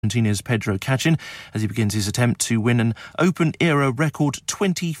Argentina's Pedro Cachin as he begins his attempt to win an open-era record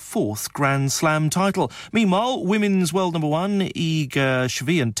 24th Grand Slam title. Meanwhile, women's world number one, Iga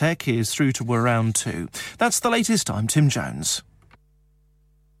Swiatek, is through to round two. That's the latest. I'm Tim Jones.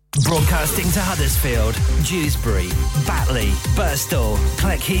 Broadcasting to Huddersfield, Dewsbury, Batley, Birstall,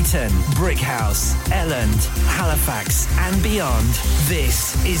 Cleckheaton, Brickhouse, Elland, Halifax and beyond.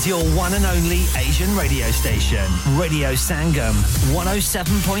 This is your one and only Asian radio station. Radio Sangam,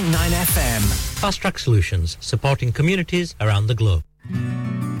 107.9 FM. Fast Track Solutions, supporting communities around the globe.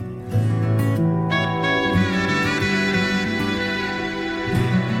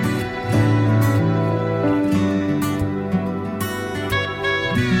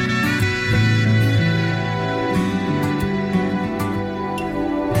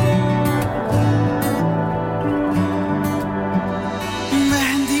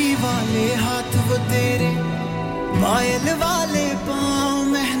 पायल वाले पाँव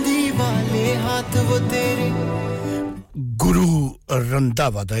मेहंदी वाले हाथ वो तेरे गुरु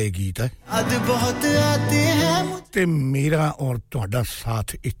रंधावा दा ये गीत है अद बहुत आते हैं ते मेरा और ਤੁਹਾਡਾ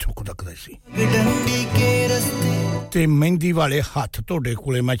ਸਾਥ ਇੱਥੋਂ ਕੁਦਕਦਾ ਸੀ डंडी के रस्ते ਤੇ ਮਹਿੰਦੀ ਵਾਲੇ ਹੱਥ ਤੁਹਾਡੇ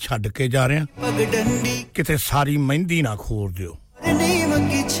ਕੋਲੇ ਮੈਂ ਛੱਡ ਕੇ ਜਾ ਰਿਹਾ पग डंडी ਕਿਤੇ ਸਾਰੀ ਮਹਿੰਦੀ ਨਾ ਖੋਰ ਦਿਓ नीम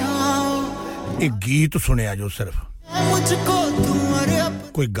की छाँव ਇਹ ਗੀਤ ਸੁਣਿਆ ਜੋ ਸਿਰਫ मुझको तू और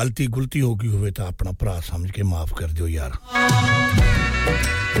ਕੋਈ ਗਲਤੀ ਹੋ ਗਈ ਹੋਵੇ ਤਾਂ ਆਪਣਾ ਭਰਾ ਸਮਝ ਕੇ ਮਾਫ ਕਰ ਦਿਓ ਯਾਰ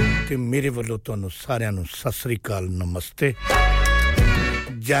ਤੇ ਮੇਰੇ ਵੱਲੋਂ ਤੁਹਾਨੂੰ ਸਾਰਿਆਂ ਨੂੰ ਸਤਿ ਸ੍ਰੀ ਅਕਾਲ ਨਮਸਤੇ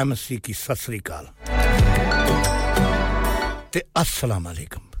ਜੈ ਮਸੀਹ ਕੀ ਸਤਿ ਸ੍ਰੀ ਅਕਾਲ ਤੇ ਅਸਲਾਮ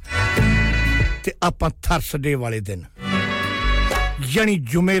ਅਲੈਕਮ ਤੇ ਆਪਾਂ ਥਰਸਡੇ ਵਾਲੇ ਦਿਨ ਯਾਨੀ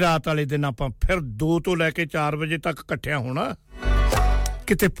ਜੁਮੇਰਾਤ ਵਾਲੇ ਦਿਨ ਆਪਾਂ ਫਿਰ 2 ਤੋਂ ਲੈ ਕੇ 4 ਵਜੇ ਤੱਕ ਇਕੱਠਿਆਂ ਹੋਣਾ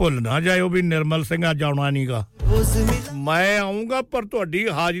ਕਿਤੇ ਭੁੱਲ ਨਾ ਜਾਇਓ ਵੀ ਨਿਰਮਲ ਸਿੰਘ ਆ ਜਾਣਾ ਨਹੀਂਗਾ ਮੈਂ ਆਉਂਗਾ ਪਰ ਤੁਹਾਡੀ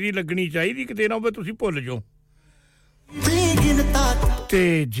ਹਾਜ਼ਰੀ ਲੱਗਣੀ ਚਾਹੀਦੀ ਕਿਤੇ ਨਾ ਹੋਵੇ ਤੁਸੀਂ ਭੁੱਲ ਜਾਓ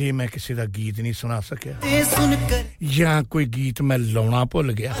ਤੇ ਜੇ ਮੈਂ ਕਿਸੇ ਦਾ ਗੀਤ ਨਹੀਂ ਸੁਣਾ ਸਕਿਆ ਜਾਂ ਕੋਈ ਗੀਤ ਮੈਂ ਲਾਉਣਾ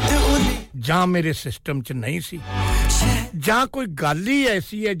ਭੁੱਲ ਗਿਆ ਜਾਂ ਮੇਰੇ ਸਿਸਟਮ 'ਚ ਨਹੀਂ ਸੀ ਜਾਂ ਕੋਈ ਗੱਲ ਹੀ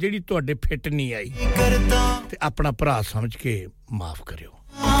ਐਸੀ ਹੈ ਜਿਹੜੀ ਤੁਹਾਡੇ ਫਿੱਟ ਨਹੀਂ ਆਈ ਤੇ ਆਪਣਾ ਭਰਾ ਸਮਝ ਕੇ ਮਾਫ ਕਰਿਓ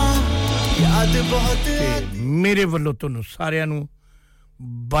ਯਾਦ ਬਹੁਤ ਮੇਰੇ ਵੱਲੋਂ ਤੁਹਾਨੂੰ ਸਾਰਿਆਂ ਨੂੰ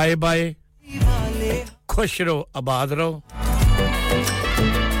ਬਾਏ ਬਾਏ खुश रहो आबाद रहो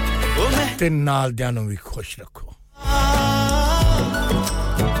ते नाल दियां नूं भी खुश रखो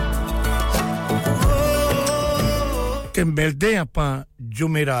ते मिलदे आपां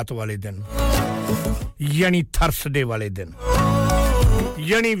जुमेरात वाले दिन यानी थर्सडे वाले दिन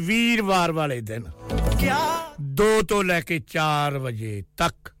यानी वीरवार वाले दिन 2 तो लेके 4 बजे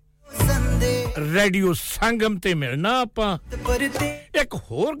तक रेडियो संगम ते मिलना ਆਪਾਂ ਇੱਕ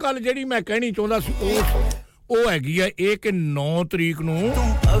ਹੋਰ ਗੱਲ ਜਿਹੜੀ ਮੈਂ ਕਹਿਣੀ ਚਾਹੁੰਦਾ ਸੀ ਉਹ ਹੈਗੀ ਆ ਇਹ ਕਿ 9 ਤਰੀਕ ਨੂੰ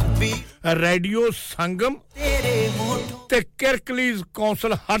ਰੇਡੀਓ ਸੰਗਮ ਤੇ ਕਿਰਕਲੀਜ਼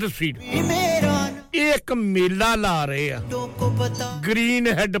ਕੌਂਸਲ ਹਡਸਫੀਲਡ ਇਹ ਇੱਕ ਮੇਲਾ ਲਾ ਰਹੇ ਆ ਗ੍ਰੀਨ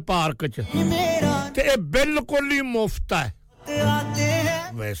ਹੈਡ ਪਾਰਕ 'ਚ ਤੇ ਇਹ ਬਿਲਕੁਲ ਹੀ ਮੁਫਤ ਹੈ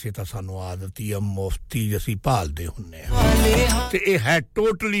ਵੈਸੇ ਤਾਂ ਸਾਨੂੰ ਆਦਤ ਹੀ ਆ ਮੁਫਤੀ ਅਸੀਂ ਭਾਲਦੇ ਹੁੰਨੇ ਆ ਤੇ ਇਹ ਹੈ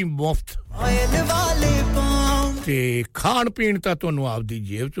ਟੋਟਲੀ ਮੁਫਤ ਤੇ ਖਾਣ ਪੀਣ ਤਾਂ ਤੁਹਾਨੂੰ ਆਪਦੀ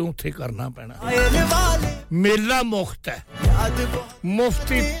ਜੇਬ ਚੋਂ ਉੱਥੇ ਕਰਨਾ ਪੈਣਾ ਮੇਲਾ ਮੁਫਤ ਹੈ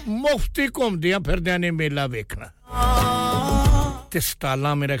ਮੁਫਤੀ ਘੁੰਮਦਿਆਂ ਫਿਰਦਿਆਂ ਨੇ ਮੇਲਾ ਵੇਖਣਾ ਤੇ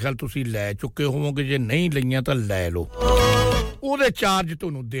ਸਟਾਲਾਂ ਮੇਰੇ ਖਿਆਲ ਤੁਸੀਂ ਲੈ ਚੁੱਕੇ ਹੋਵੋਗੇ ਜੇ ਨਹੀਂ ਲਈਆਂ ਤਾਂ ਲੈ ਲਓ ਉਹਦੇ ਚਾਰਜ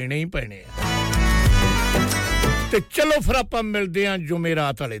ਤੁਹਾਨੂੰ ਦੇਣੇ ਹੀ ਪੈਣੇ ਆ ਤੇ ਚਲੋ ਫਿਰ ਆਪਾਂ ਮਿਲਦੇ ਆਂ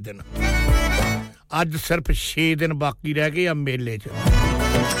ਜੁਮੇਰਾਤ ਵਾਲੇ ਦਿਨ ਅੱਜ ਸਿਰਫ 6 ਦਿਨ ਬਾਕੀ ਰਹਿ ਗਏ ਆ ਮੇਲੇ 'ਚ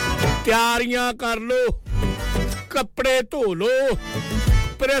ਤਿਆਰੀਆਂ ਕਰ ਲਓ ਕੱਪੜੇ ਧੋ ਲਓ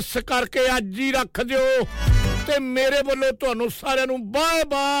ਪ੍ਰੈਸ ਕਰਕੇ ਅੱਜ ਹੀ ਰੱਖ ਦਿਓ ਤੇ ਮੇਰੇ ਵੱਲੋਂ ਤੁਹਾਨੂੰ ਸਾਰਿਆਂ ਨੂੰ bye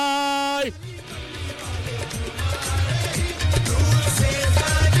bye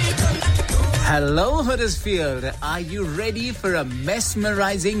Hello Huddersfield, are you ready for a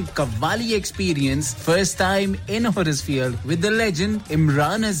mesmerizing Qawwali experience first time in Huddersfield with the legend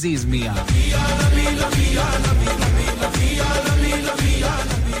Imran Aziz Mian?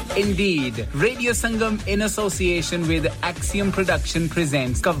 Indeed, Radio Sangam in association with Axiom Production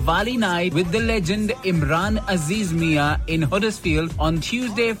presents Qawwali Night with the legend Imran Aziz Mia in Huddersfield on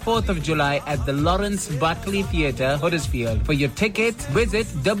Tuesday 4th of July at the Lawrence Barclay Theatre, Huddersfield. For your tickets, visit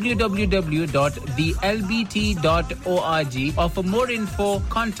www.thelbt.org or for more info,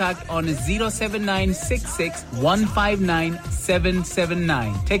 contact on 07966 159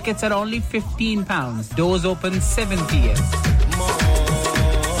 779. Tickets are only £15. Doors open 7 p.m.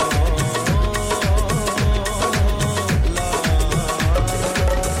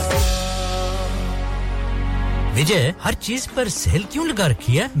 विजय हर चीज पर cell क्यों लगा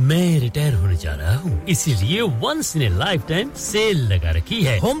रखी है मैं retire होने जा रहा हूँ इसीलिए once in a lifetime sale लगा रखी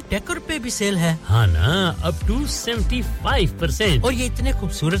है होम डेकोर पे भी सेल है हाँ ना अप टू 75% और ये इतने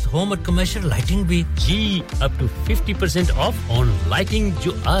खूबसूरत होम और कमर्शियल लाइटिंग भी जी up to 50% off on lighting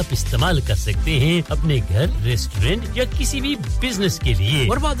जो आप इस्तेमाल कर सकते हैं अपने घर रेस्टोरेंट या किसी भी बिजनेस के लिए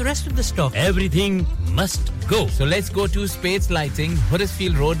What about the rest of the stock everything must go so let's go to Spades Lighting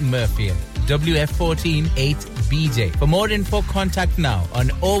Huddersfield Road Murfield WF14 8BJ. For more info, contact now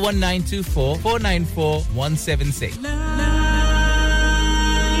on 01924 494 176.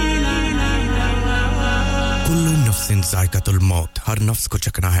 Kullu नफ्सिन जायकातुल मौत हर नफ्स को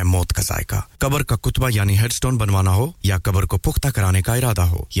चखना है मौत का जायका कब्र का कुतबा यानी हेडस्टोन बनवाना हो या कब्र को पुख्ता कराने का इरादा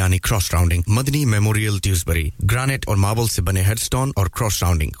हो यानी cross rounding Madani memorial ट्यूसबरी granite और मार्बल से बने हेडस्टोन और क्रॉस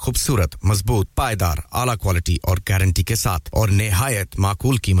राउंडिंग खूबसूरत मजबूत पायदार आला क्वालिटी और गारंटी के साथ और निहायत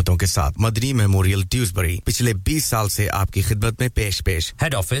माकूल कीमतों के साथ मदनी मेमोरियल ट्यूसबरी पिछले 20 साल से आपकी खिदमत में पेश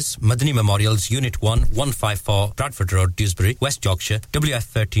head office Madani memorials unit 1 154 Bradford road ट्यूसबरी West Yorkshire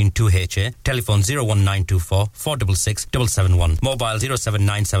WF13 2HA telephone 01924 466 771 mobile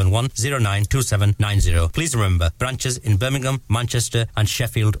 07971 092790 please remember branches in Birmingham Manchester and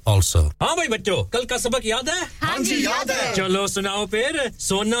Sheffield also हाँ भाई बच्चों कल का सबक याद है हाँ जी याद है चलो सुनाओ फिर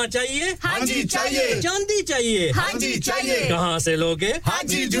सोना चाहिए हाँ जी चाहिए चांदी चाहिए हाँ जी चाहिए कहाँ से लोगे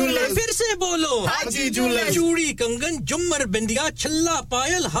हाजी जूलर्स फिर से बोलो हाजी जूलर्स चूड़ी कंगन झुमर बिंदिया छल्ला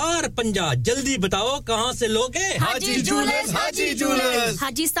पायल हार पंजा जल्दी बताओ कहाँ से लोगे हाजी जूलर्स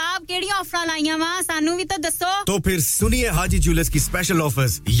हाजी साहब केड़ी ऑफर लाईया वा सानू भी तो दसो तो फिर सुनिए हाजी जूलर्स की स्पेशल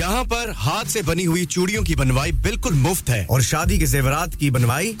ऑफर्स यहाँ पर हाथ से बनी हुई चूड़ियों की बनवाई बिल्कुल मुफ्त है और शादी के जेवरात की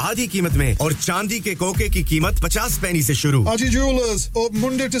बनवाई आधी कीमत में और चांदी के कोके की कीमत 50 पैसे से शुरू Haji Jewellers open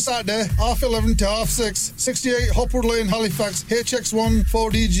Monday to Saturday half 11 to half 6 68 Hopwood Lane Halifax HX1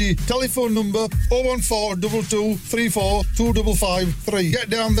 4DG telephone number 01422342553 get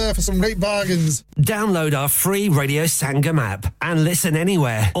down there for some great bargains Download our free Radio Sangam app and listen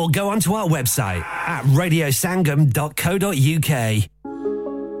anywhere or go onto our website at radiosangam.co.uk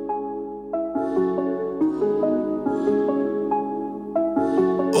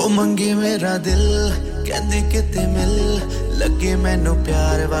ओ मंगे मेरा दिल कहंदी किते मिल लगे मैनू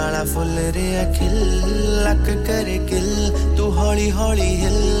प्यार वाला full रे अखिल luck करे किल तू हौली हौली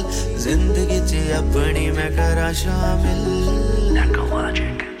हिल जिंदगी च अपनी मैं करा शामिल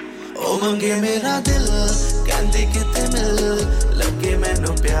ओ मंगे मेरा दिल कहंदी किते मिल लगे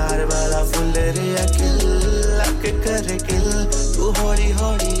मैनू प्यार वाला फुल रे अखिल लक करे किल तू हौली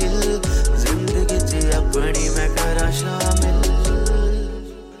हौली हिल जिंदगी च अपनी मैं करा शामिल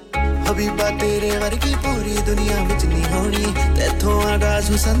हबीबा तेरे वर्गी पूरी दुनिया विच नहीं होनी तेथों आगाज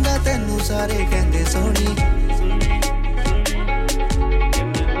हुसंदा तैनू सारे कहंदे सोनी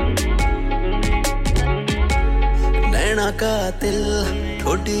नैना का तिल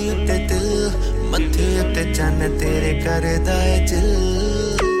ठोडी उत्ते तिल मथे उत्ते चन्न तेरे करदा है चिल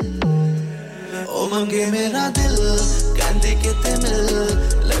ओ मंगे मेरा दिल कहंदे किते मिल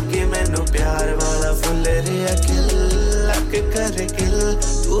लगे मैनू प्यार वाला फुल रे अखिल लक करे किल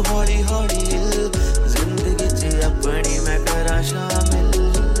तू हौली हौली जिंदगी च अपनी मैं करा शामिल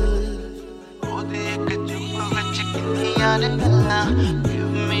ओदी एक चुप विच कितनियां ने गल्लां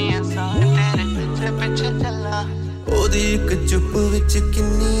मैं सारे तेरे पीछे पीछे चला ओदी एक चुप विच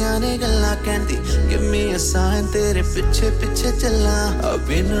कितनियां ने गल्लां कहंदी give me a sign तेरे पीछे पीछे चला I've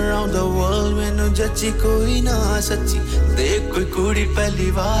been around the world मैनू जच्ची कोई ना सच्ची देख कोई कुड़ी पहली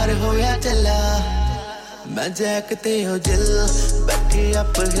बार होया चला मैं जैकते हो जिल बैठी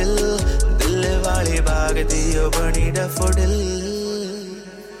अप हिल दिल वाले बाग दियो बनी डफोडिल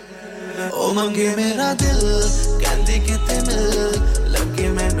ओ मंगे मेरा दिल कहंदी किते मिल लगे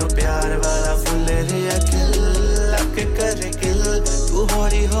मैनू प्यार वाला फुल रे अखिल लक करे किल तू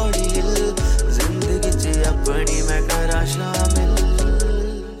हौली हौली हिल जिंदगी च अपनी मैं करा शामिल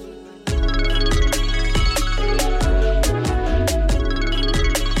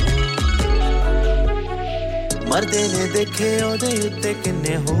मरदे ने देखे ओदे उत्ते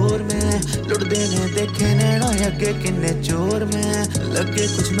किन्ने होर में लुटदे ने देखे नैना अगे किन्ने चोर में लगे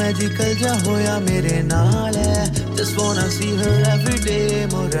कुछ मैजिकल जा होया मेरे नाल है just wanna see her every day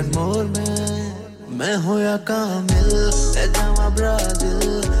more and more मैं होया कामिल ले जावा ब्राजील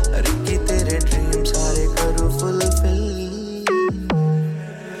रिक्की तेरे ड्रीम सारे करूं फुलफिल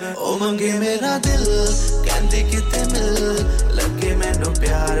ओ मंगे मेरा दिल कहंदी किते मिल लगे मैनू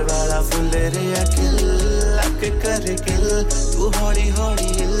प्यार वाला फुल रे अखिल लक करे किल तू हौली हौली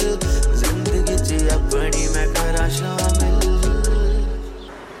हिल जिंदगी च अपनी मैं करा शामिल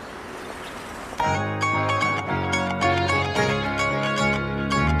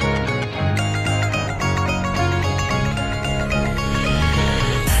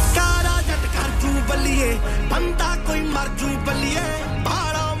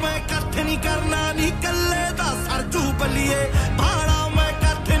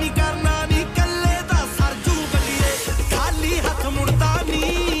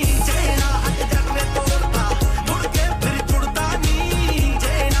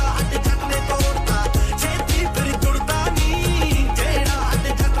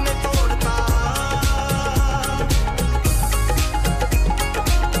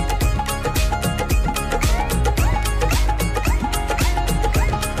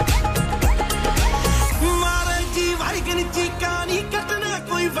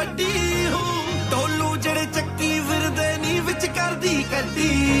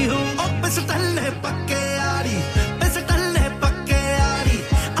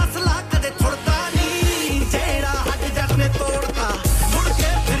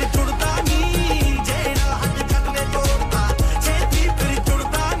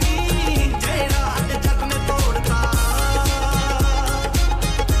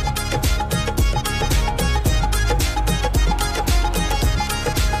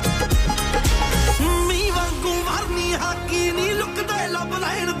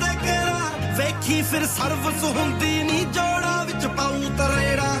ਬਸ ਹੁੰਦੀ ਨਹੀਂ ਜੋੜਾ ਵਿੱਚ ਪਾਉ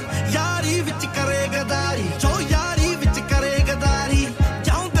ਤਰੇੜਾ ਯਾਰੀ ਵਿੱਚ ਕਰੇ ਗਦਾਰੀ ਜੋ ਯਾਰੀ ਵਿੱਚ ਕਰੇ ਗਦਾਰੀ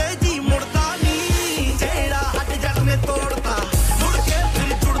ਚਾਹੁੰਦੇ ਜੀ ਮੁੜਦਾ ਨਹੀਂ ਜਿਹੜਾ ਹੱਡ ਜੱਟ ਨੇ ਤੋੜਤਾ ਮੁੜ ਕੇ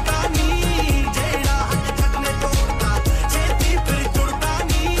ਫਿਰ ਜੁੜਦਾ ਨਹੀਂ ਜਿਹੜਾ ਹੱਡ ਜੱਟ ਨੇ ਤੋੜਤਾ ਛੇਤੀ ਫਿਰ ਜੁੜਦਾ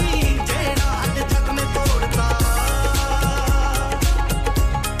ਨਹੀਂ ਜਿਹੜਾ ਹੱਡ ਜੱਟ ਨੇ ਤੋੜਤਾ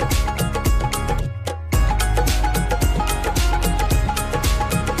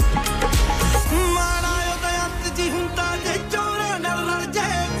ਮਾਣਾ ਉਹਦੇ ਹੱਥ ਜੀ ਹੁੰਦਾ ਜੇ ਚੋਰਾਂ ਨਾਲ ਲੜ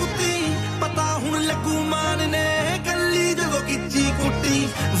ਜਾਏ ਕੁੱਤੀ ਪਤਾ ਹੁਣ ਲੱਗੂ ਮਾਨ ਨੇ ਗੱਲੀ ਜਦੋਂ ਕਿੱਚੀ ਕੁੱਟੀ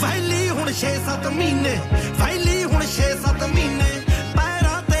ਵੈਲੀ ਹੁਣ 6-7 ਮਹੀਨੇ ਵੈਲੀ ਹੁਣ 6-7 ਮਹੀਨੇ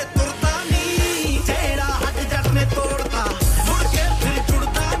ਪੈਰਾਂ ਤੇ ਤੁਰਦਾ ਨਹੀਂ ਜਿਹੜਾ ਹੱਡ ਜੱਟ ਨੇ ਤੋੜਤਾ ਮੁੜ ਕੇ ਫਿਰ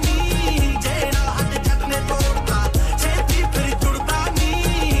ਜੁੜਦਾ ਨਹੀਂ ਜਿਹੜਾ ਹੱਡ ਜੱਟ ਨੇ ਤੋੜਤਾ ਛੇਤੀ ਫਿਰ ਜੁੜਦਾ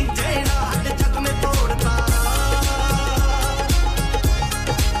ਨਹੀਂ ਜਿਹੜਾ ਹੱਡ ਜੱਟ ਨੇ ਤੋੜਤਾ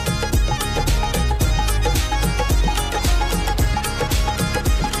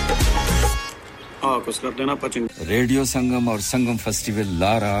कुछ कर देना पचंग रेडियो संगम और संगम फेस्टिवल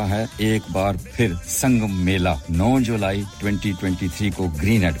ला रहा है एक बार फिर संगम मेला 9 जुलाई 2023 को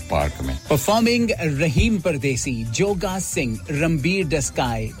ग्रीन एड पार्क में परफॉर्मिंग रहीम परदेसी जोगा सिंह रणबीर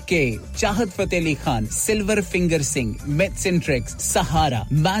डस्काई के Chahat Fateh Ali Khan silver finger Singh midst and tricks सहारा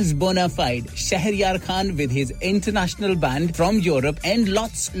माज bonafide Shahryar Khan with his international band from Europe and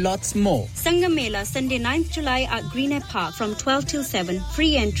lots more Sangam Mela Sunday 9th July at Green Ed Park from 12 till 7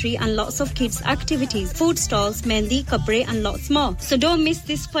 free entry and lots of kids activities food stalls mehndi kapde and lots more so don't miss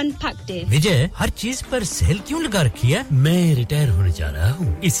this fun packed day विजय हर चीज पर cell क्यों लगा रखी है मैं retire होने जा रहा हूँ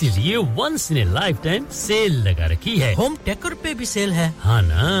इसीलिए once in a lifetime sale लगा रखी है होम डेकोर पे भी सेल है हाँ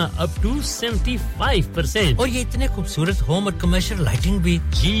ना अप टू 75% और ये इतने खूबसूरत होम और कमर्शियल लाइटिंग भी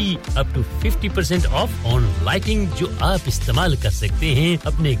जी up to 50% off on lighting जो आप इस्तेमाल कर सकते हैं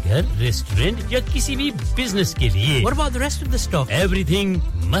अपने घर रेस्टोरेंट या किसी भी बिजनेस के लिए What about the rest of the stock everything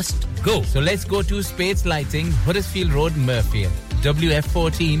must go so let's go to Spades Lighting Huddersfield Road Murfield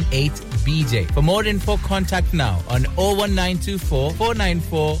WF14 8BJ for more info contact now on 01924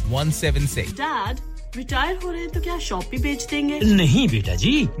 494 176 Dad retire हो रहे हैं तो क्या शॉप भी बेच देंगे नहीं बेटा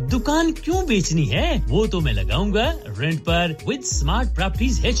जी दुकान क्यों बेचनी है वो तो मैं लगाऊंगा रेंट पर with smart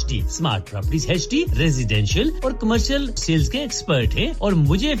properties HD smart properties HD residential और कमर्शियल सेल्स के एक्सपर्ट हैं और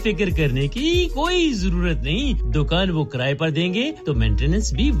मुझे फिक्र करने की कोई जरूरत नहीं दुकान वो किराए पर देंगे तो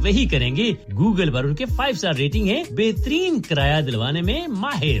मेंटेनेंस भी वही करेंगे गूगल पर उनके 5 स्टार रेटिंग है बेहतरीन किराया दिलवाने में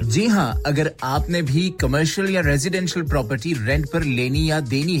माहिर जी हां अगर आपने भी कमर्शियल या रेजिडेंशियल प्रॉपर्टी रेंट पर लेनी या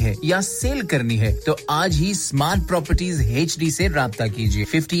देनी है या सेल करनी है तो आज ही स्मार्ट प्रॉपर्टीज एचडी से राब्ता कीजिए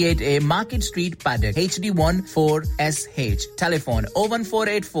 58A market street Paddock HD14SH telephone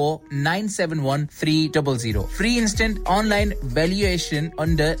 01484 971 300 free instant online valuation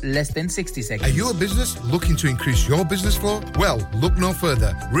under less than 60 seconds Are you a business looking to increase your business flow? Well, look no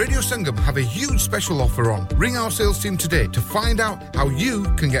further. Radio Sangam have a huge special offer on. Ring our sales team today to find out how you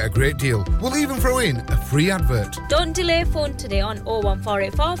can get a great deal. We'll even throw in a free advert. Don't delay phone today on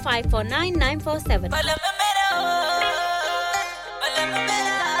 01484 549 947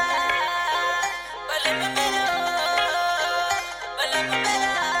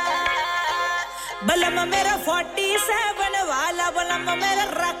 बलम मेरा 47 वाला बलम मेरा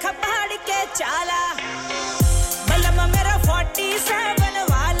रख पहाड़ के चाला बलम मेरा 47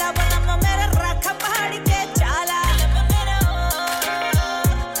 वाला बलम मेरा रख पहाड़ के चाला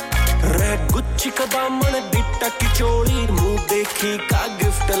रे गुच्ची का दामन डिट्टा की चोली मुंह देखी का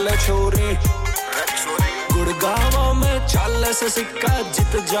गिफ्ट ल छोरी गुड़गावा में चाल से सिक्का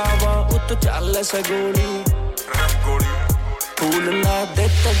जित जावा उत चाल से गोली फूल ना दे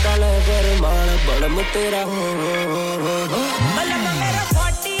तो डाले बरमान बड़म तेरा बलम मेरा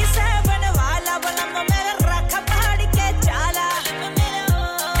 47 वाला बलम मेरा रख पहाड़ के चाला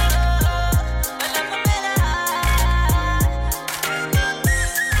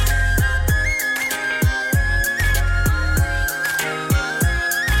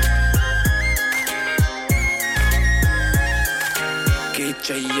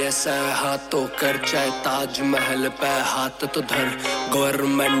चाहिए से हाथों कर चाहे ताजमहल पे हाथ तो धर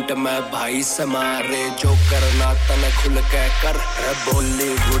गवर्नमेंट में भाई से मारे जो करना तने खुल के कर रे बोली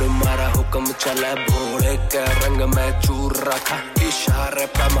गुड़ मारा हुक्म चले भोले के रंग में चूर रखा इशारे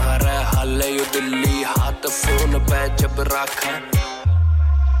पे मारे हाले यू दिल्ली हाथ फोन पे जब रखा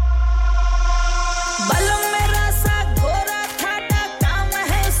बलम मेरा सा गोरा खाटा काम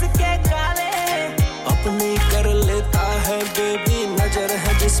है उसके काले अपनी कर लेता है बेबी नजर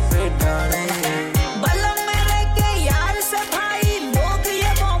है जिस पे डाले बलम मेरे के यार से भाई लोग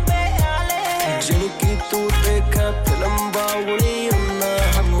ये बॉम्बे आले जिनकी तू देखा फिल्म बावड़ी उन्ना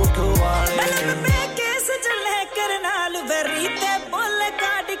हम उठवाले बलम में कैसे चल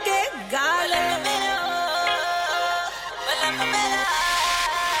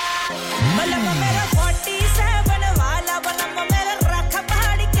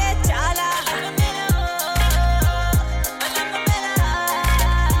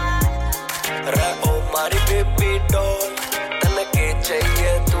doll तन के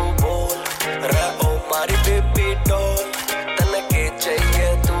चाहिए तू बोल रे ओ मारी baby doll तन के चाहिए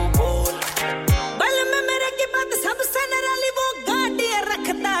तू बोल बल में मेरे की बात सबसे निराली वो गाड़ियां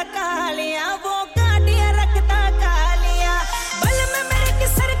रखता कालियां वो गाड़ियां रखता कालियां बल में मेरे की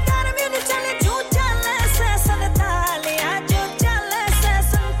सरकार भी नहीं चले जो चले से संतालियां जो चले से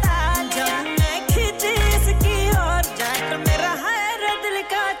संतालियां मैं खींची इसकी और जाट मेरा है रे दिल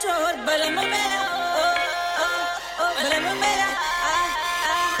का चोर बल में मेरा बल में मेरा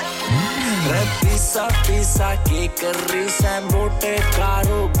रे पीसा पीसा के कर रही से मोटे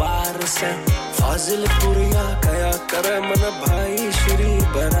कारोबार से फाजिल पुरिया कया कर मन भाई श्री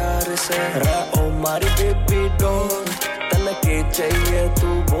बरार से रे ओ मारी बेबी डॉल तन के चाहिए तू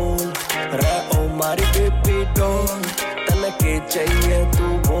बोल रे ओ मारी बेबी डॉल तन के चाहिए तू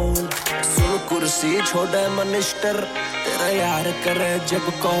बोल सुन कुर्सी छोड़े मनिस्टर तेरा यार करे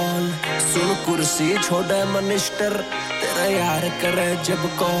जब कॉल सुन कुर्सी छोड़े मनिस्टर तेरा यार करे जब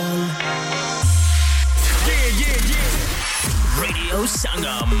call Radio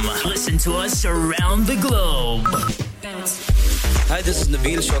Sangam. Listen to us around the globe. Hi, this is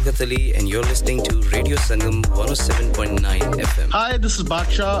Nabeel Shaukat Ali, and you're listening to Radio Sangam 107.9 FM. Hi, this is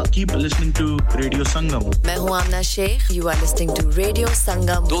Baksha. Keep listening to Radio Sangam. मैं हूँ आमना Sheikh. You are listening to Radio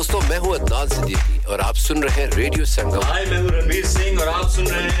Sangam. दोस्तों मैं हूँ अदनान सिद्दीकी और आप सुन रहे हैं radio संगम. Hi, मैं हूँ रणवीर सिंह और आप सुन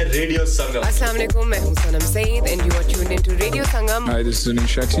रहे हैं रेडियो संगम. अस्सलाम वालेकुम, मैं हूँ सनम Saeed and you are tuned into Radio Sangam. Hi, this is Zunin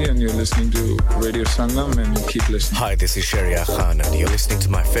Shakti and you're listening to Radio Sangam and keep listening. Hi, this is Sharia Khan and you're listening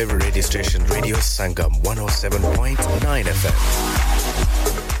to my favorite radio station Radio Sangam 107.9 FM.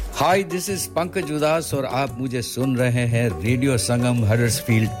 Hi this is Pankaj उदास और आप मुझे सुन रहे हैं radio संगम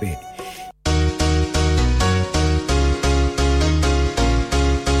Huddersfield पे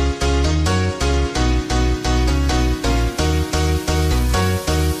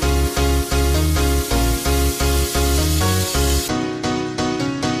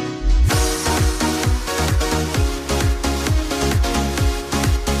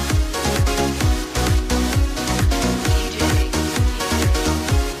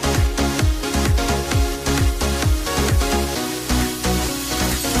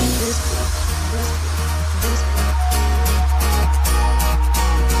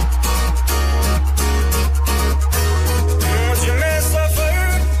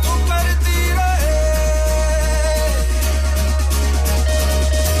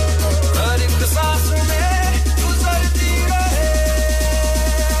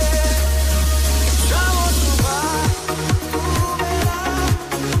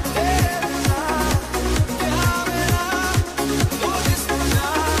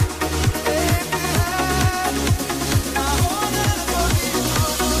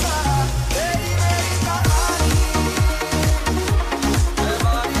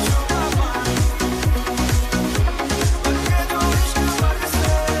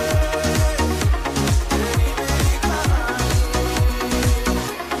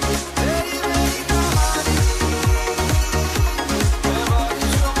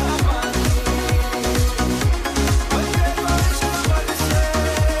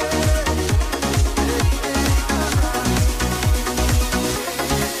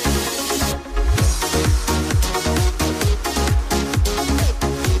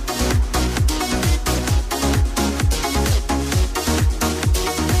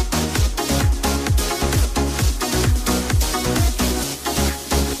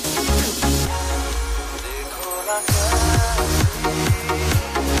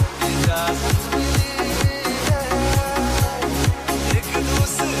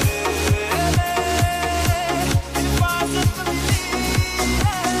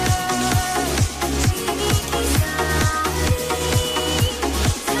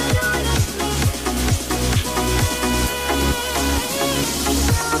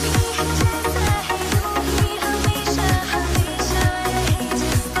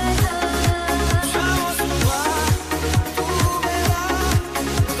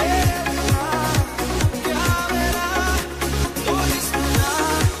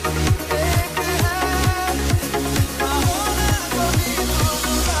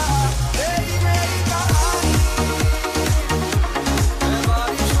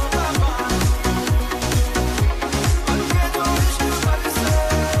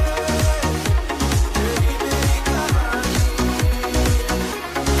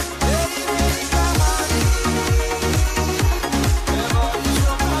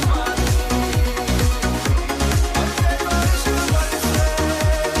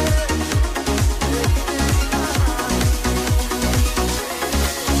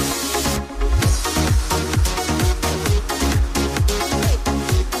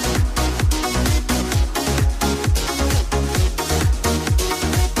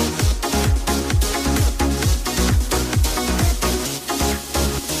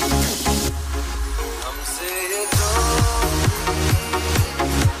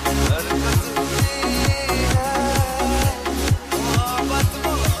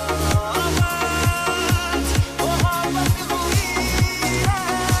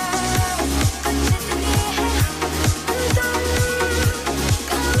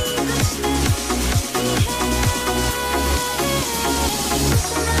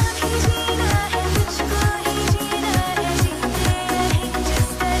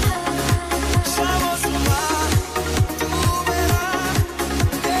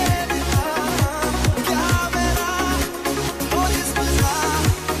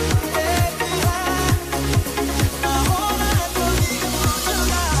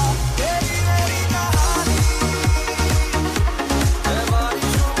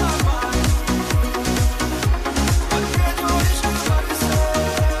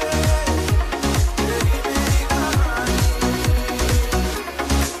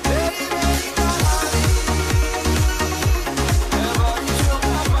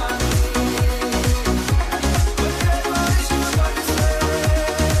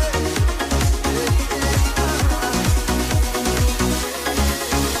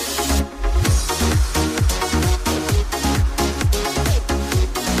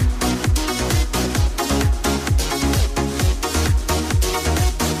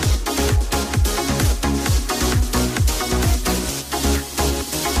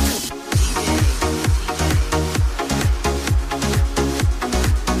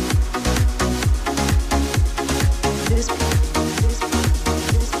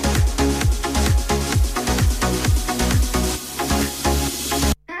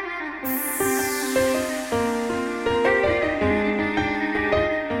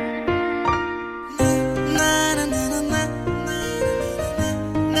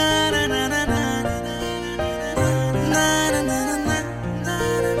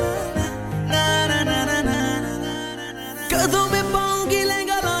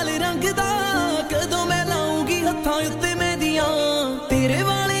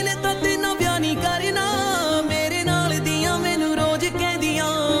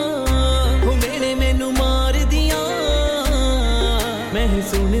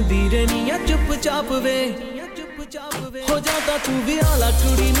वेंदी रहनिया चुपचाप वे हो जाता तू भी आला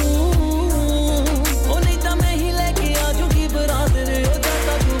कुड़ी नू ओ नहीं ता मैं ही लेके आजूगी बरात रे हो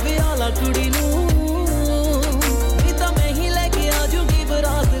जाता तू भी आला कुड़ी नू नहीं ता मैं ही लेके आजूगी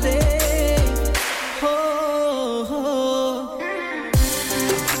बरात रे हो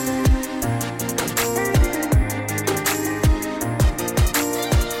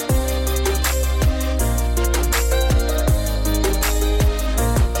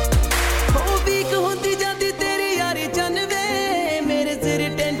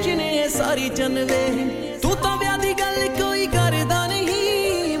चनवे तू तो ब्याह दी गल कोई करदा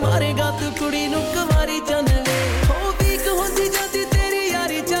नहीं मारेगा तू कुड़ी नु कुवारी चनवे हो वीक होंदी जाती तेरी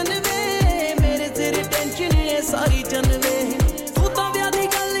यारी चनवे मेरे सिर टेंशन है सारी चनवे तू तो ब्याह दी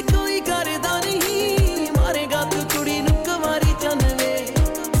गल कोई करदा नहीं मारेगा तू कुड़ी नु कुवारी चनवे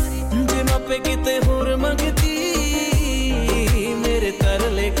जे मापे किते होर मंगती मेरे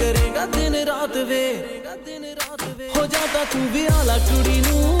तरले करेगा दिन रात वे हो जाता तू भी आला कुड़ी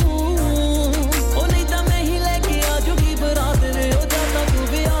नु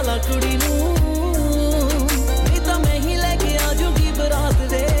कुड़ी नू नहीं ता मैं ही लेके आजूगी बरात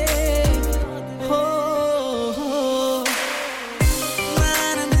रे हो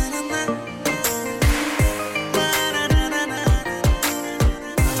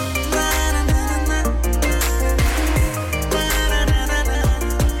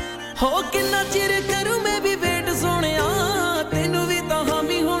हो किन्ना चिर करूं मैं भी वेट सोनिया तेनू भी तां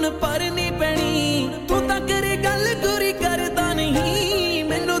हामी हुण पर नहीं पैनी तू तां करे गल गोरी करदा नहीं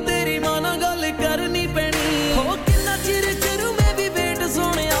करनी पैनी हो किन्ना चिर करूं मैं भी वेट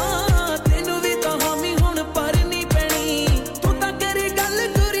सोनिया तेनू भी तां हामी हुण परनी पैनी तू तां करे गल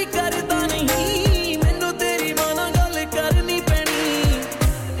गोरी करदा नहीं मैनू तेरी मां नाल गल करनी पैनी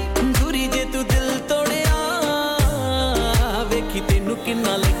दूरी जे तू दिल तोड़िया वेखी तेनू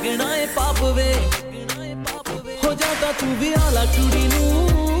किन्ना लगना है पाप वे हो जाता तू भी आला कुड़ी नू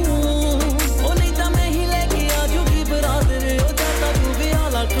ओ नहीं तां मैं ही लेके आजूगी बरात रे हो जाता तू भी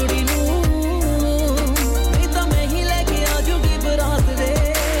आला कुड़ी नू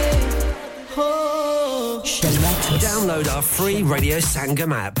Download our free Radio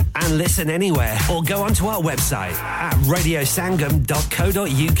Sangam app and listen anywhere or go onto our website at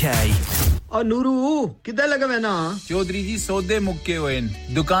radiosangam.co.uk. और नूरू किधर लगा वैना चौधरी जी सौदे मुक्के होएन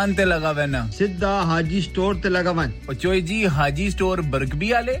दुकान ते लगा वैना सीधा हाजी स्टोर ते लगा वन और चोई जी हाजी स्टोर बरगबी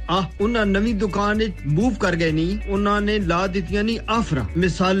वाले उन्हां नवी दुकान मूव कर गए नी उन्हां ने ला दितियां नी ऑफर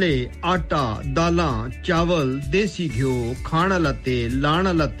मिसाले आटा दालां चावल देसी घियो खाना लते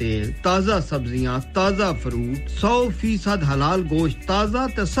लाना लते ताजा सब्जियां ताजा फ्रूट 100% हलाल गोश्त ताजा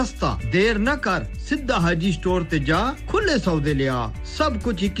ते सस्ता देर न कर सीधा हाजी स्टोर ते जा खुले सौदे लिया सब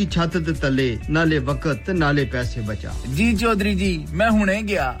कुछ एक ही छत ते तले नाले वक्त नाले पैसे बचा जी चौधरी जी मैं हुणे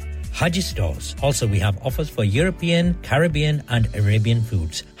गया Haji Stores. Also, we have offers for European, Caribbean and Arabian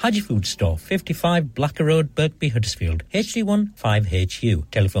foods. Haji Food Store, 55 Blacker Road, Birkby, Huddersfield, HD1 5HU.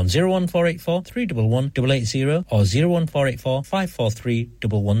 Telephone 01484 311 880 or 01484 543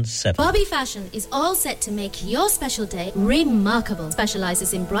 117. Bobby Fashion is all set to make your special day remarkable.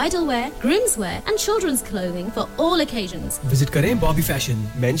 Specializes in bridal wear, groom's wear and children's clothing for all occasions. Visit करें Bobby Fashion.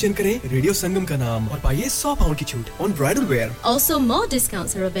 Mention करें Radio Sangam का नाम और पाइए £100 की छूट on bridal wear. Also, more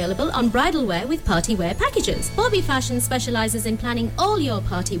discounts are available on bridal wear with party wear packages. Bobby Fashion specializes in planning all your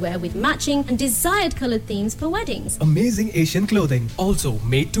party wear with matching and desired colored themes for weddings. Amazing Asian clothing, also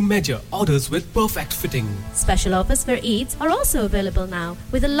made to measure, orders with perfect fitting. Special offers for Eids are also available now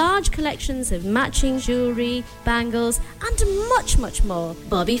with a large collections of matching jewellery, bangles and much more.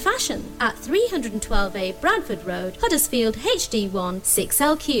 Bobby Fashion at 312A Bradford Road, Huddersfield HD1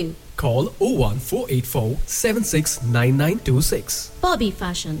 6LQ. Call 01484 769926. Bobby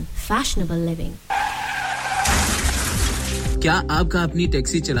Fashion, fashionable living. क्या आपका अपनी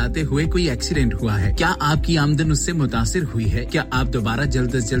taxi चलाते हुए कोई accident हुआ है क्या आपकी आमदन उससे मुतासिर हुई है क्या आप दोबारा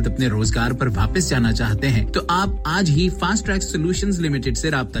जल्द से जल्द अपने रोजगार पर वापस जाना चाहते हैं तो आप आज ही फास्ट ट्रैक सॉल्यूशंस लिमिटेड से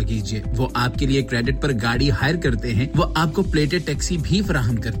राब्ता कीजिए वो आपके लिए क्रेडिट पर गाड़ी हायर करते हैं वो आपको प्लेटेड टैक्सी भी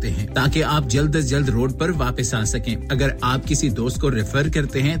फराहम करते हैं ताकि आप जल्द से जल्द रोड पर वापस आ सकें अगर आप किसी दोस्त को रेफर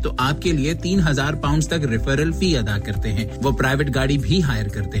करते हैं तो आपके लिए 3000 पाउंड तक रेफरल फी अदा करते हैं वो प्राइवेट गाड़ी भी हायर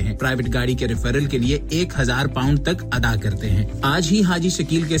करते हैं प्राइवेट गाड़ी के रेफरल के लिए 1000 पाउंड तक अदा करते हैं हैं आज ही हाजी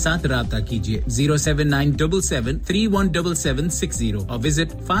शकील के साथ राब्ता कीजिए 07977317760 और visit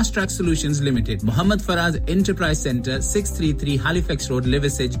fast track solutions limited Mohammad Faraz enterprise centre 633 Halifax road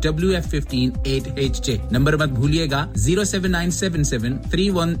Liversedge WF15 8HJ number मत भूलिएगा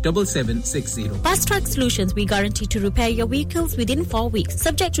 07977317760 Fast Track Solutions we guarantee to repair your vehicles within 4 weeks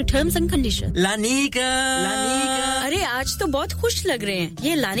subject to terms and conditions लानिका अरे आज तो बहुत खुश लग रहे हैं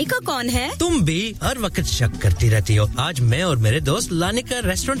ये लानिका कौन है तुम भी हर वक्त शक करती रहती हो आज मैं और मेरे दोस्त लानिका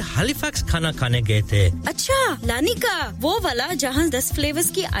रेस्टोरेंट हैलिफैक्स खाना खाने गए थे अच्छा लानिका वो वाला जहां 10 फ्लेवर्स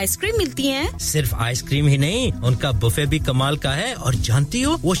की आइसक्रीम मिलती है सिर्फ आइसक्रीम ही नहीं उनका बुफे भी कमाल का है और जानती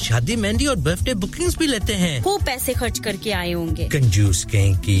हो वो शादी मेहंदी और बर्थडे बुकिंग्स भी लेते हैं खूब पैसे खर्च करके आए होंगे कंजूस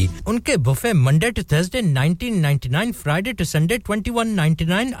कहीं की उनके buffet Monday to Thursday 1999 Friday to Sunday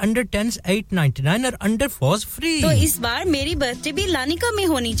 2199 under 10s 899 और अंडर 4s फ्री तो इस बार मेरी बर्थडे भी लानिका में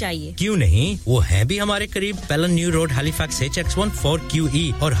होनी चाहिए क्यों नहीं वो है भी हमारे करीब पेलन new road Halifax HX1 4QE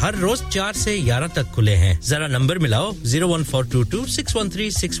और हर रोज 4 से 11 तक खुले हैं जरा नंबर मिलाओ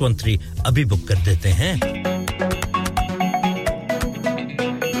 01422613613 अभी बुक कर देते हैं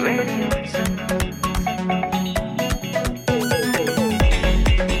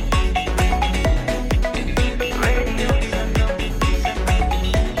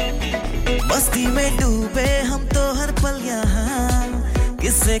मस्ती में डूबे हम तो हर पल यहाँ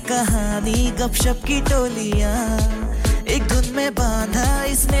किससे कहानी गपशप की टोलियां एक धुन में बांधा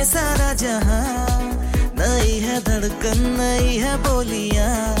इसने सारा जहां नई है धड़कन नई है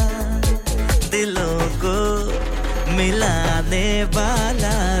बोलियां दिलों को मिलाने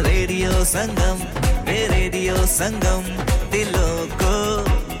वाला रेडियो संगम दिलों को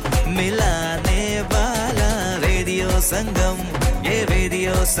मिलाने वाला रेडियो संगम ये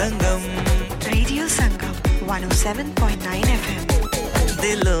रेडियो संगम 107.9 FM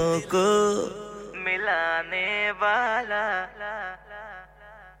दिलों को मिलाने वाला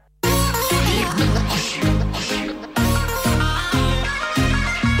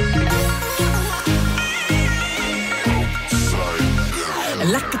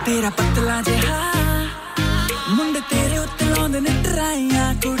लक तेरा पतला जिहा मुंडे तेरे उत्ते लाउंदे ने टराइयां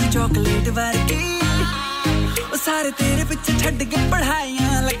कुड़ी चॉकलेट वर्गी ओ सारे तेरे पिछे छड्ड के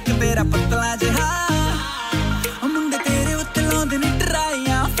पढ़ाइयां लक तेरा पतला जिहा मुंडे तेरे उत्ते लाउंदे ने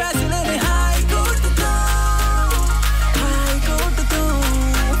टराइयां फैसले ने हाई कोर्ट तो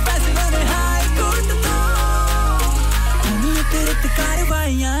फैसले ने हाई कोर्ट तो दुनिया तेरे ते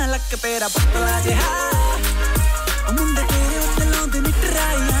कारवाइयां लक तेरा पतला जिहा मुंडे तेरे उत्ते लाउंदे ने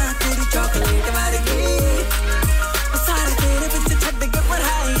टराइयां तेरी चॉकलेट वर्गी ओ सारे तेरे पिछे छड्ड के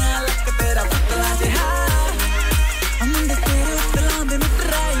पढ़ाइयां लक तेरा पतला जिहा मुंडे तेरे उत्ते लाउंदे ने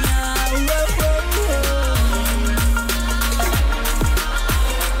टराइयां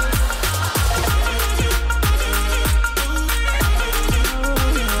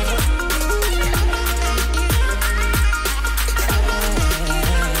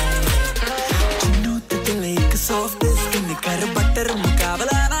soft skin कर बटर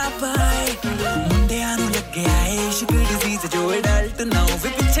मुकाबला ना पाए मुंडियां नु लगे आए इश्क डिजीज जो एडल्ट ना हो भी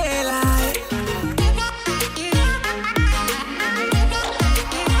पीछे लाए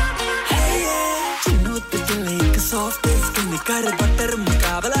चिन्नो ते चले एक soft skin कर बटर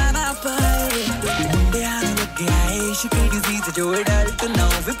मुकाबला ना पाए मुंडियां नु लगे आए इश्क डिजीज जो एडल्ट ना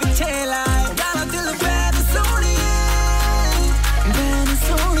हो भी पीछे लाए गाना दिल बैन सोनिए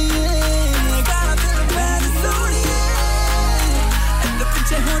गाना दिल बैन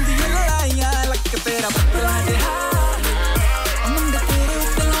पिछे होंदी है लड़ाइयां लक तेरा पतला जिहा मुंडे तेरे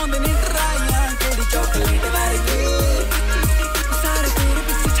उत्ते लाउंदे ने टराइयां तेरी चॉकलेट वर्गी सारे तेरे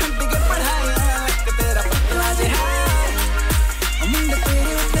पिछे छड्ड के पढ़ाइयां लक तेरा पतला जिहा मुंडे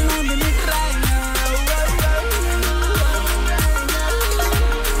तेरे उत्ते लाउंदे ने टराइयां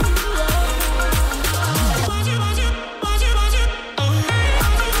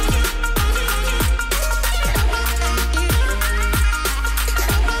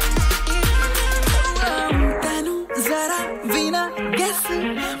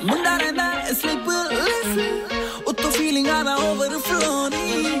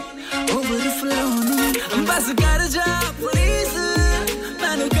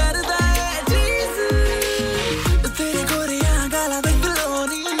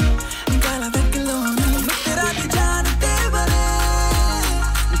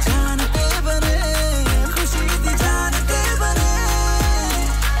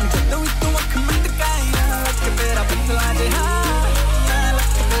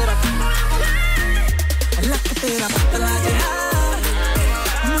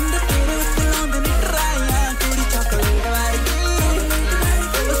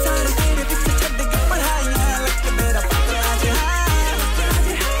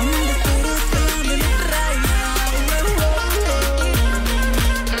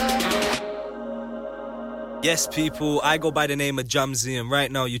Yes, people, I go by the name of Jamzi, and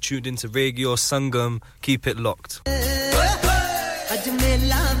right now you're tuned into Radio Sangam. Keep it locked.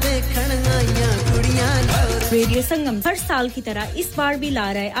 Radio Sangam हर साल की तरह इस बार भी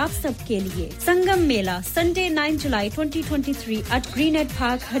ला रहा है आप सब के लिए संगम मेला Sunday 9 July 2023 at Greenhead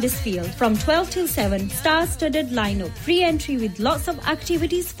Park Huddersfield from 12 till 7 star-studded lineup free entry with lots of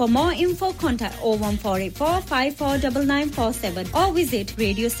activities for more info contact 01484 549947 or visit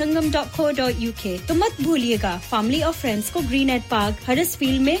radiosangam.co.uk तो मत भूलिएगा family और friends को Greenhead Park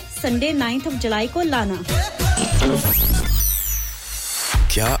Huddersfield में Sunday 9th of July को लाना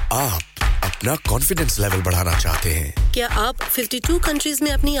क्या आप अपना कॉन्फिडेंस लेवल बढ़ाना चाहते हैं क्या आप 52 कंट्रीज में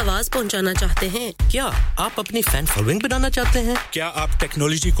अपनी आवाज पहुंचाना चाहते हैं क्या आप अपनी फैन फॉलोइंग बनाना चाहते हैं क्या आप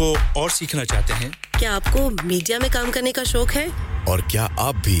टेक्नोलॉजी को और सीखना चाहते हैं क्या आपको मीडिया में काम करने का शौक है और क्या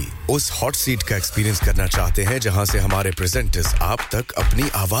आप भी उस हॉट सीट का एक्सपीरियंस करना चाहते हैं जहां से हमारे प्रेजेंटर्स आप तक अपनी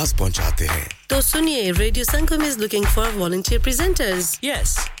आवाज पहुंचाते हैं तो सुनिए radio Sangam is looking for volunteer presenters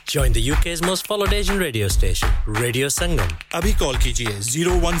yes join the UK's most followed Asian radio station Radio Sangam abhi call kijiye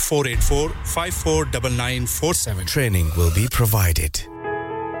 01484 549947 training will be provided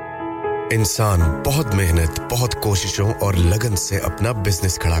इंसान बहुत मेहनत बहुत कोशिशों और लगन से अपना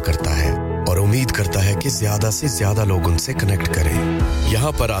बिजनेस खड़ा करता है और उम्मीद करता है कि ज्यादा से ज्यादा लोग उनसे कनेक्ट करें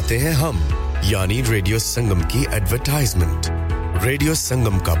यहां पर आते हैं हम यानी रेडियो संगम की एडवर्टाइजमेंट रेडियो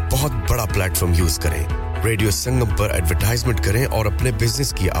संगम का बहुत बड़ा प्लेटफॉर्म यूज करें रेडियो संगम पर एडवर्टाइजमेंट करें और अपने बिजनेस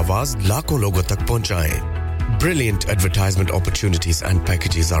की आवाज लाखों लोगों तक पहुंचाएं Brilliant advertisement opportunities and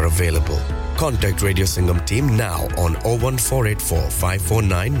packages are available. Contact Radio Sangam team now on 01484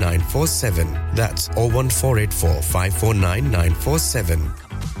 549 947. That's 01484 549 947.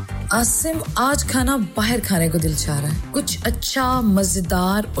 Asim आज खाना बाहर खाने को दिल चाह रहा है कुछ अच्छा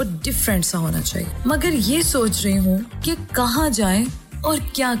मजेदार और डिफरेंट सा होना चाहिए मगर ये सोच रही हूँ कि कहाँ जाएं और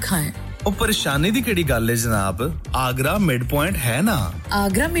क्या खाएं ओ परेशानी दी केड़ी गल है जनाब आगरा मिड पॉइंट है ना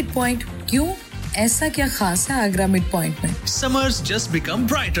आगरा मिड पॉइंट क्यों ऐसा क्या खास है आगरा मिड पॉइंट में Summers just become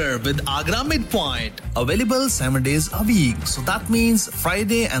brighter with Agra Midpoint. Available 7 days a week. So that means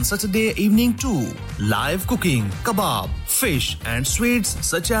Friday and Saturday evening too. Live cooking, kebab, fish and sweets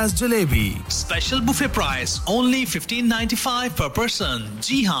such as jalebi. Special buffet price only $15.95 per person.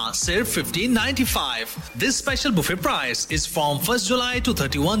 जी हाँ, सिर्फ $15.95. This special buffet price is from 1st July to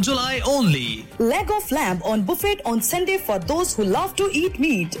 31 July only. Leg of lamb on buffet on Sunday for those who love to eat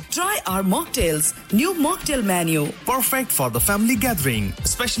meat. Try our mocktails. New mocktail menu. Perfect for the family gathering,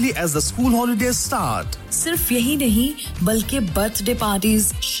 especially as the school holidays start. सिर्फ यही नहीं बल्कि birthday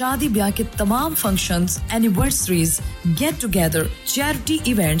parties शादी ब्याह के तमाम functions anniversaries get together charity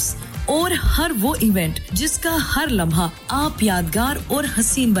events और हर वो इवेंट जिसका हर लम्हा आप यादगार और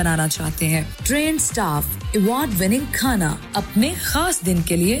हसीन बनाना चाहते हैं ट्रेन्ड स्टाफ अवार्ड विनिंग खाना अपने खास दिन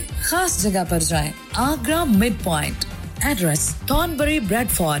के लिए खास जगह पर जाएं Agra mid point Address Thornbury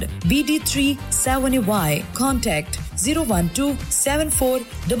Bradford BD3 7Y Contact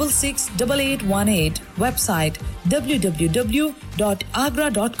 01274668818 Website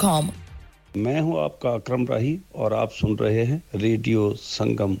www.agra.com मैं हूं आपका अकरम राही और आप सुन रहे हैं रेडियो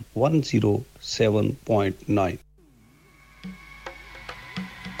संगम 107.9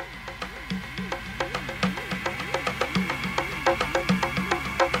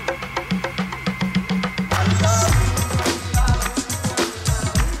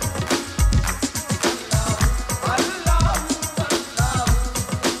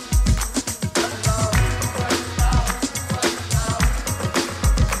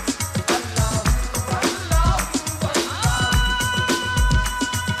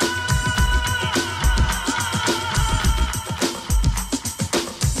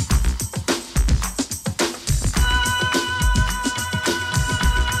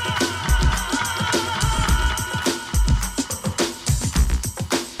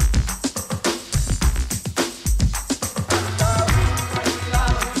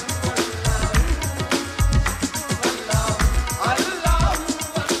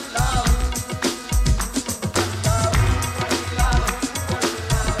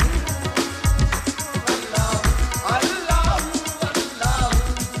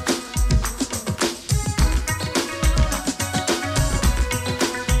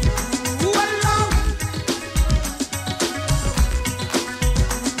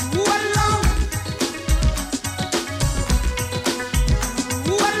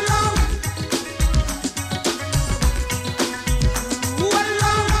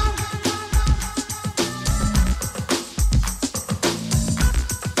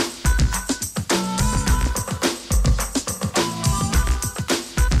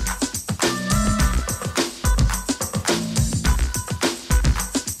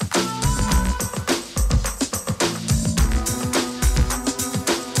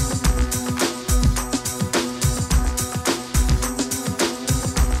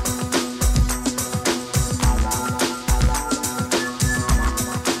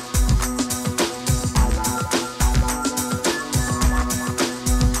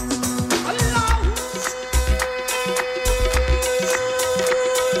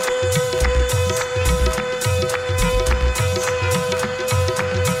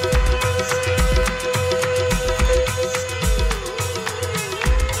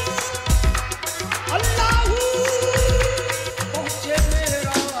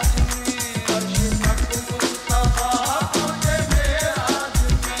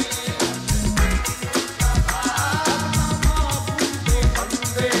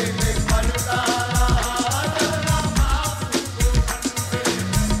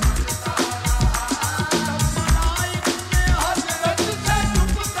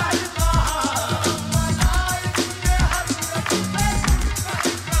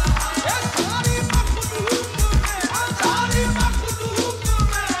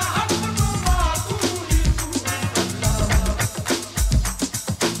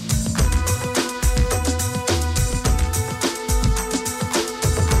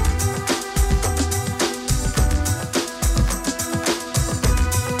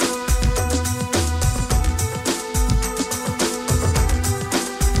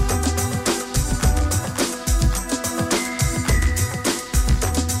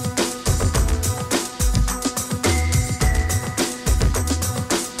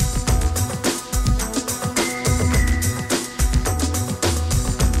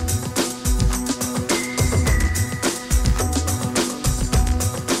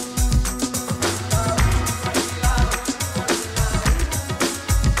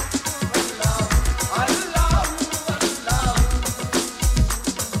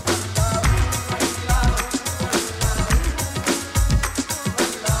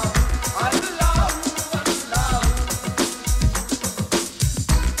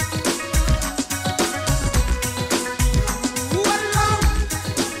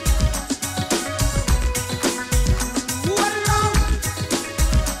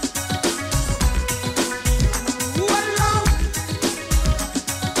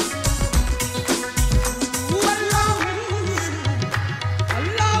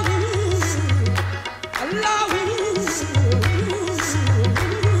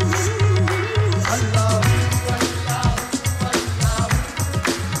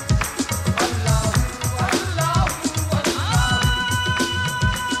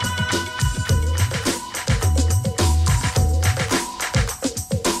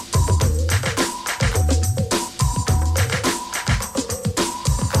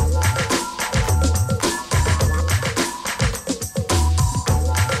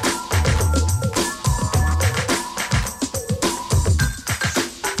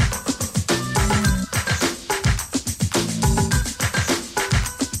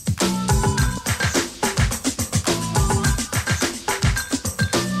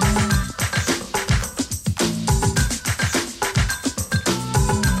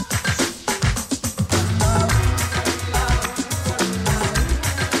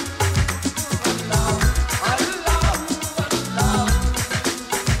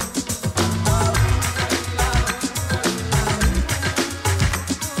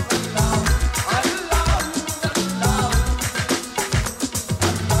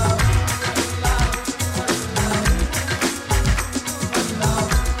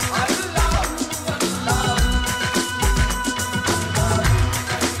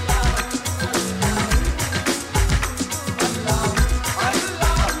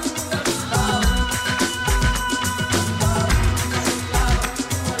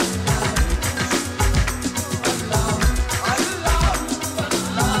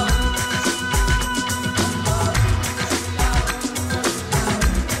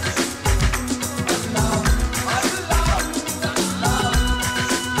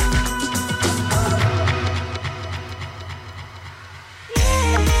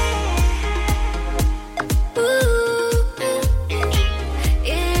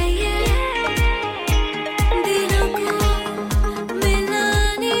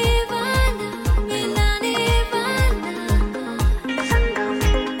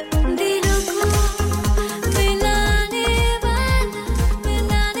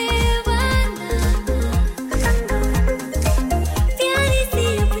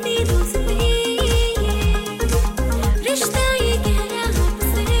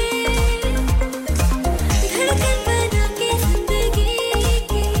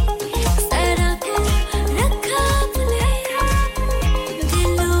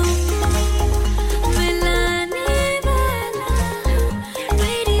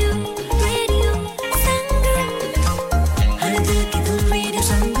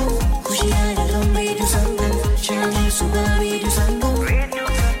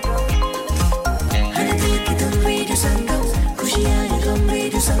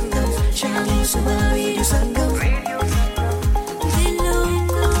 channel सुबह Radio Sangam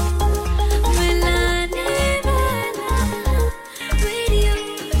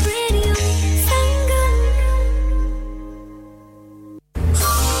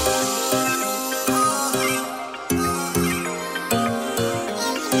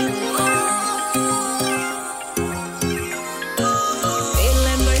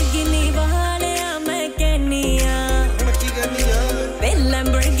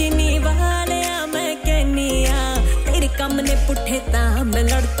मैं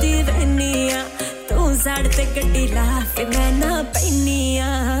लड़ती रहनी आ तू साड़ ते गड्डी ला फिर मैं ना पैनी आ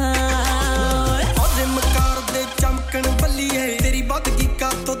ओरे मकार दे चमकन बल्लीए तेरी बदगी का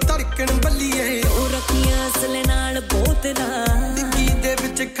तो धड़कन बल्लीए तू रखियां असले नाल बोतला दिग्गी दे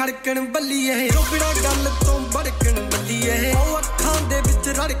विच खड़कन बल्लीए जो बिना गल तो भड़कन बल्लीए ओ अखां दे विच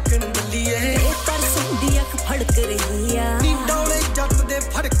रड़कन बल्लीए ए तरसों दी अख फड़क रही आ नी डोले जट दे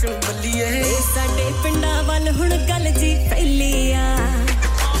फड़कन बल्लीए ए साडे पिंडां वल हुण गल जी फैली आ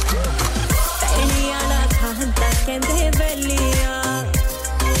ਕਹਿੰਦੇ ਬੈਲੀਆ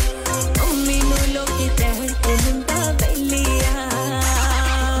ਅੰਮੀ ਨੂੰ ਲੋਕੀ ਕਹਿੰਦੇ ਹੁੰਦਾ ਬੈਲੀਆ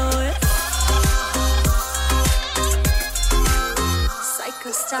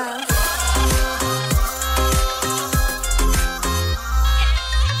ਸਾਈਕੋ ਸਟਾਰ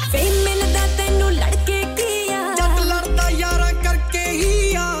ਫੇ ਮਿਲਦਾ ਤੈਨੂੰ ਲੜਕੇ ਕੀਆ ਜੱਟ ਲੜਦਾ ਯਾਰਾਂ ਕਰਕੇ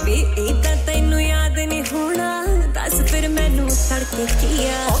ਹੀ ਆ ਵੇ ਇਹ ਤਾਂ ਤੈਨੂੰ ਯਾਦ ਨਹੀਂ ਹੋਣਾ ਦੱਸ ਫਿਰ ਮੈਨੂੰ ਤੜਕੇ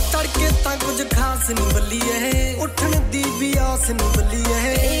ਕੀਆ ਉਹ ਤੜਕੇ ਤਾਂ ਕੁਝ ਖਾਸ ਨਹੀਂ ਬੱਲੀਏ ਉੱਠਣ ਦੀ ਵੀ ਆਸ ਨਹੀਂ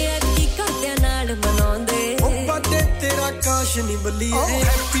ਬੱਲੀਏ ਇਹ ਅੱਕੀ ਕਾਤਿਆਂ ਨਾਲ ਮਨਾਉਂਦੇ ਉਹ ਬਰਥਡੇ ਤੇਰਾ ਕਾਸ਼ ਨਹੀਂ ਬੱਲੀਏ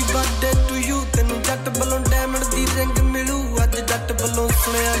ਹੈਪੀ ਬਰਥਡੇ ਟੂ ਯੂ ਤੈਨੂੰ ਜੱਟ ਵੱਲੋਂ ਡਾਇਮੰਡ ਦੀ ਰਿੰਗ ਮਿਲੂ ਅੱਜ ਜੱਟ ਵੱਲੋਂ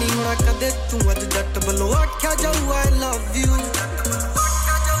ਸੁਣਿਆ ਨਹੀਂ ਹੋਣਾ ਕਦੇ ਤੂੰ ਅੱਜ ਜੱਟ ਵੱਲੋਂ ਆਖਿਆ ਜਾਊ ਆਈ ਲਵ ਯੂ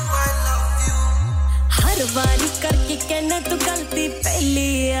ਹਰ ਵਾਰੀ ਕਰਕੇ ਕਹਿੰਦਾ ਤੂੰ ਗਲਤੀ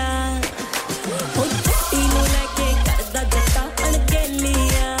ਪਹਿਲੀ ਆ ਉਹ ਜੱਟੀ ਨੂੰ ਲੈ ਕੇ ਕਰਦਾ ਜੱਟਾ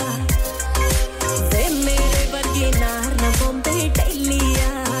ਅਣਕੇਲੀਆ ਵੇ ਮੇਰੇ ਵਰਗੀ ਨਾਰ ਨਾ ਬੰਬੇ ਟੈਲੀਆ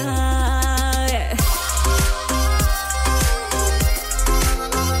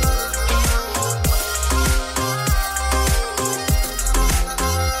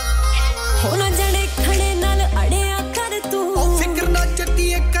ਹੁਣ ਜਣੇ ਖੜੇ ਨਾਲ ਅੜਿਆ ਕਰ ਤੂੰ ਉਹ ਫਿਕਰ ਨਾ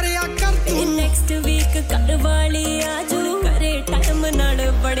ਜੱਟੀਏ ਕਰਿਆ ਕਰ ਤੂੰ ਨੈਕਸਟ ਵੀਕ ਘਰ ਵਾਲੀ ਆਜੂ ਕਰੇ ਟਾਈਮ ਨਾਲ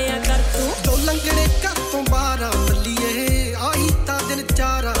ਬੜਿਆ ਕਰ ਤੂੰ ਦੋ ਲੰਗੜੇ ਘਰ ਤੋਂ ਬਾਹਰ ਬੱਲੀਏ ਆਹੀ ਤਾਂ ਦਿਨ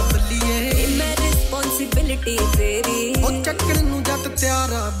ਚਾਰਾ ਬੱਲੀਏ ਮੈਂ ਰਿਸਪੌਂਸਿਬਿਲਿਟੀ ਤੇਰੀ ਉਹ ਚੱਕਣ ਨੂੰ ਜੱਟ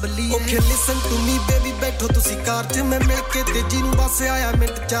ਤਿਆਰਾ ਬੱਲੀਏ okay listen to me baby ਬੈਠੋ ਤੁਸੀਂ ਕਾਰ 'ਚ ਮੈਂ ਮਿਲ ਕੇ ਤੇਜੀ ਨੂੰ ਬਸ ਆਇਆ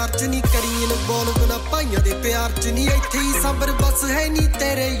ਮਿੰਟ ਚਾਰ 'ਚ ਨਹੀਂ ਕਰੀ ਇਹਨੂੰ ਬੋਲ ਬਣਾ ਭਾਈਆਂ ਦੇ ਪਿਆਰ 'ਚ ਨਹੀਂ ਇੱਥੇ ਹੀ ਸਬਰ ਬਸ ਹੈ ਨਹੀਂ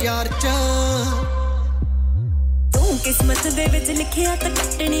ਤੇਰੇ ਯਾਰ 'ਚ ਤੂੰ ਕਿਸਮਤ ਦੇ ਵਿੱਚ ਲਿਖਿਆ ਤਾਂ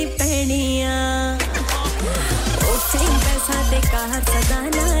ਕੱਟਣੀ ਪੈਣੀ ਆ ਉਹ ਸੇਮ ਪੈਸਾ ਦੇ ਕਾਰ ਸਦਾ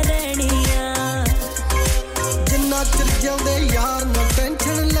ਨਾ ਰਹਿਣੀ ਆ ਜਿੰਨਾ ਚਿਰ ਜਿਉਂਦੇ ਯਾਰ ਨਾ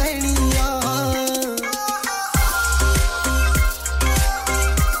ਟੈਨਸ਼ਨ ਲੈਣੀ ਆ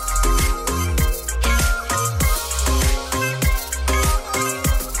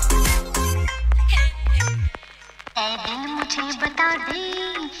मुझे बता दे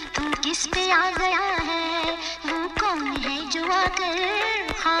तू किस पे आ गया है वो कौन है जो आकर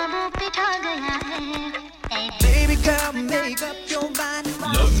ख्वाबों पे ठा गया है Baby girl make up your mind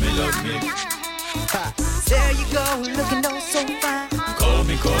love me ha. There you go looking oh so fine call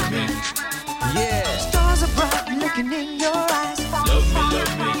me yeah stars are bright looking in your eyes love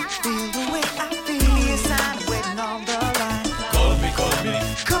me feel the way I feel yes I'm waiting on the line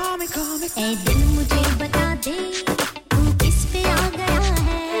call me ऐ दिल मुझे बता दे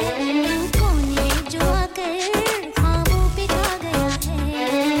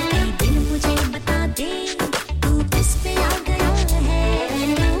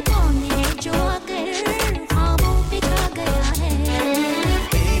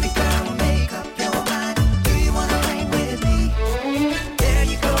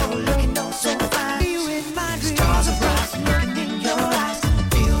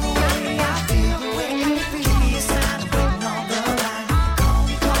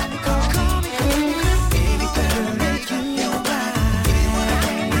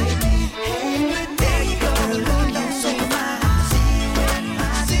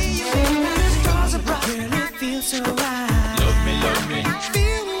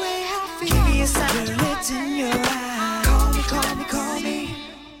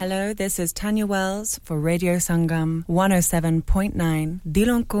This is Tanya Wells for Radio Sangam 107.9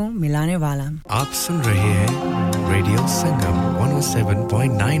 Dilon ko milane wala. आप सुन रहे हैं radio संगम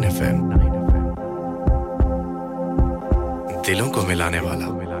 107.9 FM दिलों को मिलाने वाला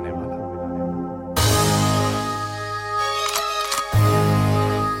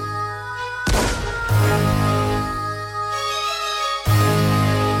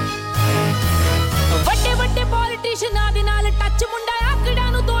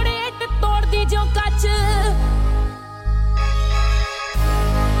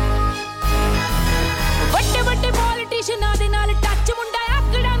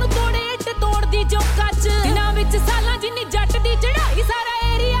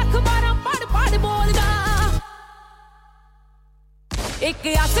ਇੱਕ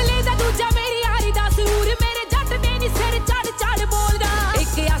ਅਸਲੇ ਦਾ ਦੂਜਾ ਮੇਰੀ ਯਾਰੀ ਦਾ ਸਰੂਰ ਮੇਰੇ ਜੱਟ ਦੇ ਨੀ ਸਿਰ ਚੜ ਚੜ ਬੋਲਦਾ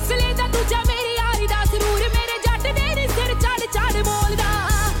ਇੱਕ ਅਸਲੇ ਦਾ ਦੂਜਾ ਮੇਰੀ ਯਾਰੀ ਦਾ ਸਰੂਰ ਮੇਰੇ ਜੱਟ ਦੇ ਨੀ ਸਿਰ ਚੜ ਚੜ ਬੋਲਦਾ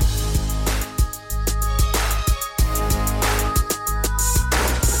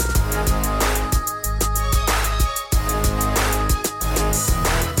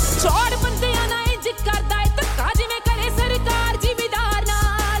ਚੋੜ ਬੰਦਿਆਂ ਨਾਲ ਇੰਜ ਕਰਦਾ ਏ ਧੱਕਾ ਜਿਵੇਂ ਕਰੇ ਸਰਕਾਰ ਜ਼ਿਮੀਦਾਰ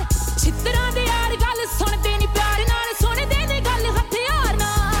ਨਾਲ ਛਿੱਤਰਾਂ ਦੇ ਯਾਰ ਗੱਲ ਸੁਣਦੇ ਨੀ ਪਿਆਰ ਨਾਲ ਸੁਣਦੇ ਨੇ ਗੱਲ ਹਥਿਆਰ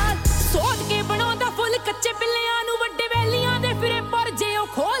ਨਾਲ ਸੋਚ ਕੇ ਬਣਾਉਂਦਾ ਫੁੱਲ ਕੱਚੇ ਪਿੱਲਿਆਂ ਨੂੰ ਵੱਡੇ ਵੈਲੀਆਂ ਦੇ ਫਿਰੇ ਪਰ ਜੇ ਉਹ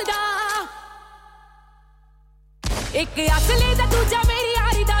ਖੋਲਦਾ ਇੱਕ ਅਸਲੇ ਦਾ ਦੂਜਾ ਮੇਰੀ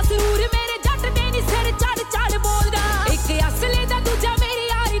ਯਾਰੀ ਦਾ ਸਰੂਰ ਮੇਰੇ ਜੱਟ ਦੇ ਨੀ ਸਿਰ ਚੜ ਚੜ ਬੋਲਦਾ ਇੱਕ ਅਸਲੇ ਦਾ ਦੂਜਾ ਮੇਰੀ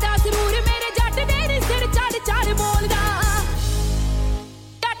ਯਾਰੀ ਦਾ ਸਰੂਰ ਮੇਰੇ ਜੱਟ ਦੇ ਨੀ ਸਿਰ ਚੜ ਚੜ ਬੋਲਦਾ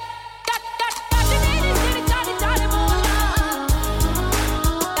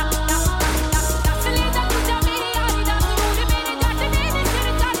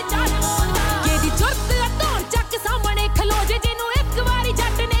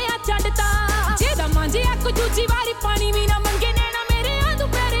ਦੂਜੀ ਵਾਰੀ ਪਾਣੀ ਵੀ ਨਾ ਮੰਗੇ ਨੈਣਾ ਮੇਰੇ ਆ ਤੂੰ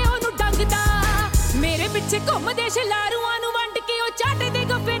ਪੈਰੇ ਉਹਨੂੰ ਡੰਗਦਾ ਮੇਰੇ ਪਿੱਛੇ ਘੁੰਮਦੇ ਸ਼ਲਾਰੂਆਂ ਨੂੰ ਵੰਡ ਕੇ ਉਹ ਚਾਟੇ ਦੇ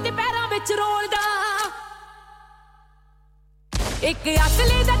ਗੱਫੇ ਤੇ ਪੈਰਾਂ ਵਿੱਚ ਰੋਲਦਾ ਇੱਕ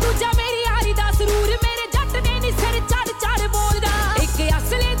ਅਸਲੇ ਦਾ ਦੂਜਾ ਮੇਰੀ ਯਾਰੀ ਦਾ ਸਰੂਰ ਮੇਰੇ ਜੱਟ ਦੇ ਨੀ ਸਿਰ ਚੜ ਚੜ ਬੋਲਦਾ ਇੱਕ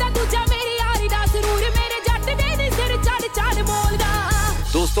ਅਸਲੇ ਦਾ ਦੂਜਾ ਮੇਰੀ ਯਾਰੀ ਦਾ ਸਰੂਰ ਮੇਰੇ ਜੱਟ ਦੇ ਨੀ ਸਿਰ ਚੜ ਚੜ ਬੋਲਦਾ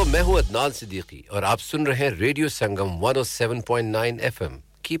दोस्तों मैं हूं अदनान सिद्दीकी और आप सुन रहे हैं radio Sangam 107.9 FM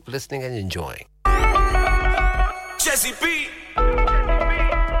keep listening and enjoying Jesse B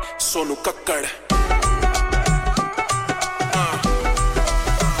Sonu Kakkad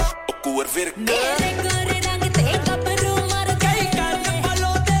Okuar Virka Mere gore rang te gabru mar gayi kan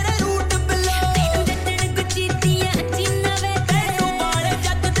follow tere root below tenu jettan guchitiyan chinna ve tenu baale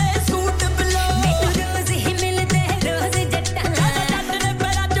jat de suit below menu roz hi milte roz jattan jatt ne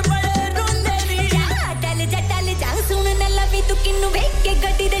pera ch bade runde ni ja sun na lavi tu kinnu vek ke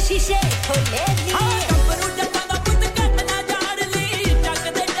gaddi de shishe khole ni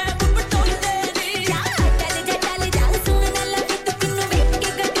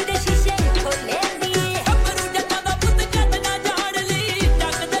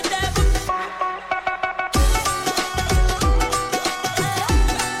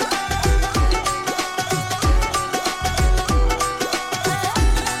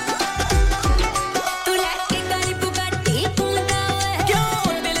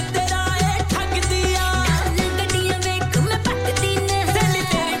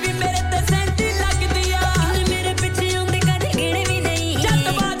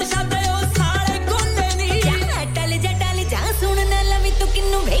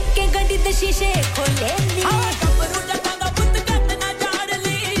शीशे खोले नी कपरू जटा दा पुत कट ना झाड़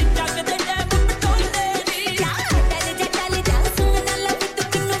ली जग दे टैप पटोले नी जटल जा सुन ना लवी तू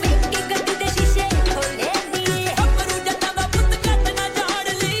किन्नु वेख के गड्डी दे शीशे खोले नी कपरू जटा दा पुत कट ना झाड़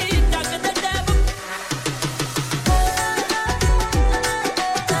ली जग दे टैप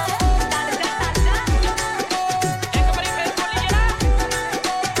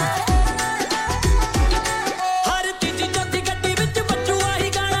हर तीजी चौथी गड्डी विच बच्चू आही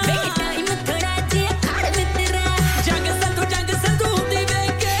गाना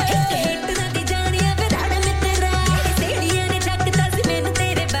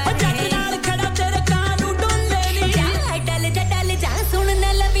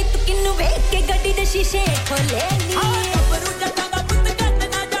शीशे खोले नी कपरू जटा दा पुत कट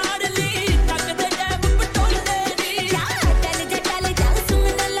ना झाड़ ली जग दे टैप पटोले नी जटल जा सुन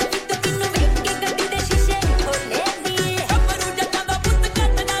ना लवी तू किन्नु वेख के गड्डी दे शीशे खोले नी कपरू जटा दा पुत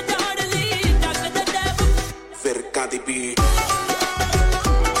कट ना झाड़ ली जग दे टैप Virka di beat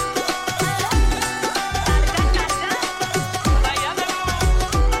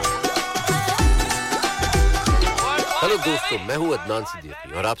हेलो दोस्तों मैं हूं अदनान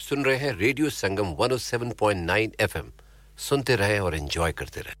सिद्दीकी और आप सुन रहे हैं रेडियो संगम 107.9 FM सुनते रहें और एंजॉय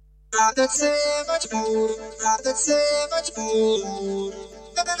करते रहें आदत से मजबूर आदत से मजबूर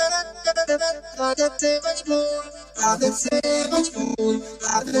आदत से मजबूर आदत से मजबूर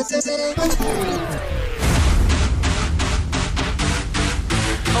आदत से मजबूर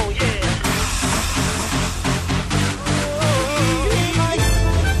Oh yeah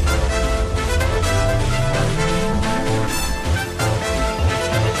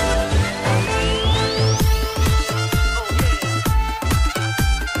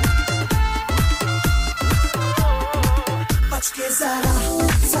Zara,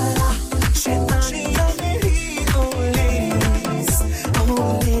 Zara, शैतानियाँ मेरी oh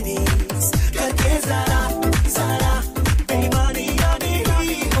ladies, करके Zara, Zara, बेईमानियाँ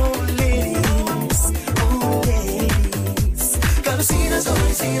मेरी oh ladies, करो सीना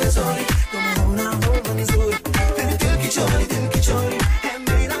रसोई सी रसोई तुम हो ना हो मंजूर फिर दिल की चोरी है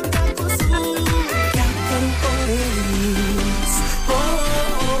मेरा क्या कसूर क्या करूं ओ ladies ओ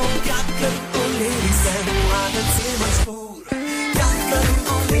क्या करूं ओ ladies मैं हूँ आदत से मजबूर क्या करूं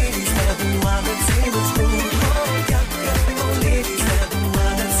ओ ladies मैं हूँ आदत से मजबूर क्या करूं ओ ladies मैं हूँ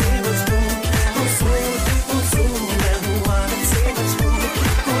आदत से मजबूर हुजूर मैं हूँ आदत से मजबूर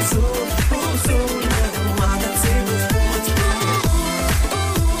हुजूर मैं हूँ आदत से मजबूर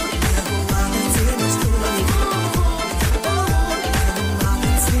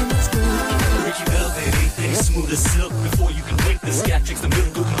Smooth as silk before you can blink. The scat tricks the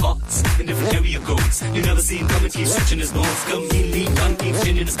milk open hearts in different area codes. You never see him come and keep switching his notes. Come he lead gun keeps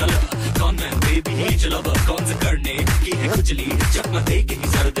changing his color. Con man baby he ain't your lover. Cons a karne ki hai khujli. Chakma de ke he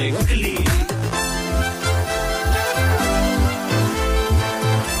zara de quickly.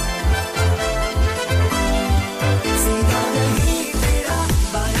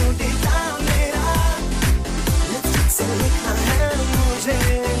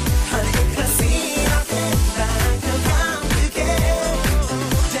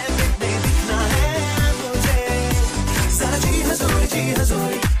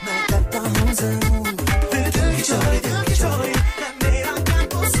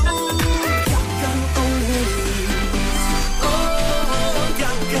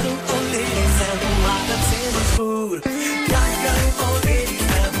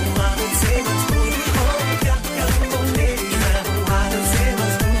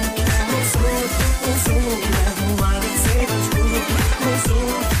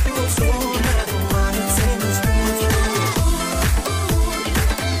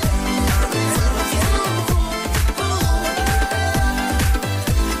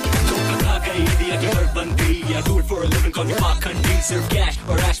 सिर्फ cash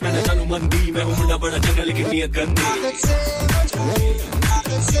और ऐश मैं न जानूं मंदी मैं हूँ मुंडा बड़ा जंगल लेकिन नीयत गंदी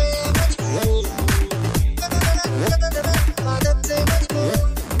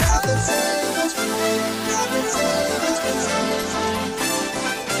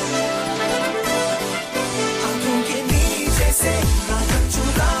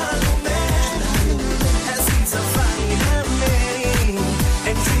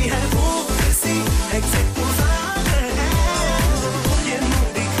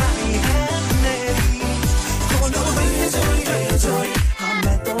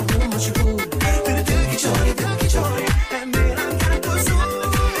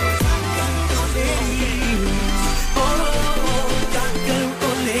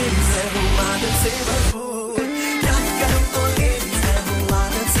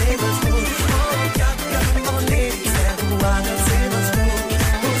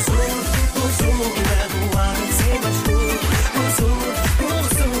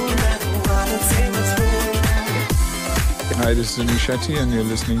Hi, this is Anish Shetty and you're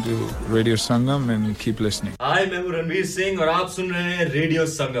listening to Radio Sangam and keep listening. Hi, मैं हूँ रणवीर सिंह और आप सुन रहे हैं रेडियो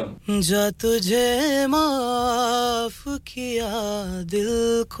संगम. जा तुझे माफ किया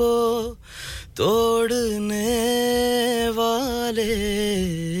दिल को तोड़ने वाले.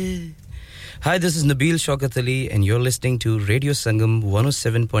 Hi, this is Nabil Shaukat Ali and you're listening to Radio Sangam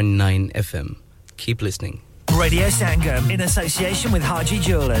 107.9 FM. Keep listening. Radio Sangam in association with Haji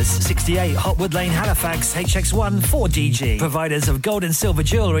Jewellers, 68 Hotwood Lane, Halifax, HX1 4DG. Providers of gold and silver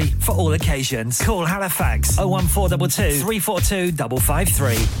jewellery for all occasions. Call Halifax 01422 342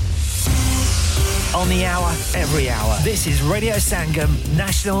 553. On the hour, every hour. This is Radio Sangam,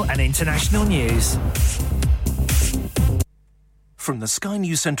 national and international news. From the Sky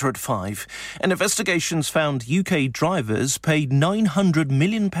News Centre at 5, an investigation's found UK drivers paid £900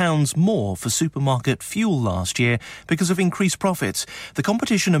 million more for supermarket fuel last year because of increased profits. The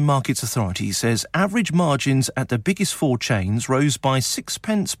Competition and Markets Authority says average margins at the biggest four chains rose by 6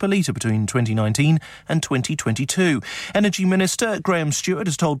 pence per litre between 2019 and 2022. Energy Minister Graham Stewart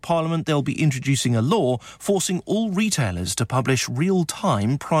has told Parliament they'll be introducing a law forcing all retailers to publish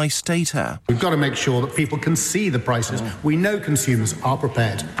real-time price data. We've got to make sure that people can see the prices. We know consumers are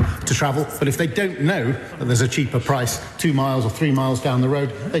prepared to travel, but if they don't know that there's a cheaper price 2 miles or 3 miles down the road,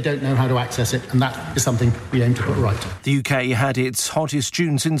 they don't know how to access it, and that is something we aim to put right. The UK had its hottest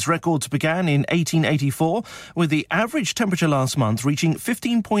June since records began in 1884, with the average temperature last month reaching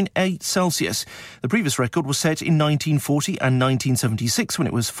 15.8 Celsius. The previous record was set in 1940 and 1976 when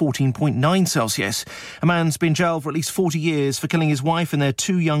it was 14.9 Celsius. A man's been jailed for at least 40 years for killing his wife and their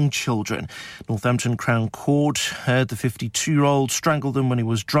 2 young children. Northampton Crown Court heard the 52-year-old strangled them when he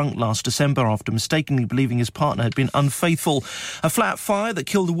was drunk last December after mistakenly believing his partner had been unfaithful. A flat fire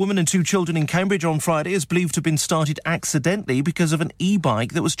that killed a woman and 2 children in Cambridge on Friday is believed to have been started accidentally because of an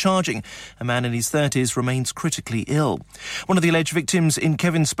e-bike that was charging. A man in his 30s remains critically ill. One of the alleged victims in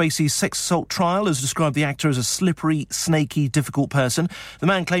Kevin Spacey's sex assault trial has described the actor as a slippery, snaky, difficult person.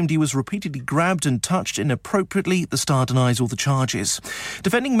 The man claimed he was repeatedly grabbed and touched inappropriately. The star denies all the charges.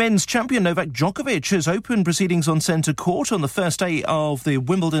 Defending men's champion Novak Djokovic has opened proceedings on centre court on the first day of the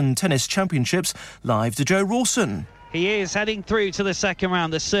Wimbledon Tennis Championships. Live to Joe Rawson. He is heading through to the second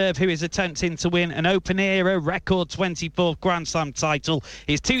round. The Serb, who is attempting to win an open-era record 24th Grand Slam title,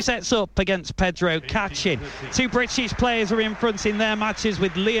 is 2 sets up against Pedro Kacin. 2 British players are in front in their matches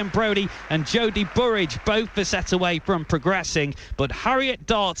with Liam Brodie and Jodie Burridge, both a set away from progressing. But Harriet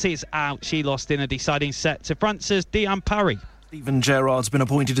Dart is out. She lost in a deciding set to France's Diane Parry. Steven Gerrard's been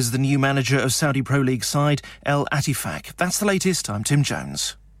appointed as the new manager of Saudi Pro League side El Attifaq. That's the latest. I'm Tim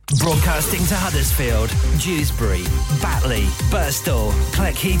Jones. Broadcasting to Huddersfield, Dewsbury, Batley, Birstall,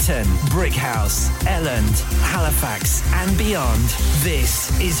 Cleckheaton, Brickhouse, Elland, Halifax and beyond.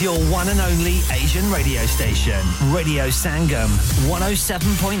 This is your one and only Asian radio station. Radio Sangam,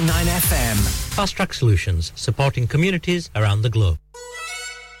 107.9 FM. Fast Track Solutions, supporting communities around the globe.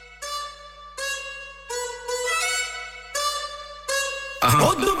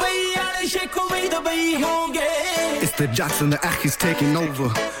 It's the Jackson, the Aki's taking over.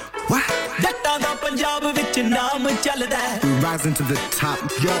 What? We rising to the top.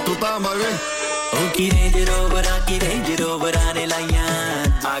 की range rover आने लाइयां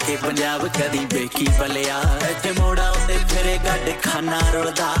आके पंजाब कदी बेखी पलिया इत्थे मोड़ा उत्ते फिरे गड्ड खाना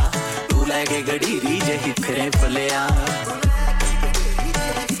रुलदा तू लेके गडीरी जही फिरे पलिया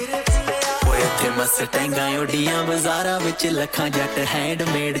ओए इत्थे मस्टैंगां उड़ियां बाजारां विच लखां जट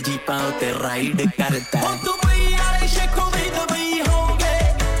हैंडमेड जीपां उत्ते राइड करदा ओ दुबई वाले शेखों भी दुबई होंगे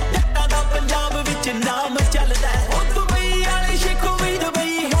जट्टां दा पंजाब विच नाम चलदा ओ दुबई वाले शेखों भी दुबई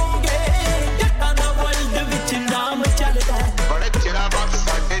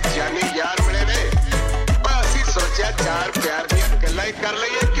चार प्यार दी गल्लां ही कर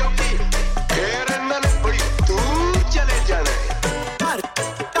लईए क्योंकि फेर इन्हां ने बड़ी दूर चले जाना है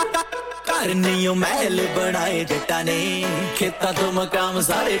घर नहीं ओ महल बनाए जट्टा ने खेतां तो मकाम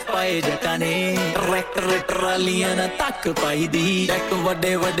सारे पाए जट्टा ने ट्रैक्टर ट्रालियां ना तक पाई दी एक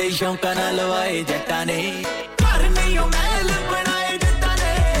बड़े बड़े शौकां नाल लवाए जट्टा ने घर नहीं ओ महल बनाए जट्टा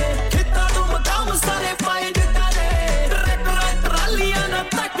ने खेतां तो मकाम सारे पाए जट्टा ने ट्रैक्टर ट्रालियां ना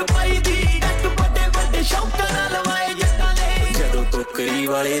तक पाई दी एक बड़े बड़े शौकां नाल करी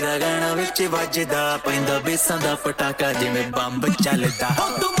वाले दा गाना विच वजदा पैंदा बेसां दा पटाका जिवें बंब चलदा ओ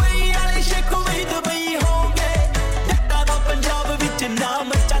दुबई वाले शेखों भी दुबई होंगे जट्टा दा पंजाब विच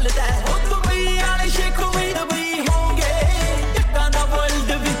नाम चलदा ओ दुबई वाले शेखों भी दुबई होंगे जट्टा दा वर्ल्ड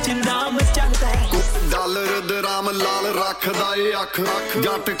विच नाम चलदा डॉलर दराम लाल रखदा ए अख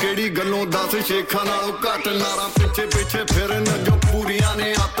जट केड़ी गल्लों दस शेखां नालों घट नारा पिछे पिछे फिरन जो पूरियां ने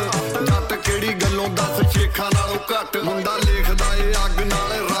अत जट केड़ी गल्लों दस शेखां नालों घट मुंडा लिखदा ए अग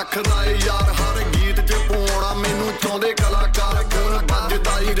नाल रखदा ए यार हर गीत च पाउणा मैनू चाहुंदे कलाकार कोण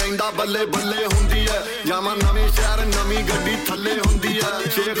बजदा ही रहिंदा बल्ले बल्ले हुंदी ऐ जावां नवें शहर नवीं गड्डी थल्ले हुंदी ऐ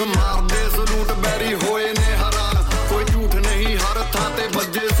शेख मारदे सलूट बैरी होए ने हैरान कोई झूठ नहीं हर थां ते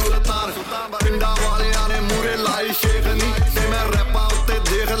बज्जे सुल्तान पिंडा वालेआं ने मूरे लाई शेख नी ते मैं रैपां उत्ते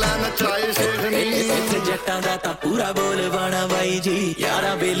देख लै नचाए शेख नी इत्थे जट्टां दा तां पूरा बोल बाणा बाई जी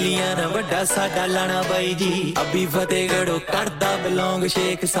यारा बेलियां ना वड्डा साडा लाना बाई जी अभी फतेहगढ़ो करदा बिलोंग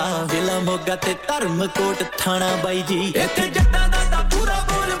शेख साहब जिला मोगा ते धर्मकोट थाना बाई जी इत्थे जट्टां दा तां पूरा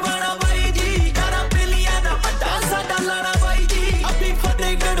बोल बाणा बाई जी यारा बेलियां ना वड्डा साडा लाना बाई जी अभी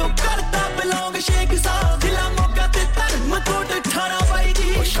फतेहगढ़ो करदा बिलोंग शेख साहब जिला मोगा ते धर्मकोट थाना बाई जी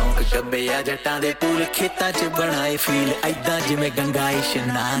ओ शौक कब्बे आ जट्टां दे पूरे खेतां च बनाए फील ऐदां जिवें गंगा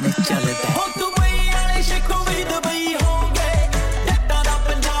इशनान चलदा ओ दुबई वाले शेखों भी दुबई होंगे जट्टां दा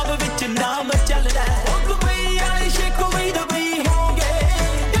पंजाब विच नाम चलदा ओ दुबई वाले शेखों भी दुबई होंगे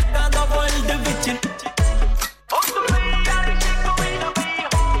जट्टां दा वर्ल्ड विच ओ दुबई वाले शेखों भी दुबई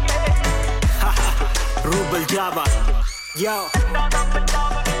होंगे रूबल जावा yo जट्टां दा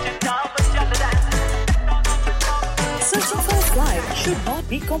पंजाब विच नाम चलदा Searching for a flight should not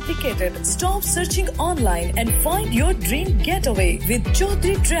be complicated. Stop searching online and find your dream getaway with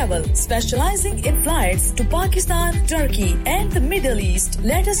Chaudhary Travel, specializing in flights to Pakistan, Turkey, and the Middle East.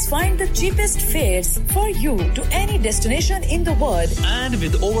 Let us find the cheapest fares for you to any destination in the world. And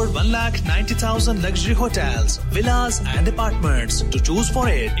with over 1,90,000 luxury hotels, villas, and apartments to choose for,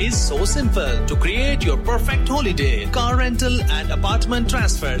 it is so simple to create your perfect holiday. Car rental and apartment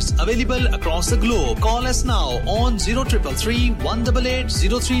transfers available across the globe. Call us now on 0333 100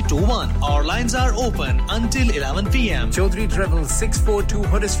 014880321. Our lines are open until 11 p.m. Chaudhry Travel 642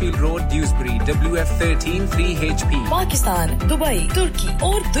 Huddersfield Road, Dewsbury, WF13 3HP. Pakistan, Dubai, तुर्की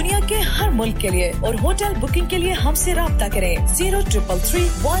और दुनिया के हर मुल्क के लिए और hotel booking के लिए हमसे राब्ता करें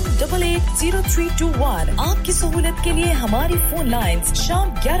 0333188031. आपकी सहूलियत के लिए हमारी फोन लाइंस शाम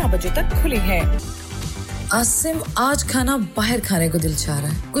 11 बजे तक खुली हैं. आसिम, आज खाना बाहर खाने को दिल चाह रहा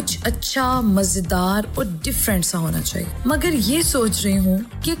है. कुछ अच्छा, मजेदार और डिफरेंट सा होना चाहिए. मगर ये सोच रही हूँ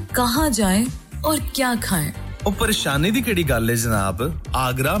कि कहाँ जाएं और क्या खाएं. ओ परेशानी दी केड़ी गल है जनाब?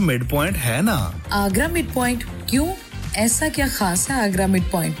 आगरा मिड पॉइंट है ना. आगरा मिड पॉइंट क्यों? ऐसा क्या खास है आगरा मिड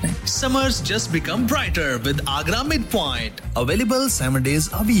पॉइंट में? Summers just become brighter with Agra Midpoint. Available 7 days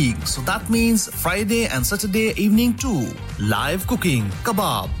a week. So that means Friday and Saturday evening too. Live cooking,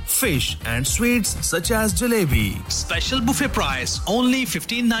 kebab, fish and sweets such as jalebi. Special buffet price only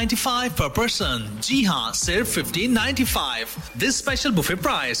 $15.95 per person. Ji haan, sirf $15.95. This special buffet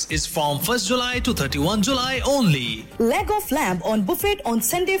price is from 1st July to 31 July only. Leg of lamb on buffet on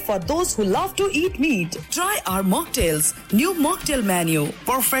Sunday for those who love to eat meat. Try our mocktails. New mocktail menu.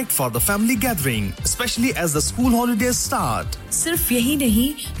 Perfect for the family gathering, especially as the school holidays start. सिर्फ यही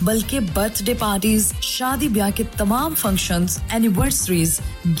नहीं बल्कि birthday parties, शादी ब्याह के तमाम functions, anniversaries,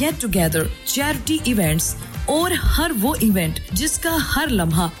 get together, charity events और हर वो इवेंट जिसका हर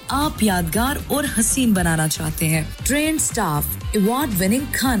लम्हा आप यादगार और हसीन बनाना चाहते हैं. ट्रेन्ड स्टाफ, अवार्ड विनिंग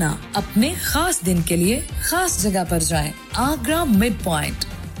खाना, अपने खास दिन के लिए खास जगह पर जाएं. Agra mid point.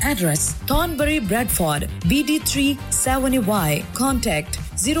 Address Thornbury, Bradford, BD3 7Y. Contact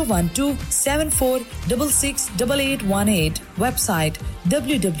 01274668818. Website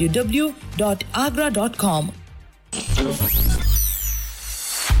www.agra.com.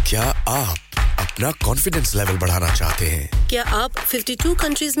 क्या आप अपना कॉन्फिडेंस लेवल बढ़ाना चाहते हैं? क्या आप 52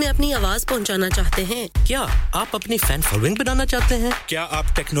 कंट्रीज में अपनी आवाज पहुंचाना चाहते हैं? क्या आप अपनी फैन फॉलोइंग बनाना चाहते हैं? क्या आप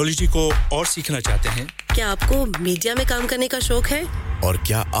टेक्नोलॉजी को और सीखना चाहते हैं? क्या आपको मीडिया में काम करने का शौक है? और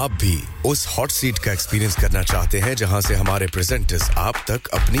क्या आप भी उस हॉट सीट का एक्सपीरियंस करना चाहते हैं जहां से हमारे प्रेजेंटर्स आप तक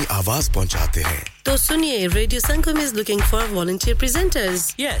अपनी आवाज पहुंचाते हैं? तो सुनिए, radio Sangam is looking for volunteer presenters.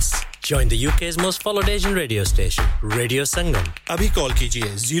 Yes, join the UK's most followed Asian radio station, Radio Sangam. अभी कॉल कीजिए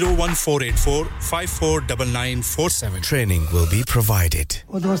 01484549947. Training will be provided.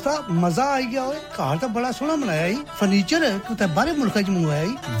 ओ दोस्ता मजा आ गया ओए. कार तो बड़ा सोना बनाया है. फर्नीचर कुछ बाहर मुल्क से मंगवाया है.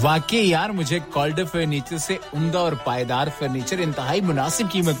 वाकई यार, मुझे कॉल्ड फर्नीचर से उम्दा और पायदार फर्नीचर इंतहाई मुनासिब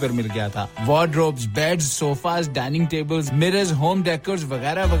कीमत पर मिल गया था. Wardrobes, beds, sofas, dining tables, mirrors, home decors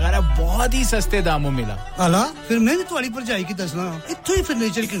वगैरह वगैरह बहुत ही सस्ते दामों मिला. अला फिर मैं भी तुम्हारी पर जाई की दसना. इत्थों ही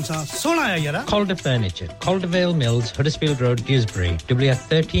फर्नीचर के इंसान सोना आया यार. Calder Furniture, Caldervale Mills, Huddersfield Road, Dewsbury,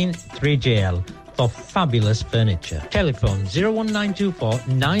 WF13 3JL for fabulous furniture. Telephone 01924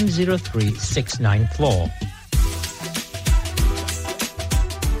 903 694.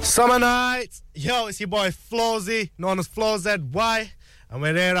 Summer nights, yo, it's your boy Flawzy, known as Flaw ZY, and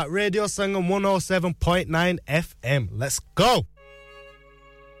we're here at Radio Sangam 107.9 FM. Let's go!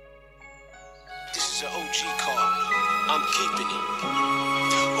 This is an OG call. I'm keeping it.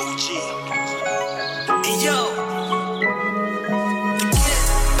 OG. Hey, yo.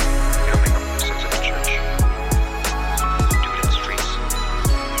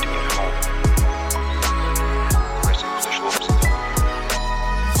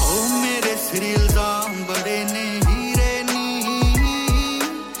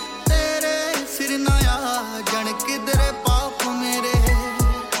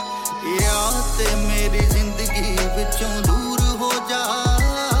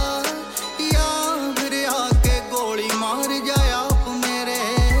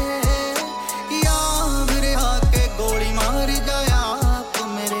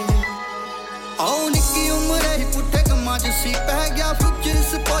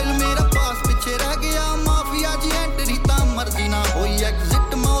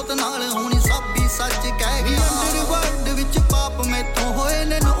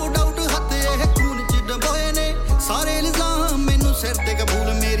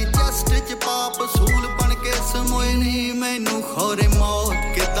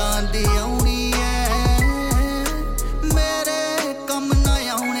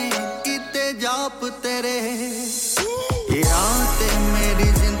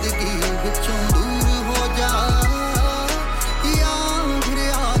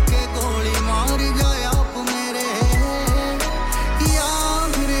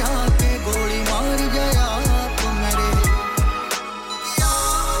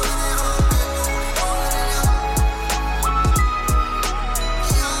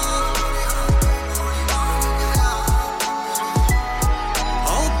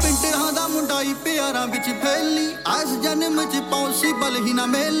 ਵਿੱਚ ਫੈਲੀ ਅੱਜ ਜਨਮ ਚ ਪੌਂਸੀ ਬਲ ਹੀ ਨਾ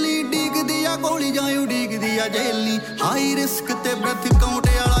ਮੇਲੀ ਡੀਗਦੀ ਆ ਗੋਲੀ ਜਾਂ ਉਡੀਗਦੀ ਆ ਜੇਲੀ ਹਾਈ ਰਿਸਕ ਤੇ ਬ੍ਰੈਥ ਕਾਊਂਟ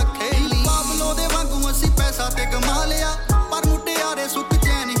ਵਾਲਾ ਖੇਲੀ ਪਾਬਲੋ ਦੇ ਵਾਂਗੂ ਅਸੀਂ ਪੈਸਾ ਤੇ ਕਮਾ ਲਿਆ ਪਰ ਮੁਟਿਆਰੇ ਸੁੱਕ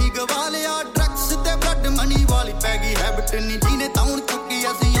ਚੈਨ ਹੀ ਗਵਾ ਲਿਆ ਡਰੱਗਸ ਤੇ ਬਲੱਡ ਮਨੀ ਵਾਲੀ ਪੈ ਗਈ ਹੈਬਿਟ ਨਹੀਂ ਜਿਹਨੇ ਤਾਉਣ ਚੁੱਕੀ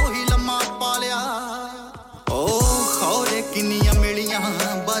ਅਸੀਂ ਉਹੀ ਲੰਮਾ ਪਾ ਲਿਆ ਓ ਖੌਰੇ ਕਿੰਨੀਆਂ ਮਿਲੀਆਂ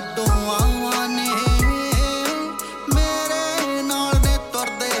ਬਦੋਆਂ ਨੇ ਮੇਰੇ ਨਾਲ ਨੇ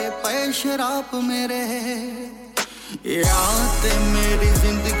ਤੁਰਦੇ ਪਏ ਸ਼ਰਾਬ ਮੇਰੇ ਯਾਰ ਤੇ ਮੇਰੀ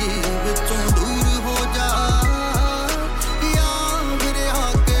ਜ਼ਿੰਦਗੀ ਵਿੱਚੋਂ ਦੂਰ ਹੋ ਜਾ ਯਾਰ ਮੇਰੇ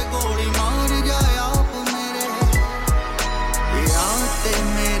ਆ ਕੇ ਗੋਲੀ ਮਾਰ ਜਾ ਆਪ ਮੇਰੇ ਯਾਰ ਤੇ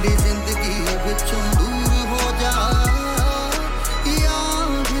ਮੇਰੀ ਜ਼ਿੰਦਗੀ ਵਿੱਚੋਂ ਦੂਰ ਹੋ ਜਾ ਯਾਰ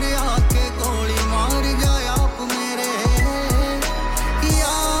ਮੇਰੇ ਆ ਕੇ ਗੋਲੀ ਮਾਰ ਜਾ ਆਪ ਮੇਰੇ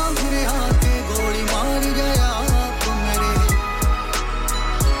ਯਾਰ ਮੇਰੇ ਆ ਕੇ ਗੋਲੀ ਮਾਰ ਜਾ ਆਪ ਮੇਰੇ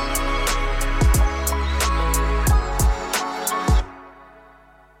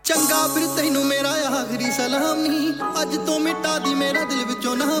ਚੰਗਾ ਫਿਰ ਤੈਨੂੰ ਮੇਰਾ ਆਖਰੀ ਸਲਾਮ ਨਹੀਂ ਅੱਜ ਤੋਂ ਮਿਟਾ ਦੀ ਮੇਰਾ ਦਿਲ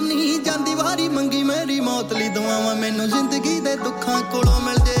ਵਿੱਚੋਂ ਨਾਮ ਨਹੀਂ ਜਾਂਦੀ ਵਾਰੀ ਮੰਗੀ ਮੇਰੀ ਮੌਤ ਲਈ ਦੁਆਵਾਂ ਮੈਨੂੰ ਜ਼ਿੰਦਗੀ ਦੇ ਦੁੱਖਾਂ ਕੋਲੋਂ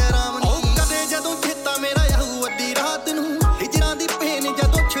ਮਿਲ ਜੇ ਆਰਾਮ ਨਹੀਂ ਕਦੇ ਜਦੋਂ ਚੇਤਾ ਮੇਰਾ ਆਊ ਅੱਧੀ ਰਾਤ ਨੂੰ ਹਿਜਰਾਂ ਦੀ ਭੇਨ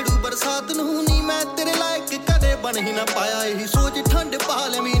ਜਦੋਂ ਛਿੜੂ ਬਰਸਾਤ ਨੂੰ ਨਹੀਂ ਮੈਂ ਤੇਰੇ ਲਾਇਕ ਕਦੇ ਬਣ ਹੀ ਨਾ ਪਾਇਆ ਇਹੀ ਸੋਚ ਠੰਡ ਪਾ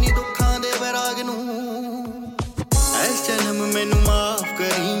ਲਵੀਂ ਨਹੀਂ ਦੁੱਖਾਂ ਦੇ ਵਿਰਾਗ ਨੂੰ ਐਸ ਜਨਮ ਮੈਨੂੰ ਮਾਫ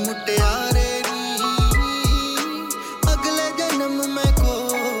ਕਰੀ ਮੁਟਿਆਰੇ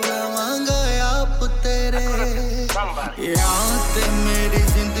ਯਾਰ ਤੇ ਮੇਰੀ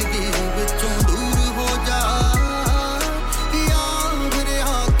ਜ਼ਿੰਦਗੀ ਵਿੱਚੋਂ ਦੂਰ ਹੋ ਜਾ ਯਾਰ ਮੇਰੇ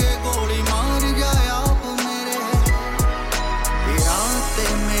ਆ ਕੇ ਗੋਲੀ ਮਾਰ ਜਾ ਆਪ ਮੇਰੇ ਯਾਰ ਤੇ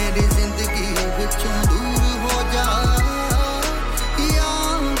ਮੇਰੀ ਜ਼ਿੰਦਗੀ ਵਿੱਚੋਂ ਦੂਰ ਹੋ ਜਾ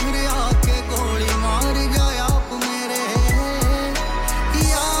ਯਾਰ ਮੇਰੇ ਆ ਕੇ ਗੋਲੀ ਮਾਰ ਜਾ ਆਪ ਮੇਰੇ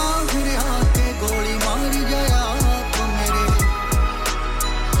ਯਾਰ ਮੇਰੇ ਆ ਕੇ ਗੋਲੀ ਮਾਰ ਜਾ ਆਪ ਮੇਰੇ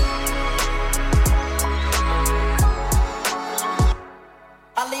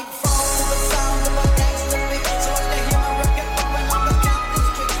I leave phone to the sound of a gangster beat so I can hear my record bumping on the campus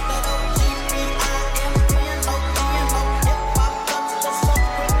street that O-G-B-I-M-P-N-O hip-hop cuts the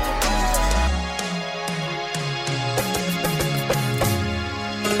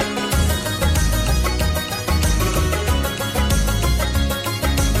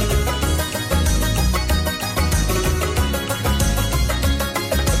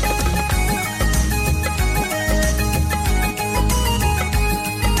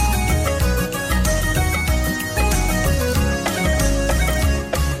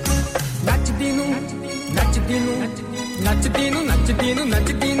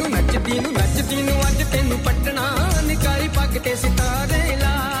ਨੱਚਦੀ ਨੂੰ ਅੱਜ ਤੈਨੂੰ ਪਟਣਾ ਨਿਕਾਲੀ ਪੱਗ ਤੇ ਸਿਤਾਰੇ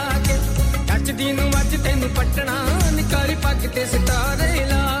ਲਾ ਕੇ ਨੱਚਦੀ ਨੂੰ ਅੱਜ ਤੈਨੂੰ ਪਟਣਾ ਨਿਕਾਲੀ ਪੱਗ ਤੇ ਸਿਤਾਰੇ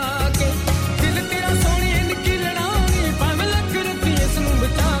ਲਾ ਕੇ ਦਿਲ ਤੇਰਾ ਸੋਹਣੀ ਨਿਕਲਣਾ ਨੀ ਭਾਵੇਂ ਲੱਖ ਰੱਖੀ ਇਸ ਨੂੰ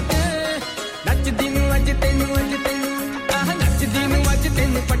ਬਚਾ ਕੇ ਨੱਚਦੀ ਨੂੰ ਅੱਜ ਤੈਨੂੰ ਆਹ ਨੱਚਦੀ ਨੂੰ ਅੱਜ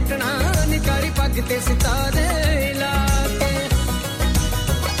ਤੈਨੂੰ ਪਟਣਾ ਨਿਕਾਲੀ ਪੱਗ ਤੇ ਸਿਤਾਰੇ ਲਾ ਕੇ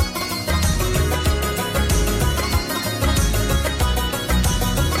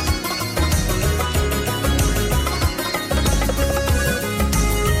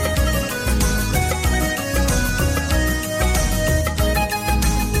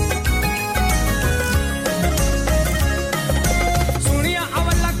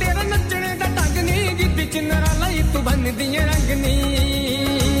ਦੀਆਂ ਰੰਗਨੀ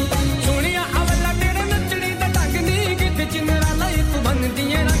ਸੋਹਣਿਆ ਅਵਲਾ ਤੇਰੇ ਨੱਚਣੀ ਦਾ ਢੰਗ ਨੀ ਗਿੱਧ ਚਿੰਨਰਾ ਲਈ ਤੂੰ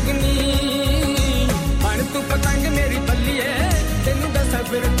ਬੰਨਦੀਆਂ ਰੰਗਨੀ ਬਣ ਤੂੰ ਪਤੰਗ ਮੇਰੀ ਬੱਲੀਏ ਤੈਨੂੰ ਦੱਸਾਂ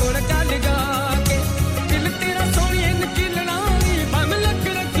ਫਿਰ ਕੋਲ ਚੱਲ ਗਾ ਕੇ ਦਿਲ ਤੇਰਾ ਸੋਹਣੀਏ ਨਕੀਲਣਾ ਨੀ ਭਾਵੇਂ ਲੱਖ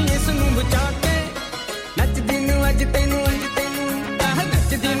ਰੱਖੀ ਇਸ ਨੂੰ ਬਚਾ ਕੇ ਨੱਚਦੀ ਨੂੰ ਅੱਜ ਤੈਨੂੰ ਆਹ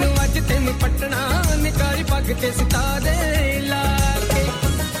ਨੱਚਦੀ ਨੂੰ ਅੱਜ ਤੈਨੂੰ ਪਟਣਾ ਨਿਕਾਲੀ ਪੱਗ ਤੇ ਸਿਤਾਰੇ ਲਾ ਕੇ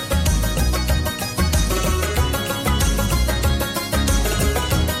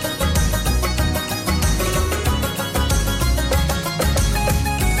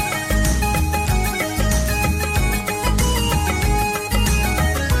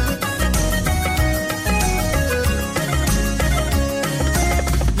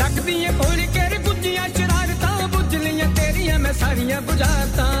ਸਾਰੀਆਂ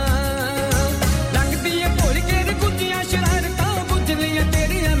ਬੁਝਾਰਤਾਂ ਲੰਘਦੀ ਏ ਭੁੱਲ ਕੇ ਰੇ ਗੁੱਜੀਆਂ ਸ਼ਰਾਰਤਾਂ ਬੁੱਝ ਲਈਆਂ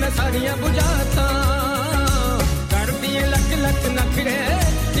ਤੇਰੀਆਂ ਮੈਂ ਸਾਰੀਆਂ ਬੁਝਾਰਤਾਂ ਕਰਦੀ ਏ ਲੱਖ ਲੱਖ ਨਖਰੇ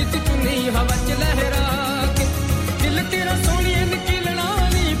ਜਿੱਤ ਚੁੰਨੀ ਹਵਾ ਚ ਲਹਿਰਾ ਕੇ ਦਿਲ ਤੇਰਾ ਸੋਹਣੀਏ ਨਿਕਲਣਾ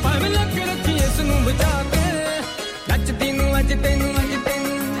ਨੀ ਭਾਵੇਂ ਲੱਖ ਰੱਖੀ ਇਸ ਨੂੰ ਬਚਾ ਕੇ ਨੱਚਦੀ ਨੂੰ ਅੱਜ ਤੈਨੂੰ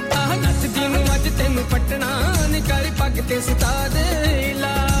ਆਹ ਨੱਚਦੀ ਨੂੰ ਅੱਜ ਤੈਨੂੰ ਪਟਣਾ ਨਿਕਾਲੀ ਪੱਗ ਤੇ ਸਿਤਾਰੇ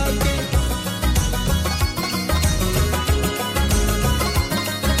ਲਾ ਕੇ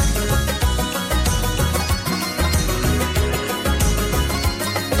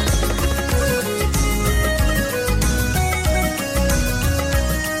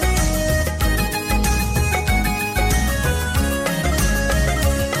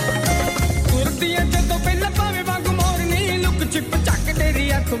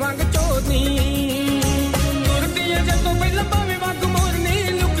ਅੱਖ ਵਾਂਗ ਚੋਰਨੀ ਤੁਰਦੀ ਏ ਜਦੋਂ ਪਹਿਲਾਂ ਭਾਵੇਂ ਵਾਂਗ ਮੋਰਨੀ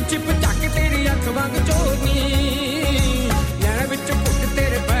ਲੁਕ ਚਿਪ ਚੱਕ ਤੇਰੀ ਅੱਖ ਵਾਂਗ ਚੋਰਨੀ ਲੈਣ ਵਿੱਚ ਘੁੱਟ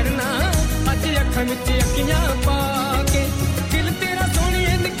ਤੇਰੇ ਪਰਨਾ ਅੱਜ ਅੱਖਾਂ ਵਿੱਚ ਅੱਖੀਆਂ ਪਾ ਕੇ ਦਿਲ ਤੇਰਾ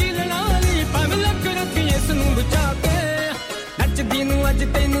ਸੋਹਣੀਏ ਨਕੀਲਣਾ ਲਈ ਭਾਵੇਂ ਲੱਗ ਰੱਖੀ ਇਸ ਨੂੰ ਬਚਾ ਕੇ ਨੱਚਦੀ ਨੂੰ ਅੱਜ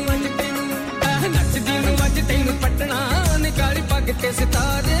ਤੈਨੂੰ ਨੱਚਦੀ ਨੂੰ ਅੱਜ ਤੈਨੂੰ ਪਟਣਾ ਨਿਕਾਲੀ ਪੱਗ ਤੇ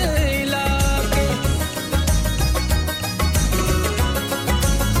ਸਿਤਾਰੇ ਲਾ ਕੇ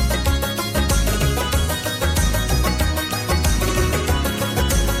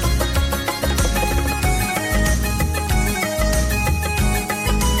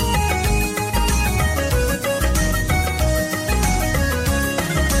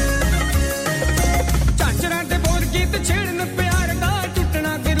ਚਾਚਰਾਂ ਦੇ ਬੋਲ ਗੀਤ ਛੇੜਨ ਪਿਆਰ ਦਾ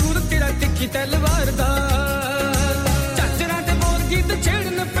ਟੁੱਟਣਾ ਜ਼ਰੂਰ ਤੇਰਾ ਤਿੱਖੀ ਤਲਵਾਰ ਦਾ ਚਾਚਰਾਂ ਦੇ ਬੋਲ ਗੀਤ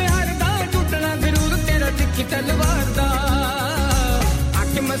ਛੇੜਨ ਪਿਆਰ ਦਾ ਟੁੱਟਣਾ ਜ਼ਰੂਰ ਤੇਰਾ ਤਿੱਖੀ ਤਲਵਾਰ ਦਾ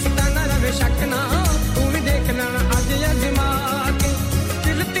ਅੱਖ ਮਸਤਾਨਾ ਰਵੇ ਸ਼ੱਕ ਨਾ ਤੂੰ ਵੀ ਦੇਖ ਲੈਣਾ ਅੱਜ ਅਜ਼ਮਾ ਕੇ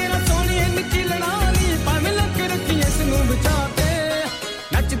ਦਿਲ ਤੇਰਾ ਸੋਹਣੀਏ ਨਕੀਲਣਾ ਨਹੀਂ ਭਾਵੇਂ ਲੱਗ ਰੱਖੀ ਇਸ ਨੂੰ ਬਚਾ ਕੇ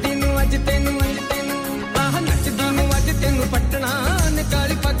ਨੱਚਦੀ ਨੂੰ ਅੱਜ ਤੈਨੂੰ ਆਹ ਨੱਚਦੀ ਨੂੰ ਅੱਜ ਤੈਨੂੰ ਪਟਣਾ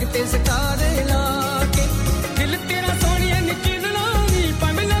ਨਿਕਾਲੀ ਪੱਗ ਤੇ ਸਿਤਾਰੇ ਲਾ ਕੇ ਦਿਲ ਤੇਰਾ ਸੋਹਣੀਏ ਨਕੀਲਣਾ ਨਹੀਂ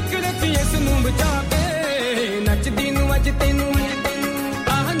ਭਾਵੇਂ ਲੱਗ ਰੱਖੀ ਇਸ ਨੂੰ ਬਚਾ ਕੇ ਨੱਚਦੀ ਨੂੰ ਅੱਜ ਤੈਨੂੰ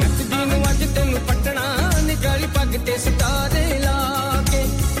ਆਹ ਨੱਚਦੀ ਨੂੰ ਅੱਜ ਤੈਨੂੰ ਪਟਣਾ ਨਿਕਾਲੀ ਪੱਗ ਤੇ ਸਿਤਾਰੇ ਲਾ ਕੇ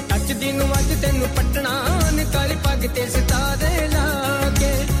ਨੱਚਦੀ ਨੂੰ ਅੱਜ ਤੈਨੂੰ ਪਟਣਾ ਨਿਕਾਲੀ ਪੱਗ ਤੇ ਸਿਤਾਰੇ ਲਾ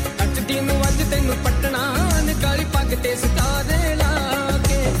ਕੇ ਨੱਚਦੀ ਨੂੰ ਅੱਜ ਤੈਨੂੰ ਪਟਣਾ ਨਿਕਾਲੀ ਪੱਗ ਤੇ ਸਿਤਾਰੇ ਲਾ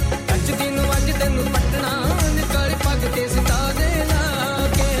ਕੇ ਨੱਚਦੀ ਨੂੰ ਅੱਜ ਤੈਨੂੰ ਪਟਣਾ ਨਿਕਾਲੀ ਪੱਗ ਤੇ ਸਿਤਾਰੇ ਲਾ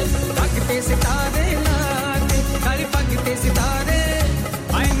ਕੇ ਪੱਗ ਤੇ ਸਿਤਾਰੇ ਲਾ ਕੇ ਕਾਲੀ ਪੱਗ ਤੇ ਸਿਤਾਰੇ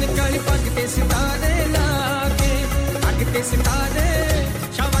ਆਏ ਨਿਕਾਲੀ ਪੱਗ ਤੇ ਸਿਤਾਰੇ ਲਾ ਕੇ ਪੱਗ ਤੇ ਸਿਤਾਰੇ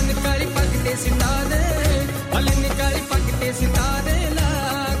ਸ਼ਾਵਨ ਨਿਕਾਲੀ ਪੱਗ ਤੇ ਸਿਤਾਰੇ ਵਾਲੇ ਨਿਕਾਲੀ ਪੱਗ ਤੇ ਸਿਤਾਰੇ ਲਾ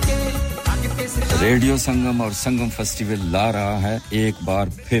ਕੇ ਪੱਗ ਤੇ ਸਿਤਾਰੇ रेडियो संगम और संगम फेस्टिवल ला रहा है एक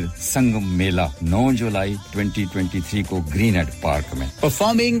बार फिर संगम मेला 9 जुलाई 2023 को ग्रीनहेड पार्क में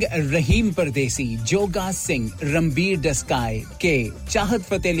परफॉर्मिंग रहीम परदेसी जोगा सिंह रणबीर डस्काई के Chahat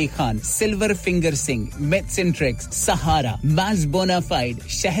Fateh Ali Khan silver finger Singh mates and tricks Sahara मैज bonafide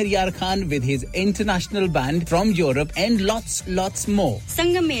Shahryar Khan with his international band from Europe and lots more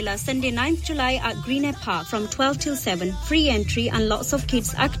Sangam Mela Sunday 9th July at Greenhead Park from 12 till 7 free entry and lots of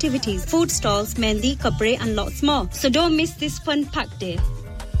kids activities food stalls Mendi, Kapre and lots more. So don't miss this fun packed day.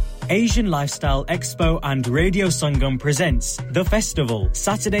 Asian Lifestyle Expo and Radio Sangam presents The Festival,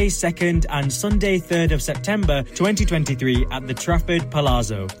 Saturday 2nd and Sunday 3rd of September 2023 at the Trafford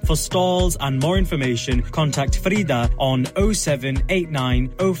Palazzo. For stalls and more information, contact Frida on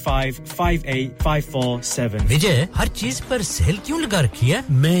 07890558547. विजय, हर चीज पर cell क्यों लगा रखी है?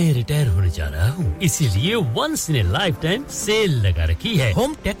 मैं retire होने जा रहा हूँ, इसीलिए once in a lifetime cell लगा रखी है.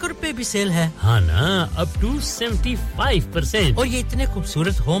 होम डेकोर पे भी सेल है. हाँ ना, up to 75%. और ये इतने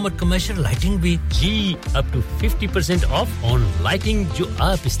खूबसूरत होम और कमर्शियल लाइटिंग भी. जी, up to 50% off on lighting जो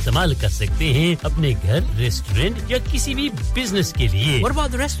आप इस्तेमाल कर सकते हैं अपने घर, रेस्टोरेंट या किसी भी बिजनेस के लिए. What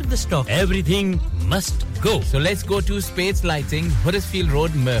about the rest of the stock? Everything must go. So let's go to Spades Lighting, Huddersfield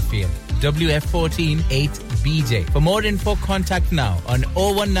Road, Murfield, WF14 8BJ. For more info, contact now on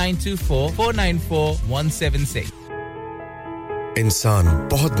 01924 494 176. इंसान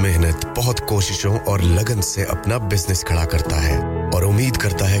बहुत मेहनत, बहुत कोशिशों और लगन से अपना बिजनेस खड़ा करता है और उम्मीद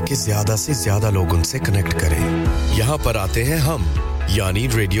करता है कि ज्यादा से ज्यादा लोग उनसे कनेक्ट करें। यहाँ पर आते हैं हम, यानी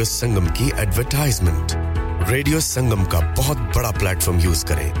रेडियो संगम की एडवर्टाइजमेंट। रेडियो संगम का बहुत बड़ा प्लेटफॉर्म यूज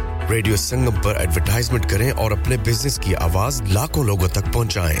करें। रेडियो संगम पर एडवर्टाइजमेंट करें और अपने बिजनेस की आवाज लाखों लोगों तक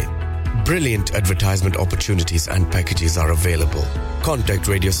पहुंचाएं। Brilliant advertisement opportunities and packages are available. Contact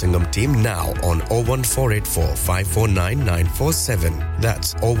Radio Sangam team now on 01484 549 947.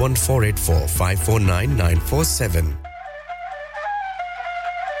 That's 01484 549 947.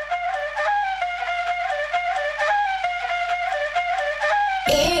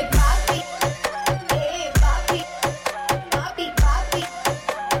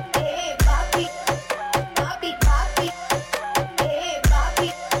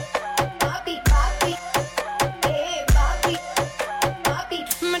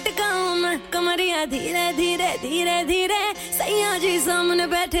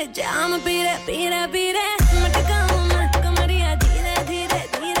 जाम पीरे पीरे पीरे मटकाऊं मैं कमरिया धीरे धीरे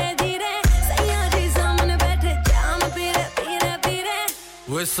धीरे धीरे सैया जी सामने बैठे जाम पीरे पीरे पीरे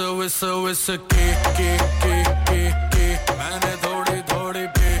whistle whistle whistle के मैंने थोड़ी थोड़ी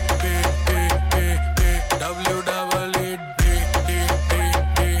पे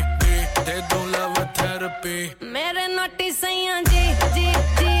दे दूं love therapy मेरे नोटी सैया जी जी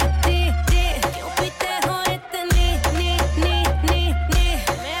जी जी जी क्यों पीते हो इतनी नी नी नी नी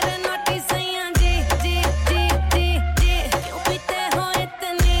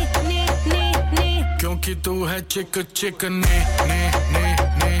चिक चिक ने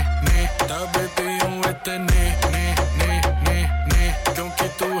तब पीऊं इतने ने क्योंकि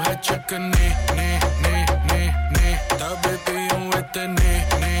तू है चिक ने तब पीऊं इतने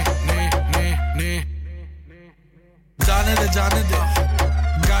ने जाने दे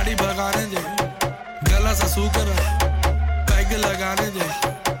गाड़ी भगाने दे गला सा सूकर पैग लगाने दे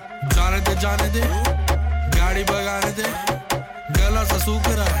जाने दे गाड़ी भगाने दे गला सा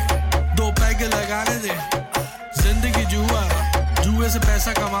सूकर दो पैग लगाने दे जिंदगी जुए से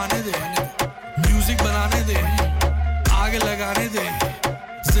पैसा कमाने दे म्यूजिक बनाने दे आग लगाने दे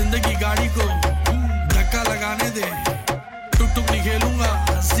जिंदगी गाड़ी को धक्का लगाने दे टुक टुक नहीं खेलूंगा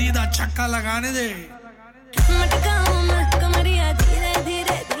सीधा छक्का लगाने दे मटकाऊं मैं कमरिया धीरे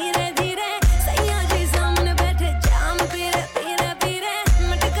धीरे धीरे धीरे सैया जी सामने बैठे जाम पीरे पीरे पीरे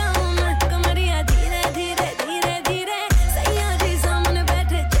मटकाऊं मैं कमरिया धीरे धीरे धीरे धीरे सैया जी सामने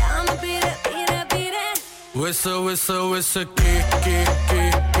बैठे जाम पीरे पीरे पीरे विस के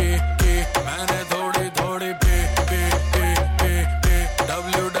मैंने थोड़ी पे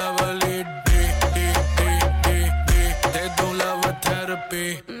दे दूं लव थेरेपी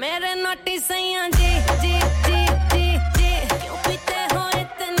मेरे नोटी सैया जी क्यों पीते हो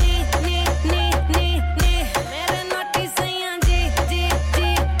इतनी नी मेरे नोटी सैया जी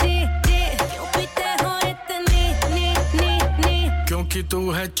क्यों पीते हो इतनी नी क्योंकि तू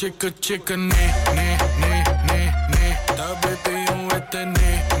है चिक ने तब पीऊं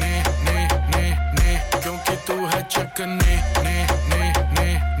इतने ने क्योंकि तू है चिक ने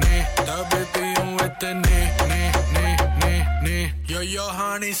तब पीऊं इतने ने यो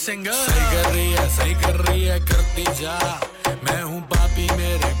हानी सिंगर सही कर रही है करती जा मैं हूँ पापी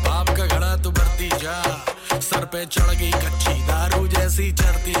मेरे बाप का घड़ा तू भरती जा सर पे चढ़ गई कच्ची दारू जैसी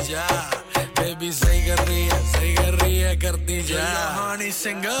चढ़ती जा बेबी सही कर रही है करती जा हानी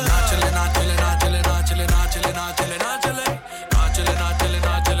सिंगर नाचले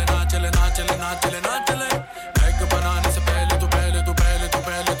पैग बनाने से पहले तू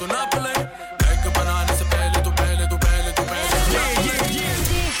ना पले पैग बनाने से पहले तू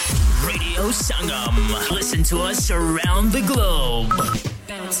Radio Sangam. Listen to us around the globe.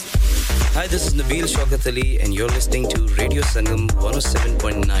 Hi, this is Nabil Shaukat Ali and you're listening to Radio Sangam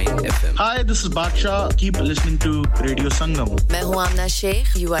 107.9 FM. Hi, this is Baksha. Keep listening to Radio Sangam. मैं हूँ आमना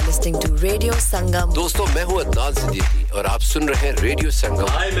Sheikh. You are listening to Radio Sangam. दोस्तों मैं हूँ अदनान सिद्दीकी और आप सुन रहे हैं radio संगम.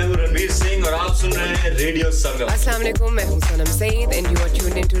 Hi, मैं हूँ रणवीर सिंह और आप सुन रहे हैं रेडियो संगम. अस्सलाम वालेकुम, मैं हूँ सनम Saeed and you are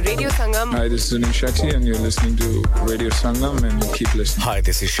tuned into Radio Sangam. Hi, this is Zunin Shakti and you're listening to Radio Sangam and keep listening. Hi,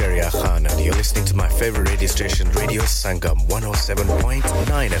 this is Sharia Khan and you're listening to my favorite radio station Radio Sangam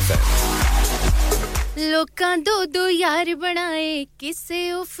 107.9 FM. लोकां दो दो यार बनाए किसे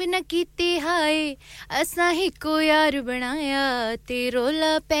उफ न कीते हाय असा ही को यार बनाया ते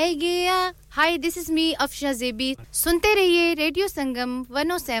रोला पै गया. Hi this is me Afsha Zebi. सुनते रहिए रेडियो संगम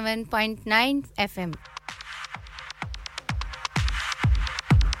 107.9 FM.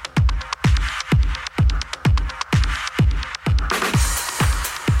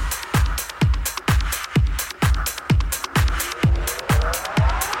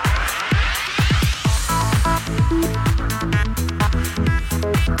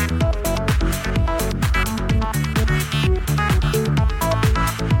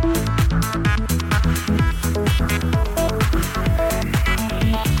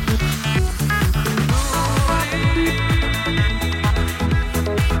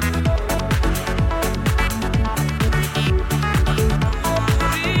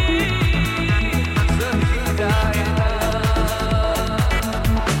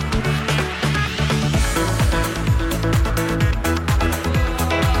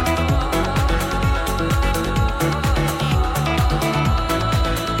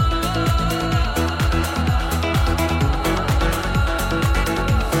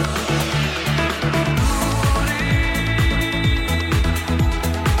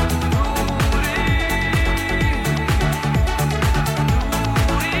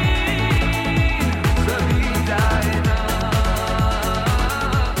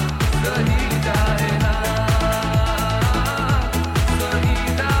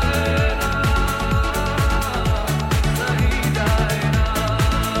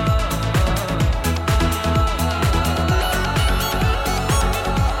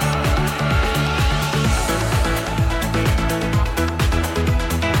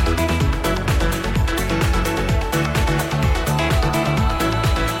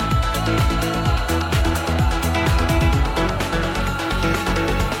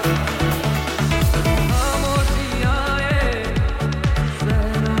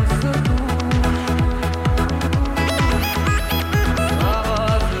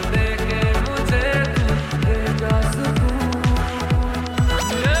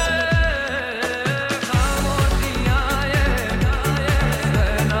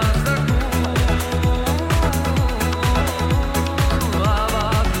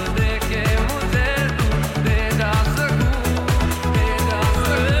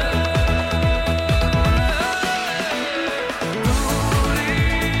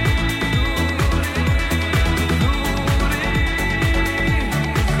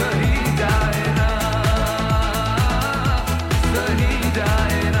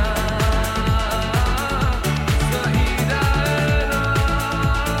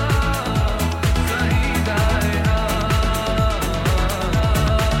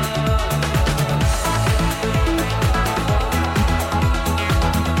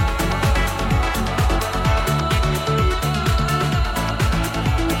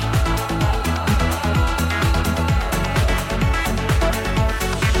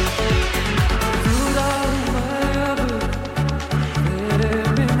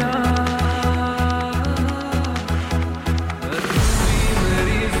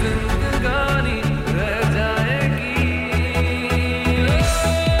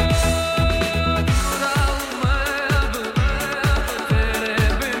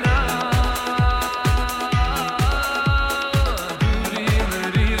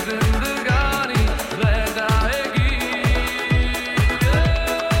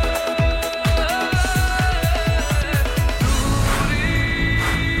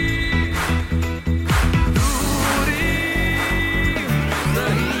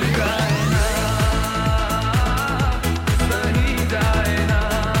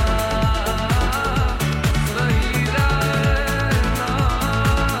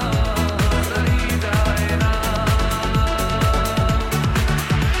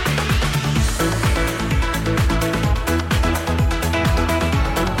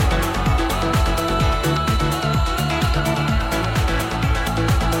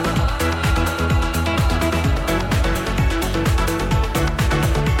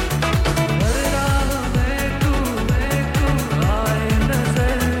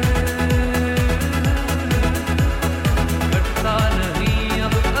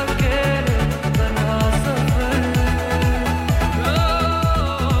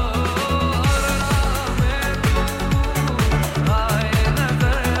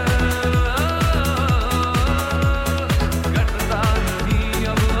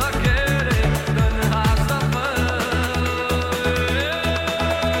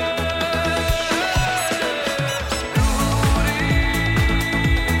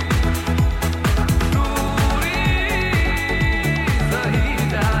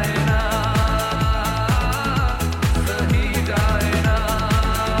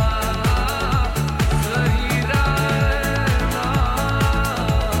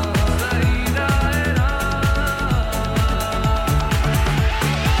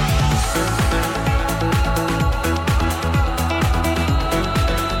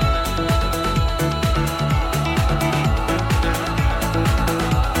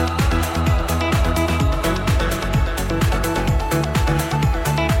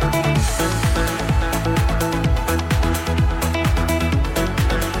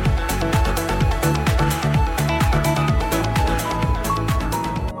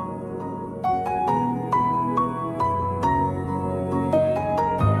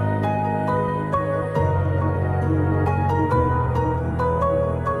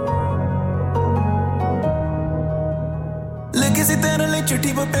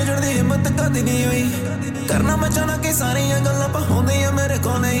 चिट्ठी पर भेजण दी हिम्मत कदी नहीं हुई करना मैं चाहना कि सारियां गल्लां पहुंदियां मेरे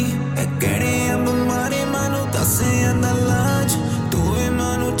को नहीं ए केड़ी बीमारी मानू दसे अंदलाज तू भी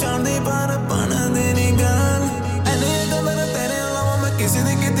मानू चांदी पर बन दे नहीं गल एने गल्लां तेरे अलावा मैं किसी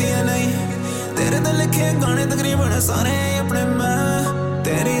दी कीती नहीं तेरे ते लिखे गाने तकरीबन सारे अपने मैं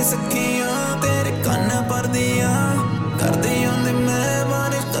तेरी सखियां तेरे कान पर दिया कर दियां दे मैं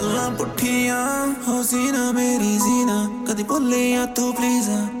बारिश गल्लां पुठियां हो सीना मेरी सीना कदी बोलिया तू प्लीज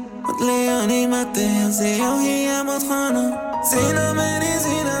बदलिया नहीं मैं तेरे से ही है मत खाना सीना मेरी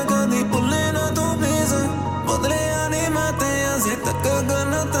सीना कदी बोले ना तू प्लीज बदलिया नहीं मैं तेरे से तक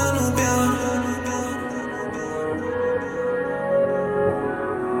करना तैनू प्यार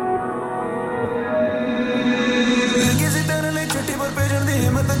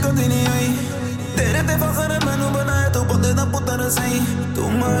कदी नहीं आई तेरे ते फखर मैनू बनाया तू बंदे दा पुत्तर सही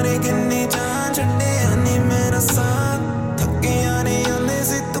तुम्हारी किन्नी जान छड्डे आनी मेरा साथ थके आने आने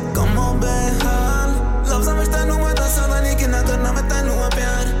से तू कमो बेहाल लफ्ज़ समझ तैनू मैं दसा नहीं किन्ना करना मैं तैनू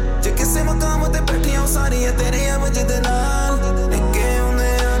प्यार जे किसी मकाम ते बैठी हूं सारी है तेरे वजह दे नाल निके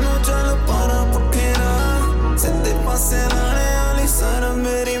होंदे आनू चल पारा पुठे राह सिद्धे पासे लाने वाली सारा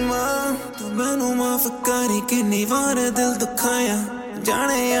मेरी मां तू मैनू माफ करी किन्नी वार दिल दुखाया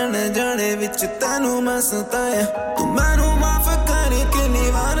जाने या न जाने विच तैनू मैं सताया तू मैनू माफ करे किन्नी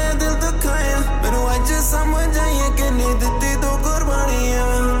वार दिल दुखाया मैनू अज समझ आई किन्नी दित्ती तू कुर्बानियां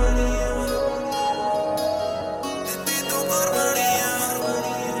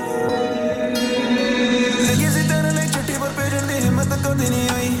लगी सी तेरे लिए चिट्ठी पर भेजण दी हिम्मत कदी नहीं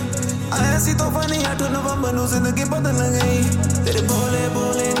आई आया सी तोहफा नहीं 8 नवंबर नू जिंदगी बदल गई तेरे बोले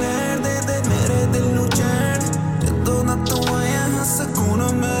बोले नैन दे दे मेरे दिल नू चैन जदों ना तू आया सकून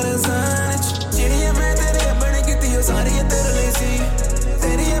मेरे ज़हन चिड़िया मैं तेरे बने की थी सारी ये तेरे लिए सी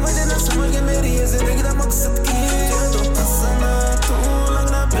तेरी ये वजह ना समझ के मेरी ये जिंदगी दा मकसद की तो हंसना तू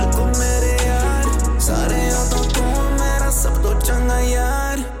लगना बिल्कुल मेरे यार सारे हो तो तू मेरा सब तो चंगा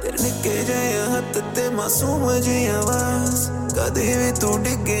यार तेरे निके जहे हथ ते मासूम जी आवाज कदी भी तू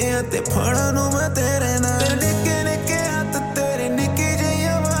डिगे ते फड़नू मैं तेरे नाल तेरे निके निके हथ तेरी निकी जी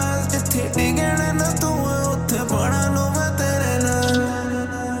आवाज जिथे डिगणे ना तू उत्थे फड़नू मैं तेरे नाल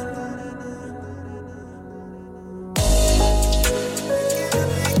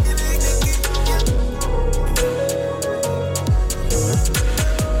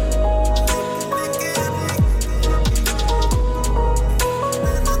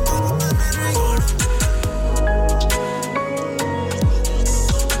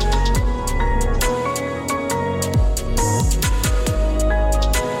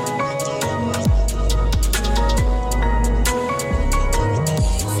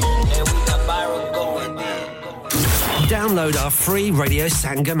Download our free Radio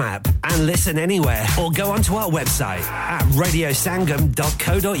Sangam app and listen anywhere or go onto our website at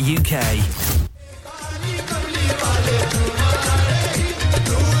radiosangam.co.uk.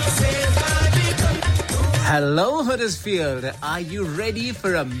 Hello Huddersfield, are you ready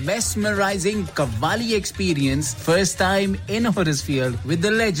for a mesmerizing Qawwali experience first time in Huddersfield with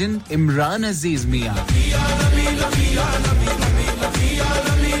the legend Imran Aziz Mia?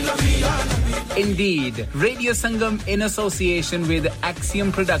 Indeed, Radio Sangam in association with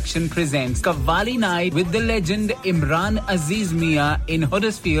Axiom Production presents Qawwali Night with the legend Imran Aziz Mia in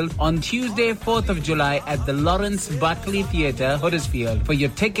Huddersfield on Tuesday 4th of July at the Lawrence Barclay Theatre, Huddersfield. For your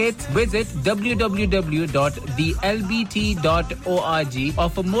tickets, visit www.thelbt.org or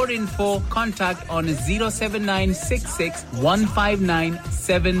for more info, contact on 07966 159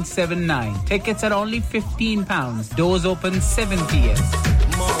 779. Tickets are only £15. Doors open 7 p.m.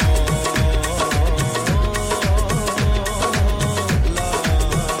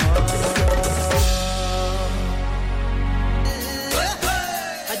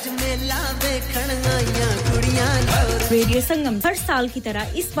 Radio Sangam हर साल की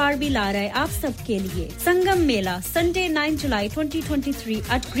तरह इस बार भी ला रहा है आप सब के लिए संगम मेला Sunday 9 July 2023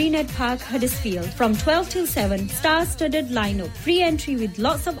 at Greenhead Park Huddersfield from 12 till 7 star-studded lineup free entry with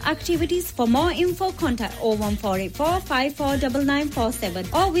lots of activities for more info contact 01484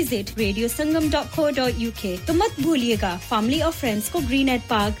 549947 or visit radiosangam.co.uk तो मत भूलिएगा family और friends को Greenhead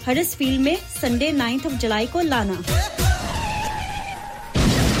Park Huddersfield में Sunday 9th of July को लाना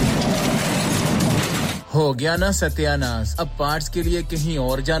हो गया ना सत्यानाश अब पार्ट्स के लिए कहीं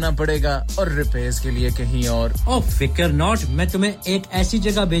और जाना पड़ेगा और रिपेयर्स के लिए कहीं और ओ फिकर नॉट मैं तुम्हें एक ऐसी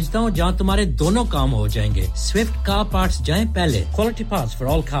जगह भेजता हूं जहां तुम्हारे दोनों काम हो जाएंगे स्विफ्ट कार पार्ट्स जाएं पहले quality parts for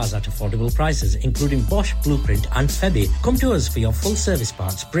all cars at affordable prices including Bosch Blueprint and Febby come to us for your full service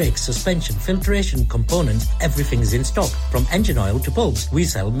parts brakes suspension filtration components everything is in stock from engine oil to bulbs we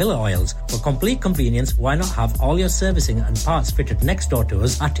sell Miller oils for complete convenience why not have all your servicing and parts fitted next door to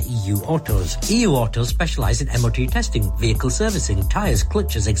us at EU Autos EU Autos specialize in MOT testing, vehicle servicing, tyres,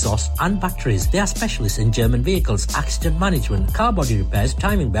 clutches, exhausts and batteries. They are specialists in German vehicles, accident management, car body repairs,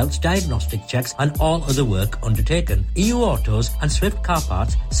 timing belts, diagnostic checks and all other work undertaken. EU Autos and Swift Car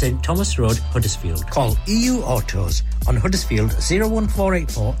Parts, St Thomas Road, Huddersfield. Call EU Autos on Huddersfield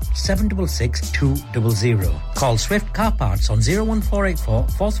 01484 766 200. Call Swift Car Parts on 01484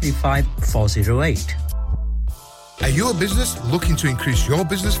 435 408. Are you a business looking to increase your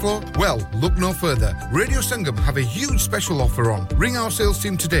business flow? Well, look no further. Radio Sangam have a huge special offer on. Ring our sales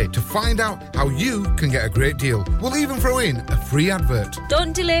team today to find out how you can get a great deal. We'll even throw in a free advert.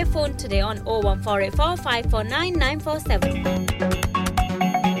 Don't delay, phone today on 01484 549 947.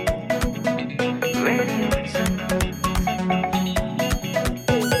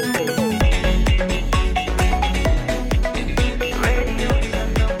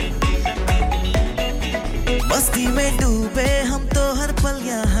 मस्ती में डूबे हम तो हर पल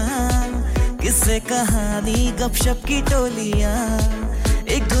यहाँ किस्से कहानी गपशप की टोलियाँ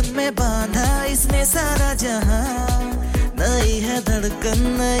एक धुन में बांधा इसने सारा जहां नई है धड़कन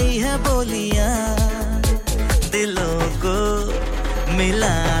नई है बोलियाँ दिलों को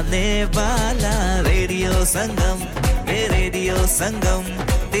मिलाने वाला रेडियो संगम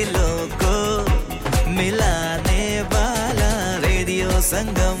दिलों को मिलाने वाला रेडियो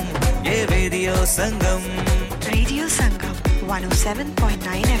संगम ये रेडियो संगम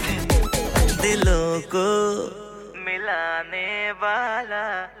 107.9 FM दिलों को मिलाने वाला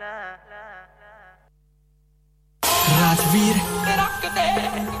राजवीर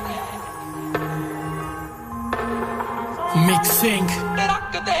मिक्सिंग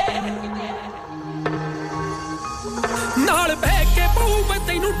नाल बह के पाऊ मैं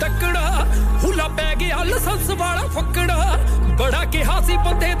तैनू टकड़ा हुला पै गया लाइसेंस वाला फकड़ा बड़ा किहासी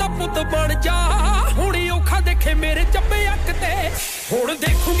बंदे दा पुੱਤ बन जा हुणी औखा देखे मेरे चप्पे अक ते हुण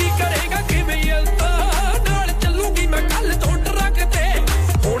देखूंगी करेगा किवें यलता नाल चलूंगी मैं कल तो ट्रक ते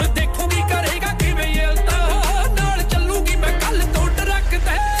हुण देखूंगी करेगा किवें यलता नाल चलूंगी मैं कल तो ट्रक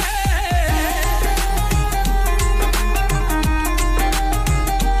ते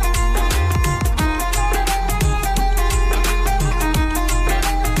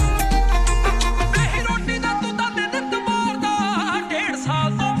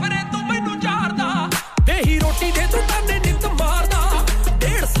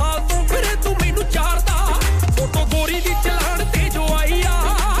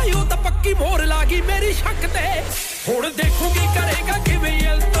मोर लागी मेरी शक ते हुण देखूंगी करेगा किवें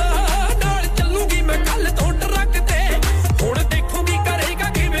यलता नाल चलूंगी मैं कल तो ट्रक ते हुण देखूंगी करेगा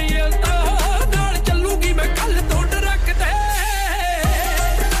किवें यलता नाल चलूंगी मैं कल तो ट्रक ते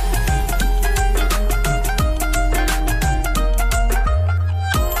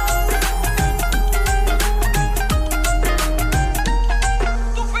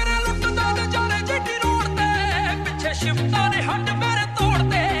तू फिर लुटदा नजारे जेटी रोड ते पीछे शिफ्टा ने हट मेरे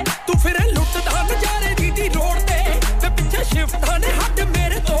तोड़ते तू फिर लुटदा नजारे दी रोड ते पीछे शिफ्टा ने हट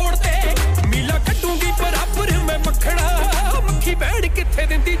मेरे तोड़ते मीला कटूंगी बराबर मैं मखड़ा मक्खी बैठ किथे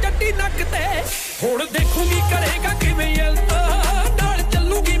दिंदी जट्टी नक ते हुण देखूंगी करेगा किवें यलता नाल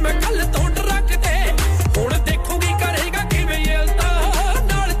चलूंगी मैं कल तो ट्रक ते हुण देखूंगी करेगा किवें यलता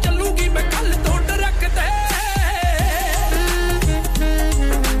नाल चलूंगी मैं कल तो ट्रक ते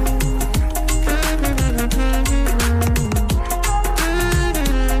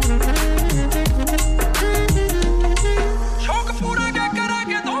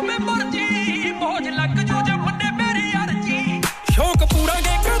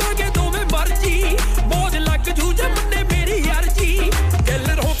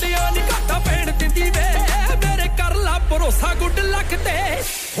भरोसा गुड लक ते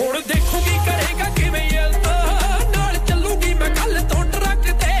हुण देखूंगी करेगा किवें यलता नाल चलूंगी मैं कल तो ट्रक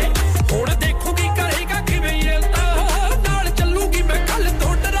ते हुण देखूंगी करेगा किवें यलता नाल चलूंगी मैं कल तो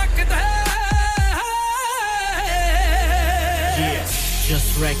ट्रक ते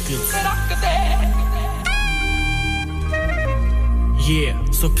just records yeah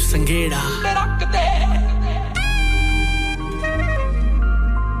सुख संगेड़ा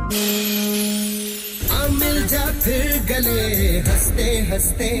मिल जा फिर गले हंसते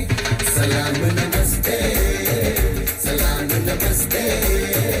हंसते सलाम नमस्ते सलाम नमस्ते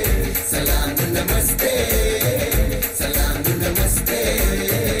सलाम नमस्ते सलाम नमस्ते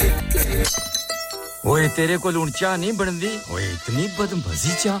ओए तेरे को लूण चा नहीं बनदी ओए इतनी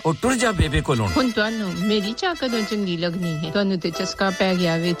बदमजी चा और टुर जा बेबे को लूण हुन तानु मेरी चा कदों चंगी लगनी है तानु ते चस्का पै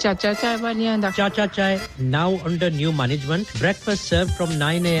गया वे चाचा चाय वालियां दा चाचा चाय now under new management breakfast served from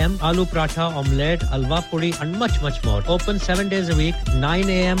 9 am aloo paratha omelette alwa puri and much more open 7 days a week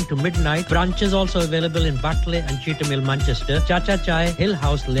 9 am to midnight branches also available in Batley and Cheetham Hill Manchester Chacha Chai Hill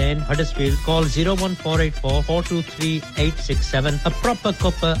House Lane Huddersfield call 01484 423 867 a proper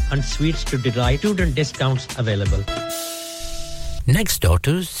cuppa and sweets to delight student discounts available next door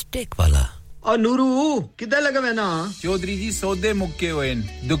to steak wala और नूरू किधर लगा वैना चौधरी जी सौदे मुक्के हुए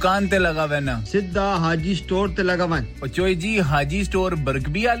दुकान ते लगा वैना सिद्धा हाजी स्टोर ते लगा वैन और चोई जी हाजी स्टोर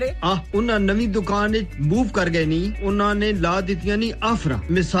बरगबी वाले उन्हां नवी दुकान मूव कर गए नी उन्हां ने ला दितियां नी ऑफर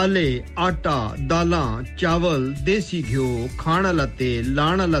मिसाले आटा दालां चावल देसी घियो खाना लते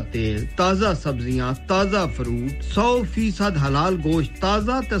लाना लते ताजा सब्जियां ताजा फ्रूट 100% हलाल गोश्त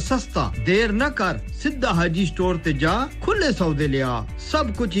ताजा ते सस्ता देर न कर सिद्धा हाजी स्टोर ते जा खुले सौदे लिया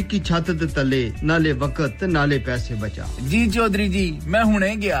सब कुछ एक ही छत ते नाले वक्त नाले पैसे बचा जी चौधरी जी मैं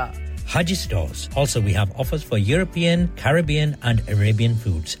हुने गया Haji Stores. Also, we have offers for European, Caribbean and Arabian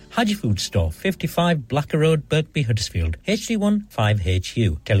foods. Haji Food Store, 55 Blacker Road, Birkby, Huddersfield, HD1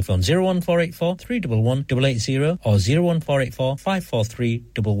 5HU. Telephone 01484 311 880 or 01484 543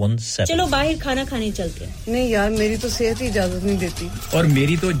 117. चलो बाहर खाना खाने चलते हैं नहीं यार मेरी तो सेहत ही इजाजत नहीं देती और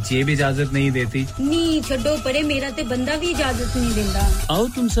मेरी तो जेब इजाजत नहीं देती नहीं छोड़ो परे मेरा ते बंदा भी इजाजत नहीं देता आओ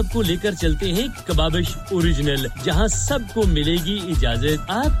तुम सबको लेकर चलते हैं कबाबिश ओरिजिनल जहां सबको मिलेगी इजाजत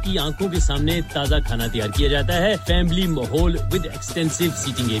आपकी आंखों के सामने ताजा खाना तैयार किया जाता है फैमिली माहौल with extensive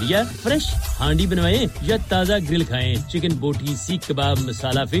seating area fresh हांडी बनवाएं या ताजा ग्रिल खाएं चिकन बोटी सीख कबाब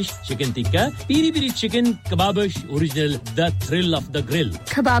मसाला fish chicken tikka Piri Piri chicken Kababish original the thrill of the grill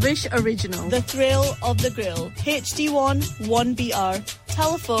Kababish original the thrill of the grill HD1 1BR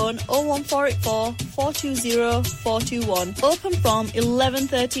Telephone 01484 420 421. Open from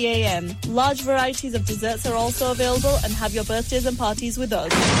 11:30 a.m. Large varieties of desserts are also available and have your birthdays and parties with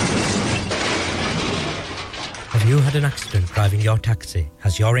us. Have you had an accident driving your taxi?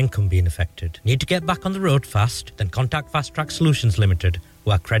 Has your income been affected? Need to get back on the road fast? Then contact Fast Track Solutions Limited, who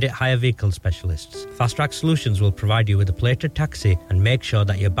are credit hire vehicle specialists. Fast Track Solutions will provide you with a plated taxi and make sure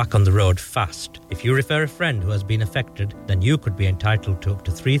that you're back on the road fast. If you refer a friend who has been affected, then you could be entitled to up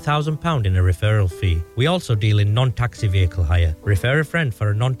to £3,000 in a referral fee. We also deal in non-taxi vehicle hire. Refer a friend for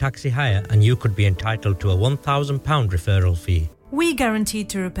a non-taxi hire and you could be entitled to a £1,000 referral fee. We guarantee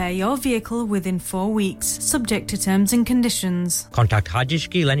to repair your vehicle within 4 weeks, subject to terms and conditions. Contact Haji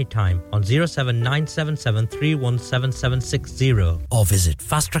Shkil anytime on 07977317760 or visit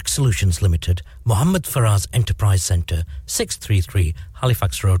Fast Track Solutions Limited, Mohammed Faraz Enterprise Centre, 633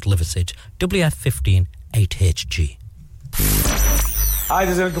 Halifax Road, Liversedge, WF15 8HG. Hi,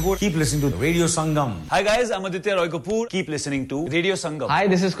 this is Arun Kapoor. Keep listening to Radio Sangam. Hi guys, I'm Aditya Roy Kapoor. Keep listening to Radio Sangam. Hi,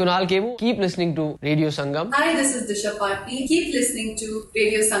 this is Kunal Kebu. Keep listening to Radio Sangam. Hi, this is Disha Patni. Keep listening to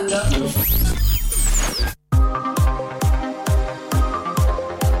Radio Sangam.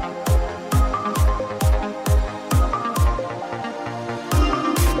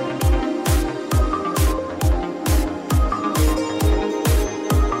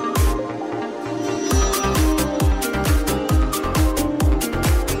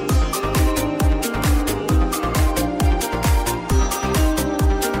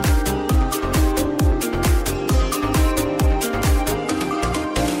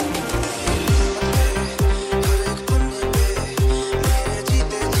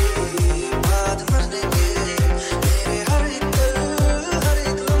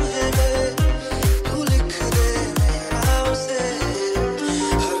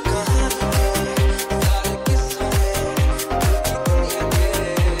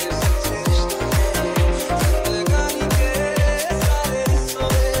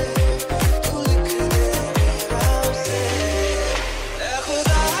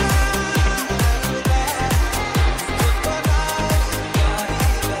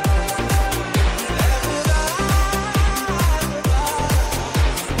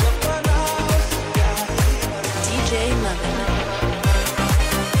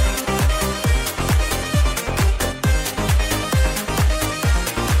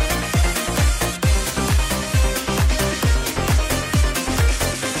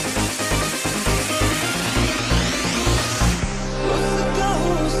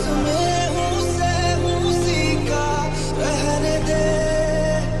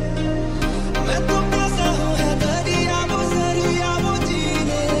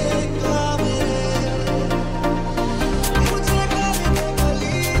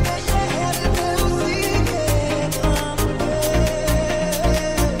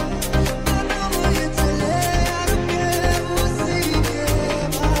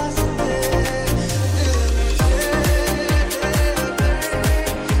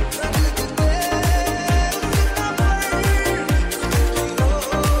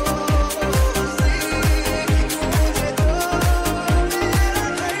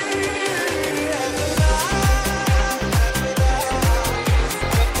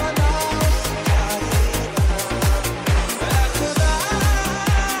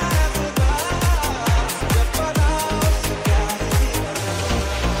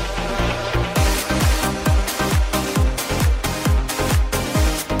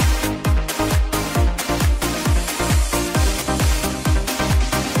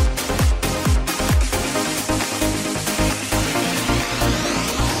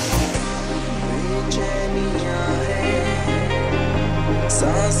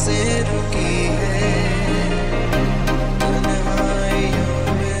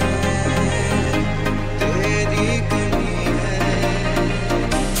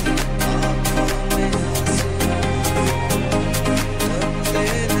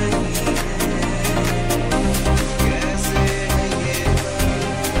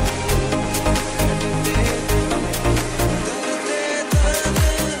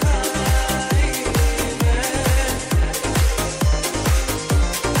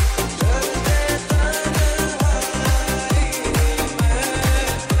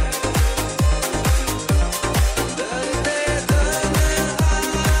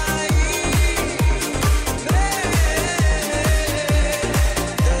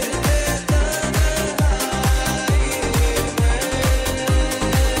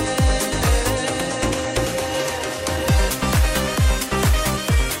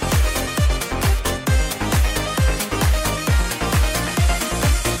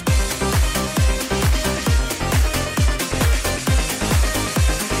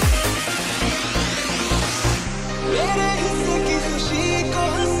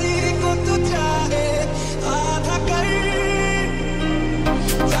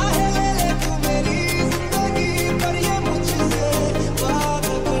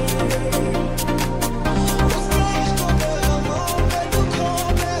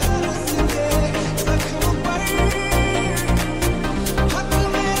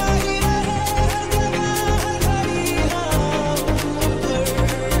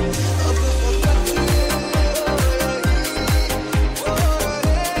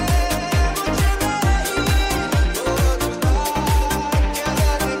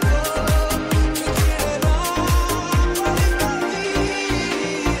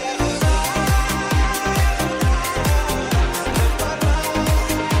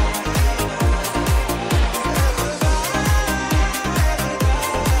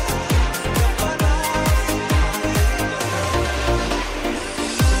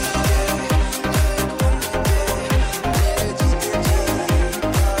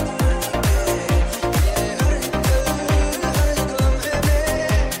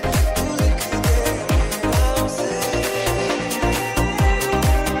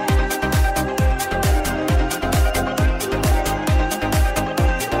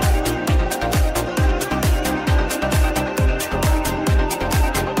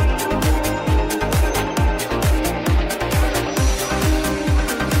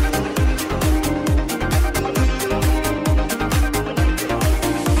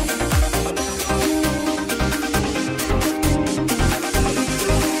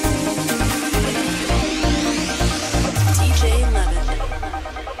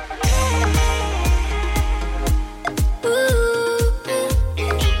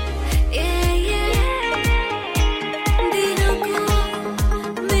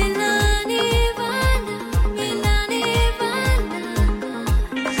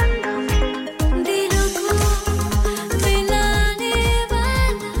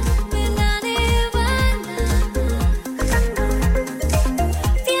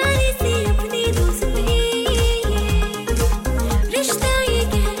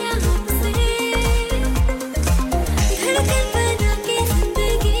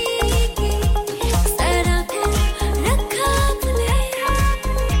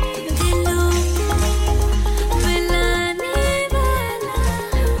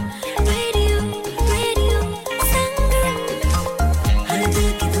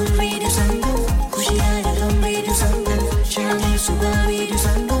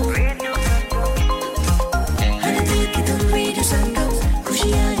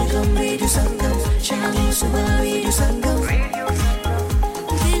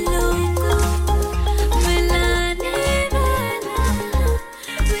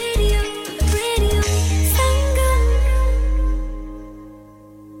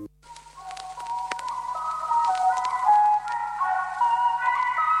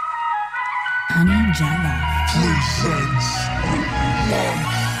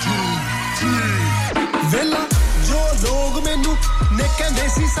 वेला जो लोग मैनू ने कहंदे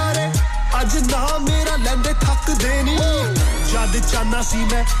सी सारे अज ना मेरा लैंदे थक देनी जद चाहना सी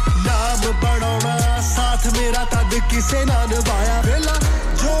मैं नाम बनाना साथ मेरा तद किसे ना निभाया वेला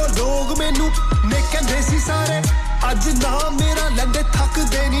जो लोग मैनू ने कहंदे सी सारे अज ना मेरा लैंदे थक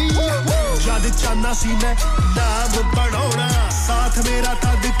देनी जद चाहना सी मैं नाम बनाना साथ मेरा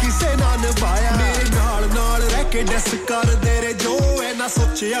तद किसे ना निभाया मेरे नाल नाल रह के डस कर दे रे जो है ना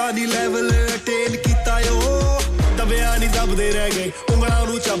सोचिया नी लेवल अटेन कीता यो दबिया नी दबदे रह गए उंगलां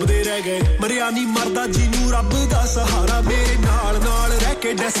नू चबदे रह गए मरिया नी मरदा जीनू रब दा सहारा मेरे नाल नाल रह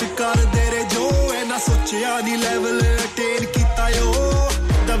के डस कर दे रे जो है ना सोचिया नी लेवल अटेन कीता यो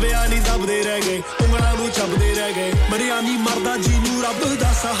ਦਬਿਆ ਨਹੀਂ ਦਬਦੇ ਰਹਿ ਗਏ ਉਂਗਲਾਂ ਨੂੰ ਚੱਬਦੇ ਰਹਿ ਗਏ ਮਰਿਆ ਨਹੀਂ ਮਰਦਾ ਜੀ ਨੂੰ ਰੱਬ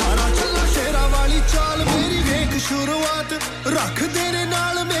ਦਾ ਸਹਾਰਾ ਚੱਲਾ ਸ਼ੇਰਾਂ ਵਾਲੀ ਚਾਲ ਮੇਰੀ ਵੇਖ ਸ਼ੁਰੂਆਤ ਰੱਖਦੇ ਨੇ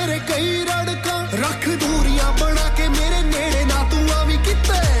ਨਾਲ ਮੇਰੇ ਕਈ ਰੜਕਾਂ ਰੱਖ ਦੂਰੀਆਂ ਬਣਾ ਕੇ ਮੇਰੇ ਨੇੜੇ ਨਾ ਤੂੰ ਆਵੀਂ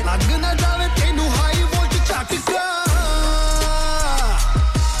ਕਿਤੇ ਲੱਗ ਨਾ ਜਾਵੇ ਤੈਨੂੰ ਹਾਈ ਵੋਲਟ ਝਟਕਾ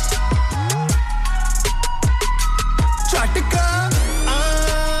ਝਟਕਾ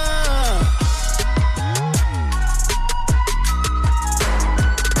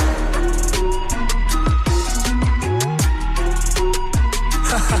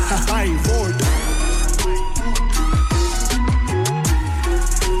ਹਾਈ ਵੋਲਟ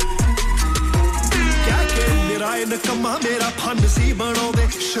ਨਕਮਾ ਮੇਰਾ ਫਨ ਸੀ ਬਣਾਉਂਦੇ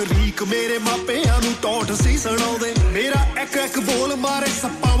ਸ਼ਰੀਕ ਮੇਰੇ ਮਾਪਿਆਂ ਨੂੰ ਟੌਟ ਸੀ ਸੁਣਾਉਂਦੇ ਮੇਰਾ ਇੱਕ ਇੱਕ ਬੋਲ ਮਾਰੇ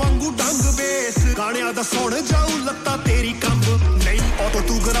ਸੱਪਾਂ ਵਾਂਗੂ ਡੰਗ ਬੇਸ ਗਾਣਿਆਂ ਦਾ ਸੁਣ ਜਾਊ ਲੱਤਾਂ ਤੇਰੀ ਕੰਬ ਨਹੀਂ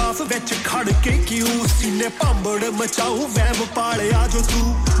ਆਟੋਗ੍ਰਾਫ ਵਿੱਚ ਖੜ ਕੇ ਕਿਉਂ ਸੀਨੇ ਭੰਬੜ ਮਚਾਊ ਵਹਿਮ ਪਾਲਿਆ ਜੋ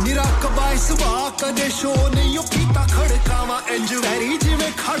ਤੂੰ ਨਿਰਾ ਕਬਾਇਸ ਵਾ ਕਦੇ ਸ਼ੋ ਨਹੀਂ ਉਹ ਕੀਤਾ ਖੜਕਾਵਾਂ ਇੰਜ ਵੈਰੀ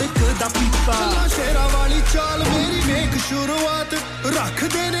ਜਿਵੇਂ ਖੜਕਦਾ ਪੀਪਾ ਸ਼ੇਰਾਂ ਵਾਲੀ ਚਾਲ ਮੇਰੀ ਵੇਖ ਸ਼ੁਰੂਆਤ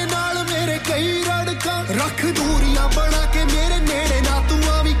ਰੱਖਦੇ ਨੇ ਨਾਲ ਮੇਰੇ ਕਈ ਰੜਕਾਂ ਰੱਖ ਦੂਰੀਆਂ ਬਣਾ ਕੇ ਮੇਰੇ ਨੇੜੇ ਨਾ ਤੂੰ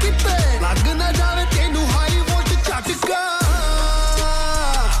ਆਵੀਂ ਕਿਤੇ ਲੱਗ ਨਾ ਜਾਵੇ ਤੈਨੂੰ ਹਾਈ ਵੋਲਟ ਝਟਕਾ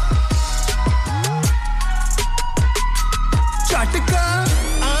ਝਟਕਾ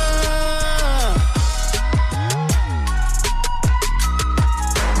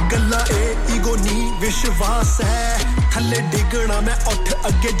ਗੱਲਾਂ ਇਹ ਈਗੋ ਨਹੀਂ ਵਿਸ਼ਵਾਸ ਹੈ ਥੱਲੇ ਡਿੱਗਣਾ ਮੈਂ ਉੱਠ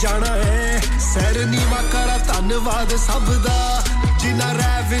ਅੱਗੇ ਜਾਣਾ ਹੈ ਸੈਰ ਨੀਵਾ ਕਰਾ ਧੰਨਵਾਦ ਸਭ ਦਾ ਜਿਨ੍ਹਾਂ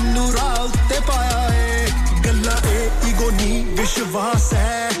ਰੈਵਨਿਊ ਰਾਹ ਉੱਤੇ ਪਾਇਆ ਏ ਗੱਲਾਂ ਇਹ ਈਗੋ ਨਹੀਂ ਵਿਸ਼ਵਾਸ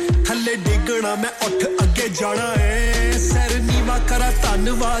ਹੈ ਥੱਲੇ ਡਿੱਗਣਾ ਮੈਂ ਉੱਠ ਅੱਗੇ ਜਾਣਾ ਏ ਸੈਰ ਨੀਵਾ ਕਰਾ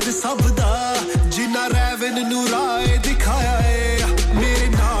ਧੰਨਵਾਦ ਸਭ ਦਾ ਜਿਨ੍ਹਾਂ ਰੈਵਨਿਊ ਰਾਹ ਦਿਖਾਇਆ ਏ ਮੇਰੇ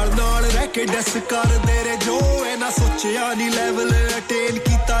ਨਾਲ ਨਾਲ ਰਹਿ ਕੇ ਡੈਸ ਕਰਦੇ ਰੇ ਜੋ ਇਹ ਨਾ ਸੋਚਿਆ ਨਹੀਂ ਲੈਵਲ ਅਟੇਨ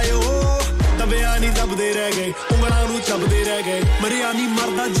ਕੀਤਾ ਓ ਦਬਿਆ ਨਹੀਂ ਦਬਦੇ ਰਹਿ ਗਏ ਉਂਗਲਾਂ ਨੂੰ ਚੱਬਦੇ ਰਹਿ ਗਏ ਮਰਿਆ ਨਹੀਂ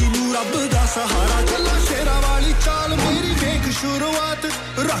ਮਰਦਾ ਜੀ ਨੂੰ ਰੱਬ ਦਾ ਸਹਾਰਾ ਚੱਲਾ ਸ਼ੇਰਾਂ ਵਾਲੀ ਚਾਲ ਮੇਰੀ ਵੇਖ ਸ਼ੁਰੂਆਤ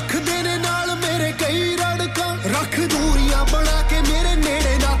ਰੱਖਦੇ ਨੇ ਨਾਲ ਮੇਰੇ ਕਈ ਰੜਕਾਂ ਰੱਖ ਦੂਰੀਆਂ ਬਣਾ ਕੇ ਮੇਰੇ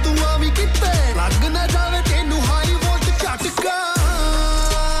ਨੇੜੇ ਨਾ ਤੂੰ ਆਵੀਂ ਕਿਤੇ ਲੱਗ ਨਾ ਜਾਵੇ ਤੈਨੂੰ ਹਾਈ ਵੋਲਟ ਝਟਕਾ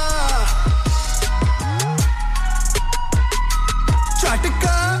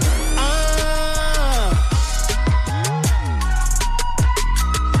ਝਟਕਾ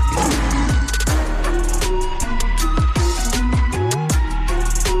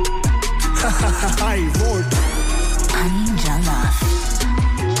High volt. Anja Love.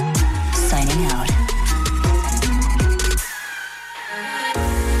 Signing out.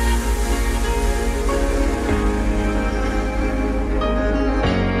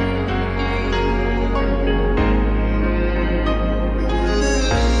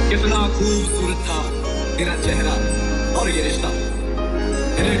 कितना खूबसूरत था तेरा चेहरा और ये रिश्ता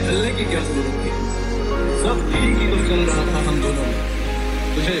तेरे ढलने की क्या जरूरत थी सब ठीक ही तो चल रहा था हम दोनों में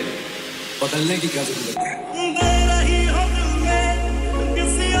तुझे बदलने की क्या जरूरत है दे रही हो दिल में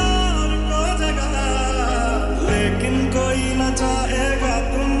किसी और को जगह लेकिन कोई न चाहेगा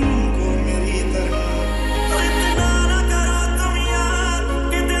तुमको मेरी तरह तो इतना न करो तुम यार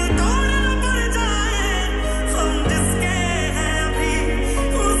कि दिल तोड़ न पड़ जाए हम जिसके हैं अभी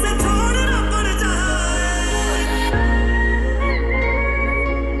उसे छोड़ न पड़ जाए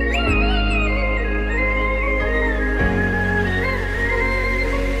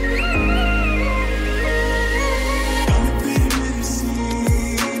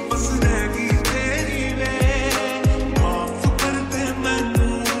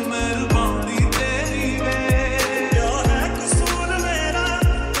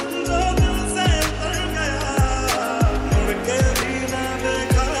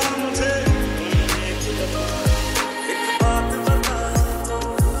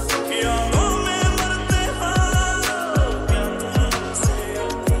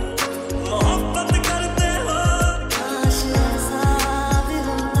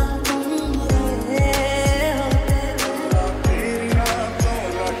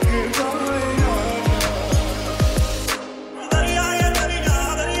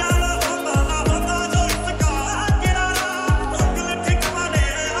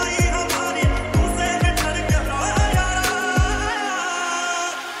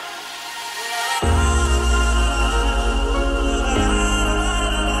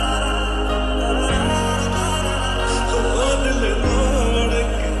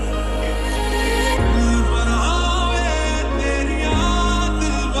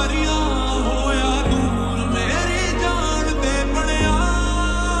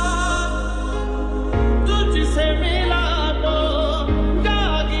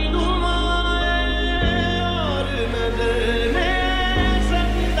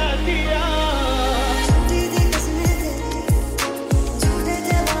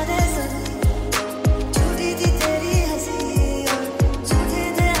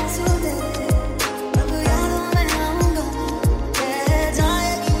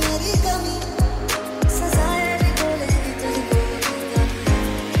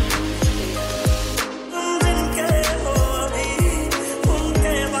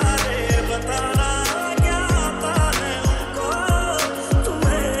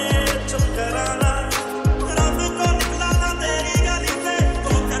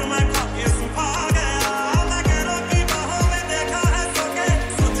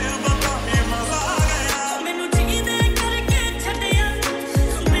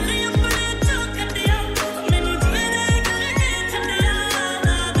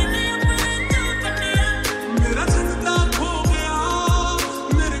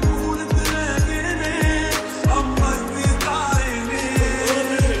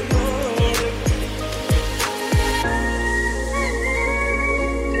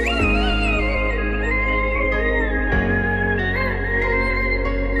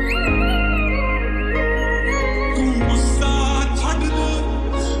गुस्सा छड़ दे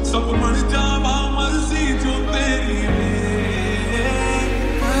सब मन जावा मर्जी जो तेरी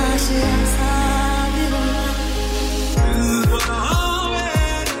काश ऐसा भी होता दिल बनावे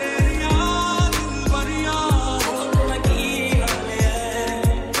तेरिया दिल बनिया तेरा की हाल है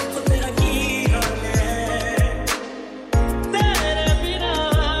तेरा की हाल है तेरे बिना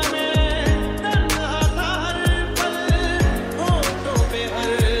मैं तन्हा था हर पल होठों पे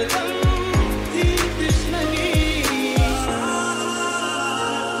हरदम थी तृष्णगी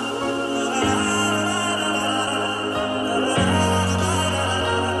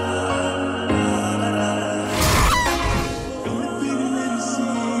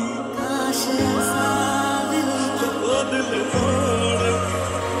काश ऐसा भी होता दिल तोड़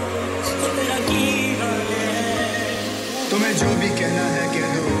तेरा की हाल है तुम्हें जो भी कहना है कह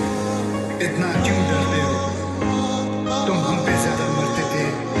दो इतना क्यों डरते हो तुम हम पे ज्यादा मरते थे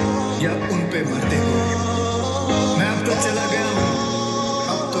या उन पे मरते हो मैं अब तो चला गया हूँ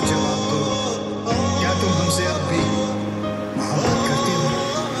अब तो जवाब दो क्या तुम हमसे अब भी मोहब्बत करते हो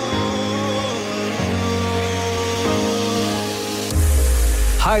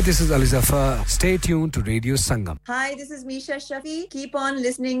Hi, this is Ali Zafar. Stay tuned to Radio Sangam. Hi, this is Misha Shafi. Keep on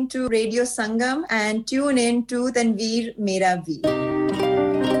listening to Radio Sangam and tune in to Tanveer Mera Veer.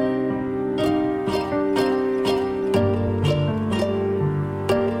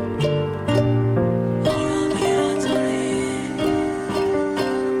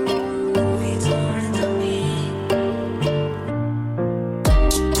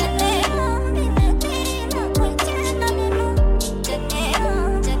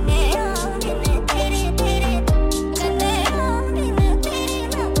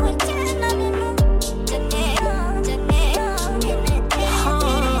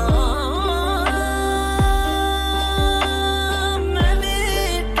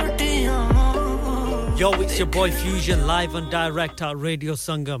 Yo, it's your boy Fusion live and direct at Radio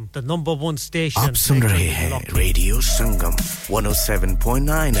Sangam, the number one station. आप सुन रहे हैं radio संगम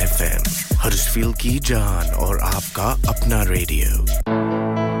 107.9 FM Huddersfield की जान और आपका अपना radio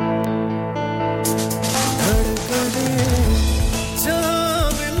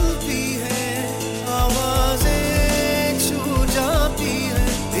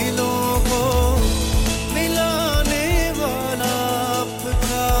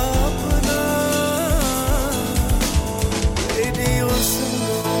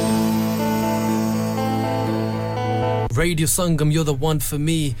Radio Sangam, you're the one for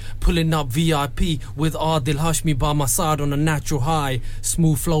me. Pulling up VIP with Adil Hashmi by my side on a natural high.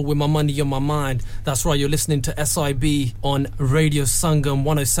 Smooth flow with my money on my mind. That's right, you're listening to SIB on Radio Sangam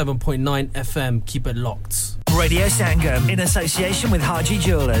 107.9 FM. Keep it locked. Radio Sangam in association with Haji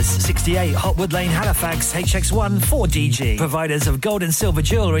Jewellers, 68 Hotwood Lane, Halifax, HX1 4DG. Providers of gold and silver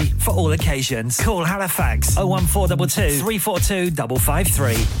jewellery for all occasions. Call Halifax 01422 342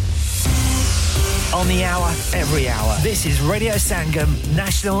 553. On the hour, every hour. This is Radio Sangam,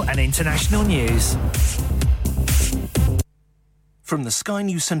 national and international news. From the Sky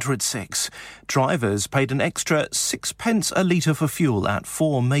News Centre at 6, drivers paid an extra 6 pence a litre for fuel at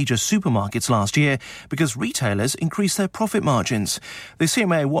 4 major supermarkets last year because retailers increased their profit margins. The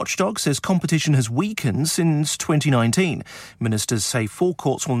CMA watchdog says competition has weakened since 2019. Ministers say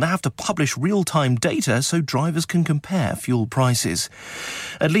forecourts will now have to publish real-time data so drivers can compare fuel prices.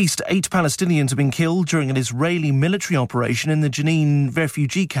 At least 8 Palestinians have been killed during an Israeli military operation in the Jenin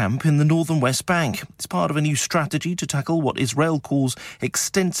refugee camp in the northern West Bank. It's part of a new strategy to tackle what Israel calls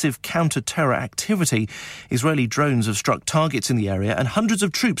extensive counter-terror activity. Israeli drones have struck targets in the area and hundreds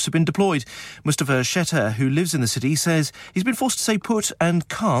of troops have been deployed. Mustafa Shetter, who lives in the city, says he's been forced to stay put and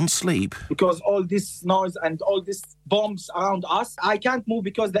can't sleep. Because all this noise and all these bombs around us, I can't move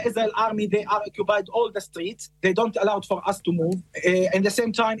because the Israel army, they are occupied all the streets. They don't allow for us to move. At the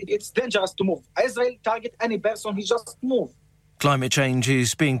same time, it's dangerous to move. Israel target any person, he just move. Climate change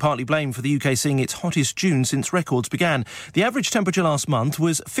is being partly blamed for the UK seeing its hottest June since records began. The average temperature last month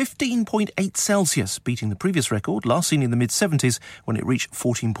was 15.8 Celsius, beating the previous record, last seen in the mid-70s when it reached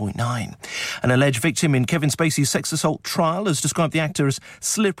 14.9. An alleged victim in Kevin Spacey's sex assault trial has described the actor as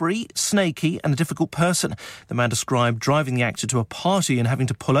slippery, snaky and a difficult person. The man described driving the actor to a party and having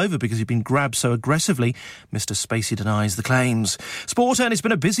to pull over because he'd been grabbed so aggressively. Mr Spacey denies the claims. Sport, and it's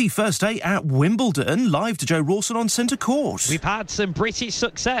been a busy first day at Wimbledon. Live to Joe Rawson on centre court. We've had some British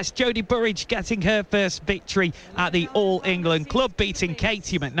success. Jodie Burridge getting her first victory at the All-England Club, beating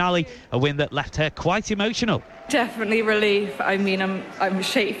Katie McNally, a win that left her quite emotional. Definitely relief. I mean, I'm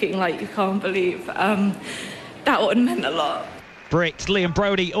shaking like you can't believe. That one meant a lot. bricks. Liam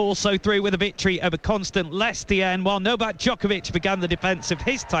Brodie also through with a victory over Constant Lestienne, while Novak Djokovic began the defence of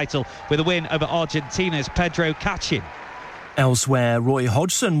his title with a win over Argentina's Pedro Cachin. Elsewhere, Roy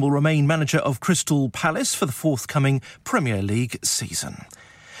Hodgson will remain manager of Crystal Palace for the forthcoming Premier League season.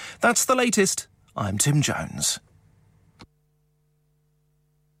 That's the latest. I'm Tim Jones.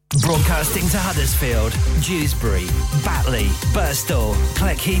 Broadcasting to Huddersfield, Dewsbury, Batley, Birstall,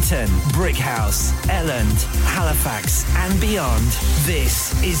 Cleckheaton, Brickhouse, Elland, Halifax and beyond.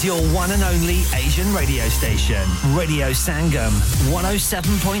 This is your one and only Asian radio station. Radio Sangam,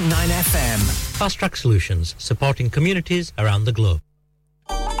 107.9 FM. Fast Track Solutions, supporting communities around the globe.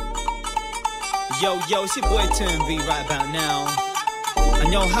 Yo, it's your boy Tim V right about now.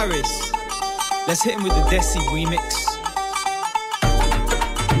 And yo, Harris, let's hit him with the Desi remix.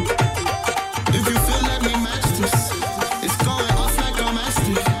 If you feel let me match this, it's going off like a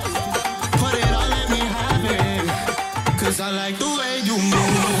mastic. Put it on, let me have it. Cause I like the way you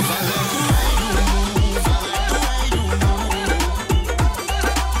move. I like the way you move. I like the way you move.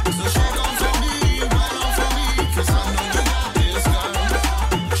 So shake on for me, wine on for me. Cause I know you got this, girl.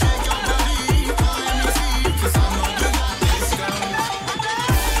 Shake your body, come let me see. Cause I know you got this, girl.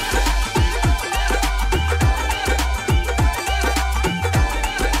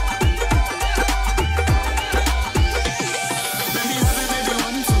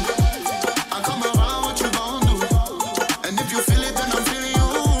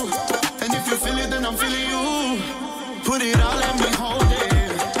 Put it all, let me hold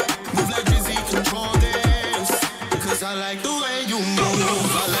it. Move like Dizzy, control this. Cause I like the way you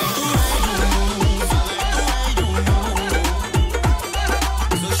move. I like the way you move. I like the way you move.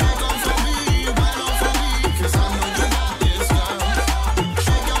 So shake on for me, wine on for me. Cause I know you got this, girl.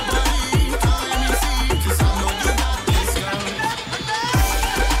 Shake your body, come let me see. Cause I know you got this, girl.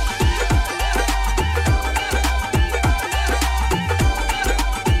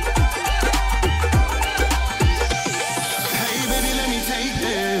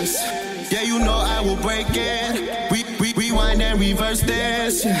 Yeah, you know I will break it. We rewind and reverse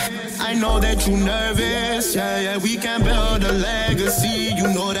this. Yeah. I know that you nervous. Yeah, we can build a legacy. You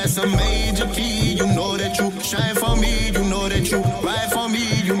know that's a major key. You know that you shine for me. You know that you ride for me.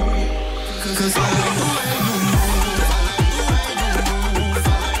 Cause I like the way you move.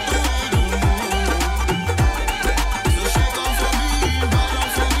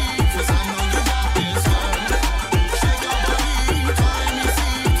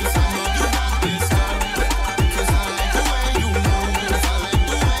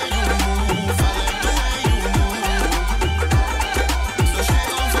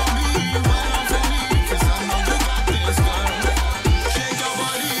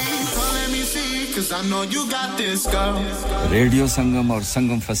 I know you got this, girl. Radio Sangam और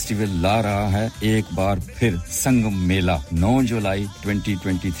Sangam festival ला रहा है एक बार फिर संगम मेला 9 जुलाई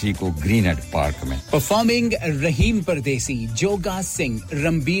 2023 को Greenhead park में performing Rahim Pardesi Joga Singh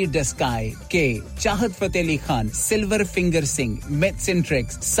Ranbir डस्काई के Chahat Fateh Ali Khan silver finger Singh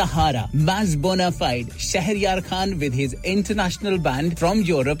mates and tricks Sahara मैज bonafide Shahryar Khan with his international band from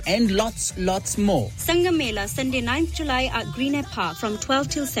Europe and lots more. Sangam Mela Sunday 9th July at Greenhead Park from 12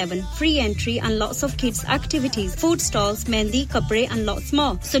 till 7. Free entry and lots of kids activities, food stalls, mehndi, kapre and lots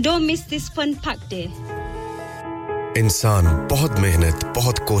more. So don't miss this fun-packed day. इंसान बहुत मेहनत,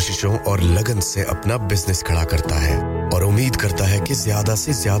 बहुत कोशिशों और लगन से अपना business खड़ा करता है और उम्मीद करता है कि ज्यादा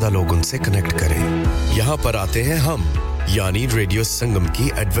से ज्यादा लोग उनसे कनेक्ट करें। यहाँ पर आते हैं हम, यानी रेडियो संगम की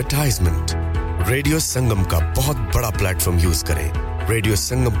एडवर्टाइजमेंट। रेडियो संगम का बहुत बड़ा प्लेटफॉर्म यूज करें। रेडियो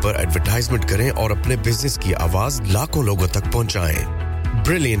संगम पर एडवर्टाइजमेंट करें और अपने बिजनेस की आवाज लाखों लोगों तक पहुंचाएं।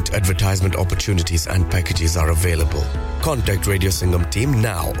 Brilliant advertisement opportunities and packages are available. Contact Radio Sangam team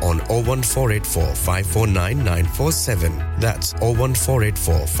now on 01484 549 947. That's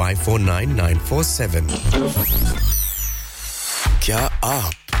 01484 549 947. क्या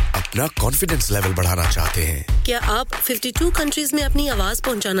आप अपना कॉन्फिडेंस लेवल बढ़ाना चाहते हैं? क्या आप 52 कंट्रीज में अपनी आवाज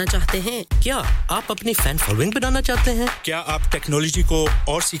पहुंचाना चाहते हैं? क्या आप अपनी फैन फॉलोइंग बनाना चाहते हैं? क्या आप टेक्नोलॉजी को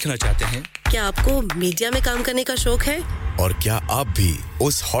और सीखना चाहते हैं? क्या आपको मीडिया में काम करने का शौक है? और क्या आप भी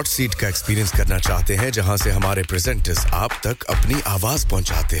उस हॉट सीट का एक्सपीरियंस करना चाहते हैं जहां से हमारे प्रेजेंटर्स आप तक अपनी आवाज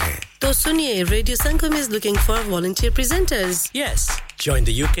पहुंचाते हैं? तो सुनिए, Radio Sangam is looking for volunteer presenters. Yes, join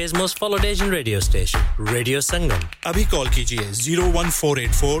the UK's most followed Asian radio station, Radio Sangam. अभी कॉल कीजिए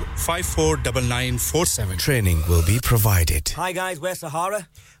 01484 549947. Training will be provided. Hi guys, we're Sahara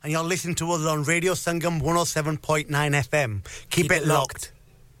and you're listening to us on Radio Sangam 107.9 FM. Keep it locked.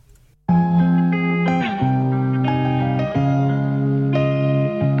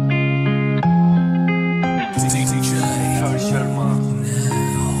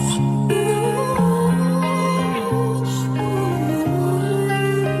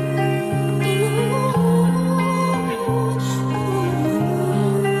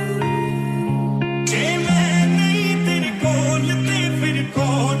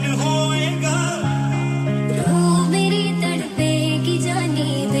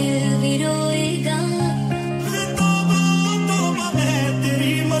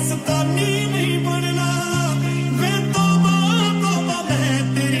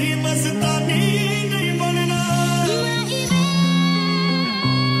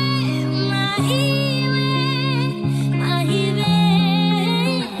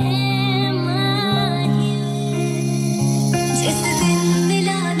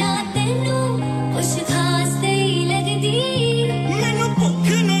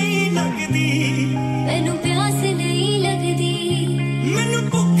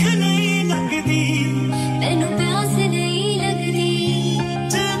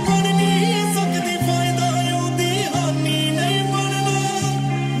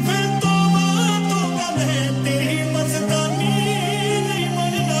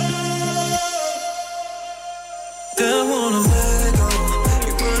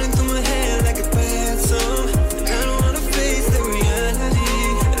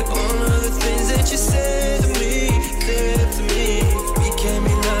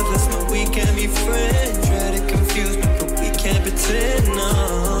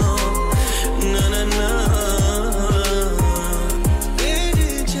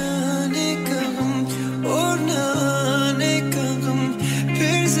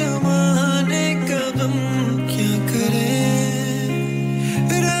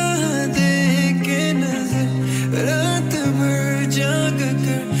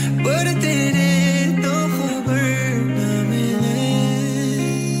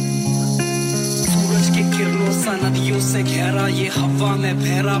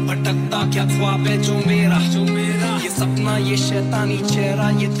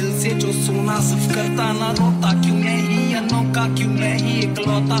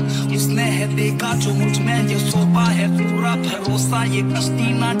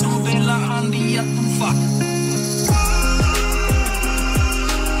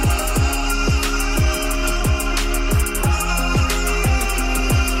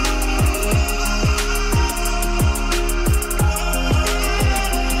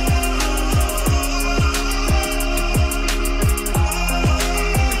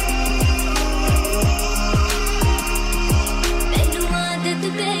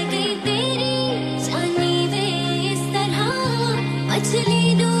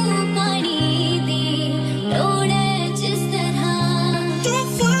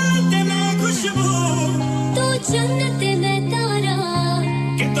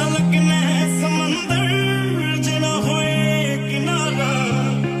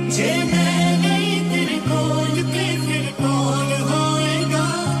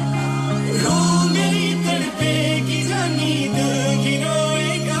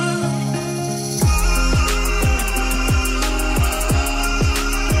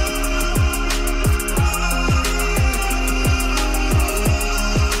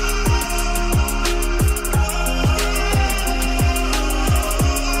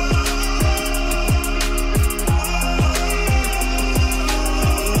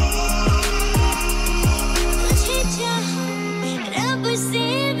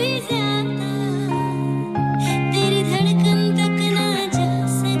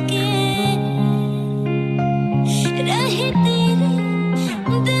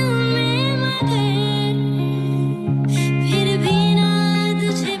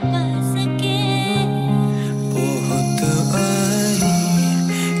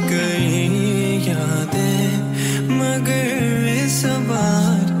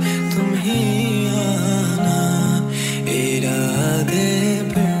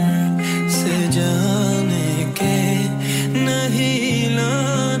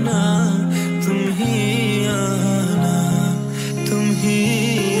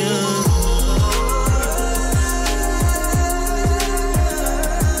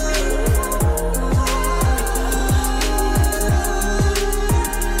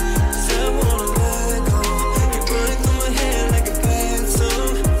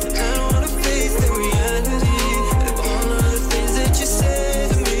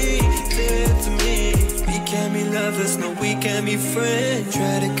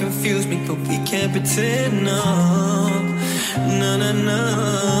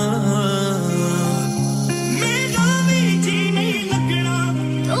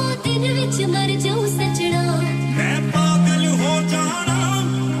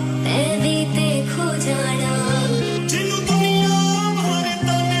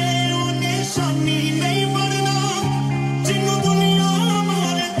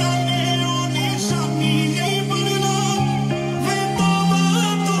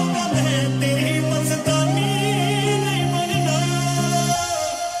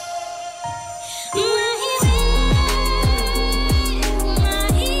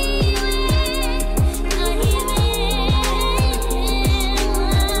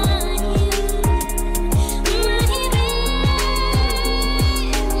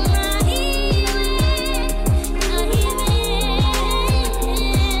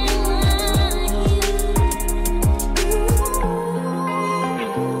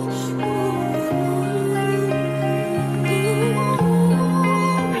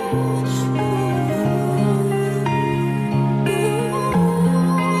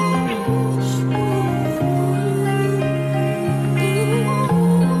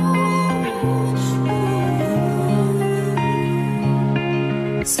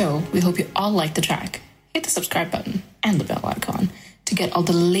 We hope you all like the track. Hit the subscribe button and the bell icon to get all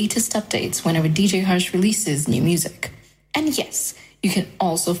the latest updates whenever DJ Harsh releases new music. And yes, you can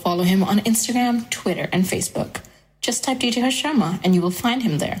also follow him on Instagram, Twitter, and Facebook. Just type DJ Harsh Sharma and you will find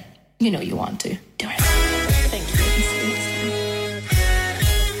him there. You know you want to. Do it. Thank you.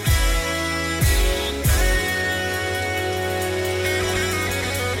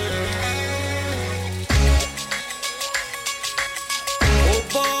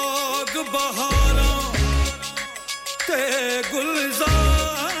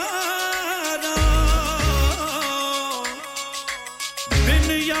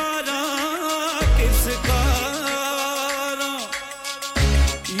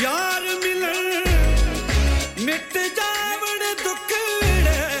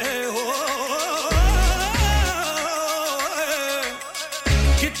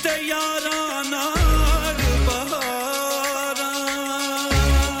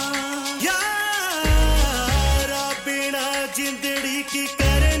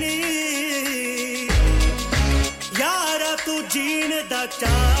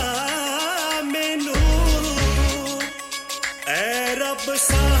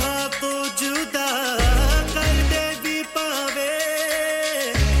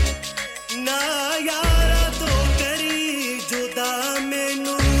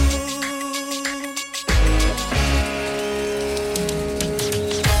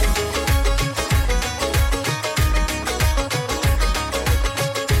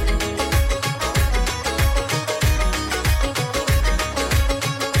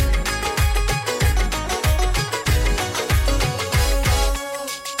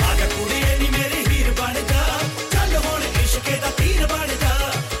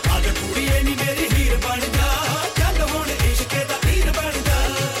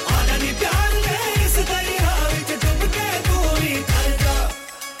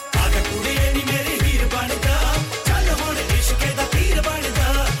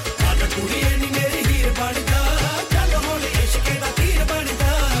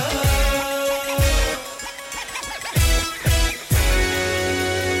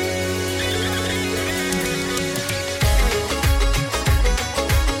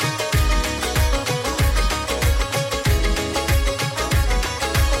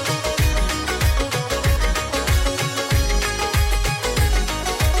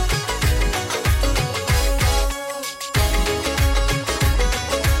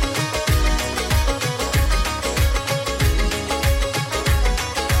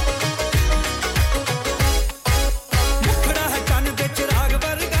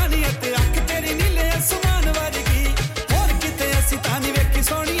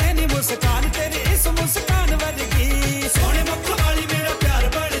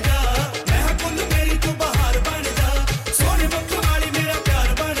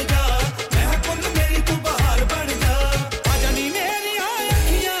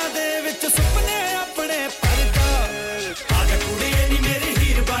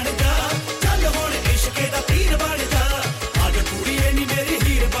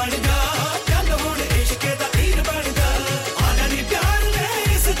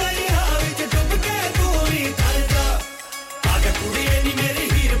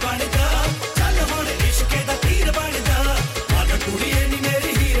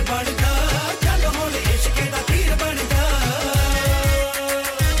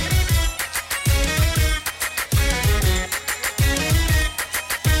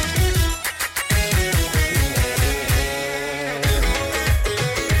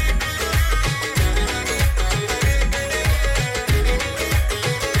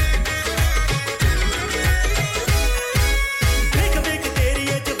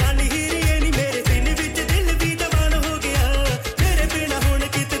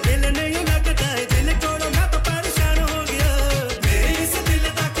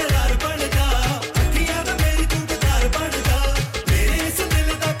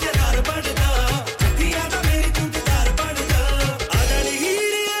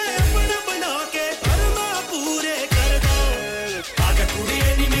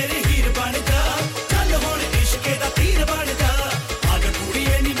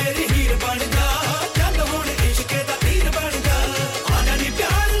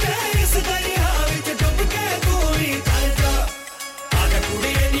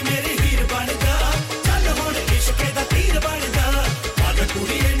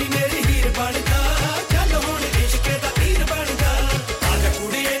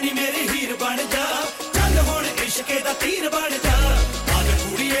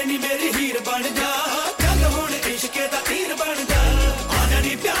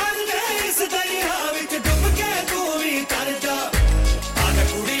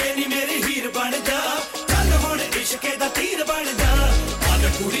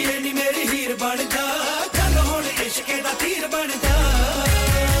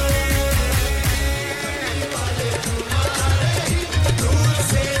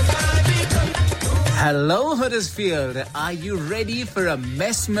 Hello Huddersfield. Are you ready for a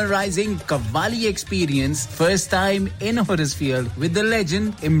mesmerizing Qawwali experience? First time in Huddersfield with the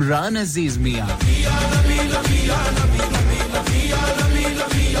legend Imran Aziz Mia.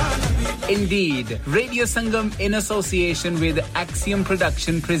 Indeed, Radio Sangam in association with Axiom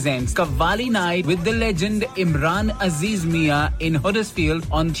Production presents Qawwali Night with the legend Imran Aziz Mia in Huddersfield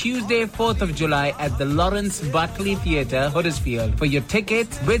on Tuesday, 4th of July at the Lawrence Barclay Theatre, Huddersfield. For your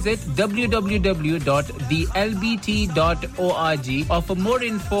tickets, visit www.thelbt.org or for more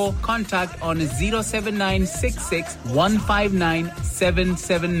info, contact on 07966 159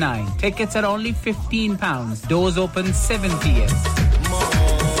 779. Tickets are only £15. Doors open 7 p.m.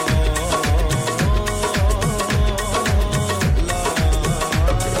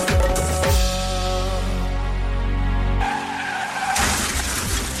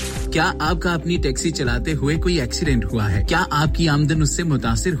 क्या आपका अपनी taxi चलाते हुए कोई accident हुआ है क्या आपकी आमदन उससे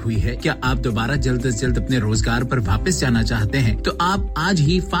मुतासिर हुई है क्या आप दोबारा जल्द से जल्द अपने रोजगार पर वापस जाना चाहते हैं तो आप आज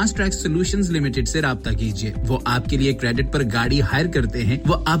ही फास्ट ट्रैक सॉल्यूशंस लिमिटेड से राब्ता कीजिए वो आपके लिए क्रेडिट पर गाड़ी हायर करते हैं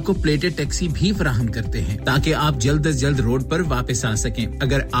वो आपको प्लेटेड टैक्सी भी फराहम करते हैं ताकि आप जल्द से जल्द रोड पर वापस आ सकें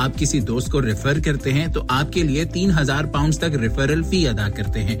अगर आप किसी दोस्त को रेफर करते हैं तो आपके लिए £3000 तक रेफरल फी अदा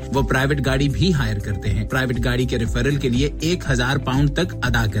करते हैं वो प्राइवेट गाड़ी भी हायर करते हैं प्राइवेट गाड़ी के रेफरल के लिए £1000 तक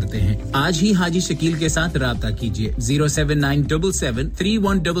अदा करते हैं आज ही हाजी शकील के साथ राब्ता कीजिए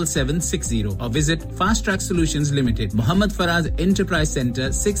 07977317760 और visit fast track solutions limited Mohammad Faraz enterprise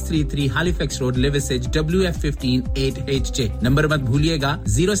centre 633 Halifax road Liversedge WF15 8HJ number मत भूलिएगा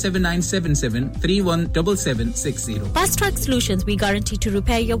 07977317760 Fast Track Solutions we guarantee to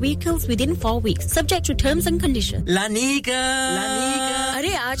repair your vehicles within 4 weeks subject to terms and conditions लानिका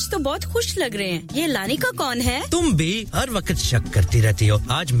अरे आज तो बहुत खुश लग रहे हैं ये लानिका कौन है तुम भी हर वक्त शक करती रहती हो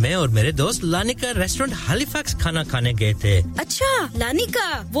आज मैं और मेरे दोस्त लानिका रेस्टोरेंट हैलिफैक्स खाना खाने गए थे अच्छा लानिका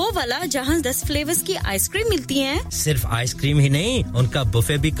वो वाला जहां 10 फ्लेवर्स की आइसक्रीम मिलती है सिर्फ आइसक्रीम ही नहीं उनका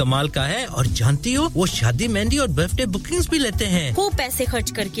बुफे भी कमाल का है और जानती हो वो शादी मेहंदी और बर्थडे बुकिंग्स भी लेते हैं वो पैसे खर्च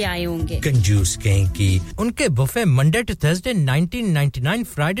करके आए होंगे कंजूस कहीं की उनके buffet Monday to Thursday 1999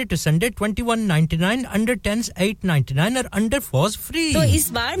 Friday to Sunday 2199 under 10s 899 और अंडर 4s फ्री तो इस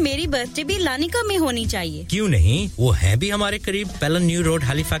बार मेरी बर्थडे भी लानिका में होनी चाहिए क्यों नहीं वो है भी हमारे करीब पेलन new road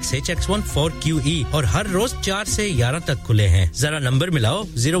Halifax HX1 4QE और हर रोज 4 से 11 तक खुले हैं जरा नंबर मिलाओ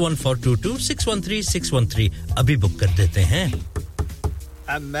 01422613613 अभी बुक कर देते हैं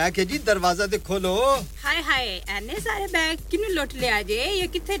मैं के जी दरवाजा दे खोलो हाय हाय एने सारे बैग किनु लुट ले आजे ये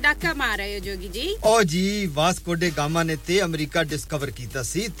किथे डाका मार रहे हो जोगी जी ओ जी वास्को डे गामा ने ते अमेरिका डिस्कवर कीता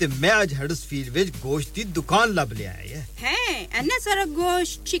सी ते मैं आज हडर्सफील्ड विच गोश्त दी दुकान लब ले आया है एने सारा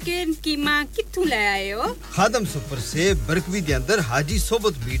गोश्त चिकन कीमा किथु ले आए हो खादम सुपर से बरकवी दे अंदर हाजी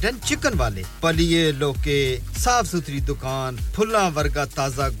सोबत मीट एंड चिकन वाले पलिए लोके साफ सुथरी दुकान फुल्ला वर्गा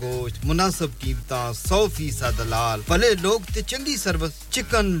ताजा गोश्त मुनासिब कीमतां 100% दलाल भले लोग ते चंगी service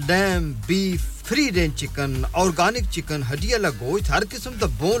chicken lamb beef free range chicken organic chicken हड्डी वाला गोश्त हर किस्म दा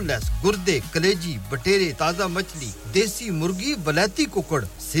बोनलेस गुर्दे कलेजी बटेरे ताजा मछली देसी मुर्गी बलाती कुकड़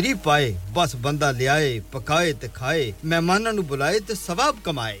सिरी पाए बस बंदा ले आए पकाए ते खाए मेहमानां नु बुलाए ते सवाब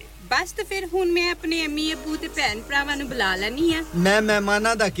कमाए बस तो फिर हुन मैं अपने अम्मी अब्बू ते भैन भरावां नु बुला लेनी है मैं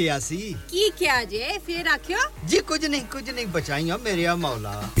मेहमानां दा किया सी की क्या जे फिर आखियो जी कुछ नहीं बचाइयो मेरे या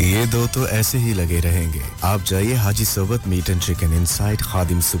मौला ये दो तो ऐसे ही लगे रहेंगे आप जाइए हाजी सोबत meat and chicken inside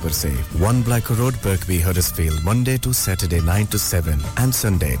Khadim super से 1 Black Road Birkby Huddersfield Monday to Saturday 9 to 7 and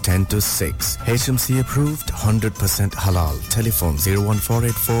Sunday 10 to 6 HMC approved 100% halal telephone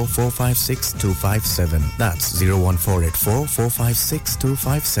 01484456257 that's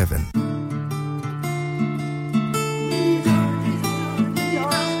 01484456257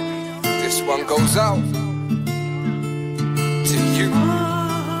 This one goes out to you.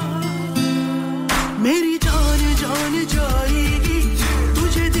 मेरी जान जान जाएगी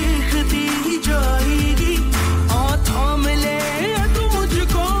तुझे देखती ही जाएगी आ थाम ले तू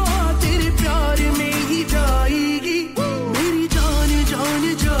मुझको तेरे प्यार में ही जाएगी मेरी जान जान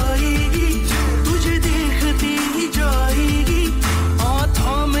जाएगी तुझे देखती ही जाएगी आ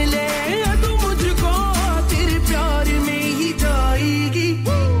थाम ले तू मुझको तेरे प्यार में ही जाएगी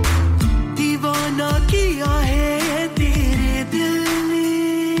दीवाना किया है तेरे दिल ने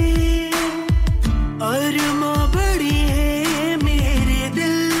अरमा बड़ी है मेरे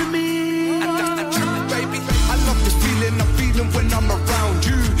दिल में Baby, I love this feeling I'm feeling when I'm around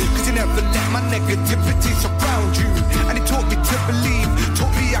you Cause you never let my negativity surround you And it taught me to believe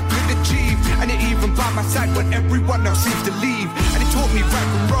Taught me I could achieve And you're even by my side when everyone else seems to leave And it taught me right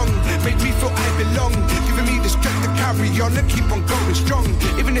from wrong Made me feel I belong Giving me the strength to carry on and keep on going strong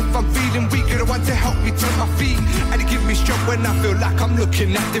Even if I'm feeling weak You're the one to help me to my feet And it gives me strength when I feel like I'm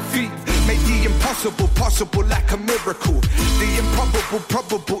looking at defeat Made the impossible possible like a miracle. The improbable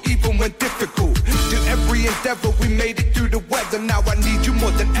probable even when difficult. Do every endeavor, we made it through the weather. Now I need you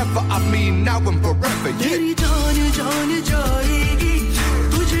more than ever, I mean now and forever, yeah. Meri jaan jayegi,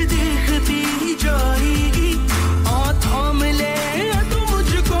 tujhe dekhte hi jayegi. Aath थाम ले तू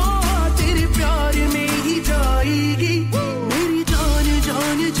मुझको, तेरे प्यार में ही जाएगी. मेरी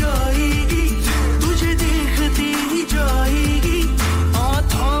जान जाएगी, तुझे देखते ही जाएगी. aath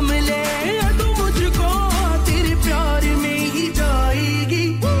थाम ले तू मुझको, तेरे प्यार में ही जाएगी.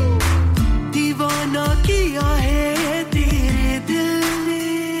 दीवाना किया है तेरे दिल ने,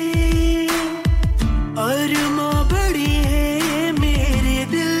 अरमा बड़ी है मेरे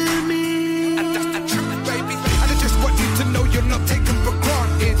दिल में. Baby, I just want you to know you're not taken for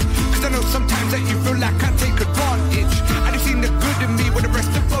granted. Cause I know sometimes that you feel like I take advantage. And you've seen the good in me when the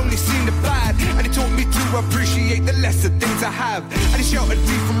rest have only seen the bad. And it taught me to appreciate the lesser things I have. And it sheltered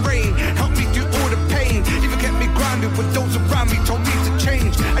me from rain, helped me through all the pain. Even kept me grounded when those around me told me to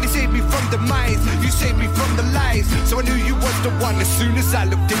change. And it saved me from demise, you saved me from the lies. So I knew you was the one as soon as I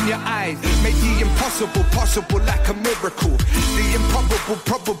looked in your eyes. Made the impossible possible like a miracle. The improbable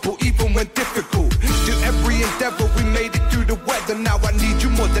probable even when difficult. Do every endeavor, we made it through the weather. Now I need you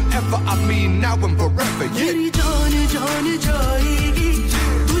more than ever, I mean now and forever, yeah. मेरी जान जाएगी,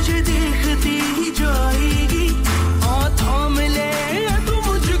 तुझे देखते ही जाएगी. aath थाम ले तू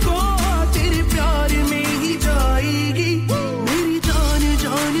मुझको, तेरे प्यार में ही जाएगी. मेरी जान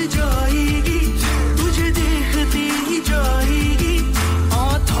जाएगी, तुझे देखते ही जाएगी.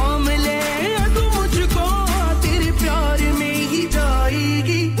 aath थाम ले तू मुझको, तेरे प्यार में ही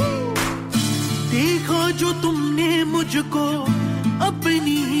जाएगी. देखा जो तुमने मुझको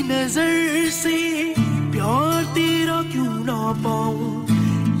अपनी नजर से, प्यार तेरा क्यों ना पाऊं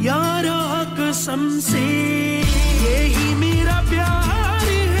यारा कसम से. यही मेरा प्यार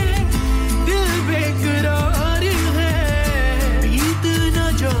है, दिल बेकरार है. बीत न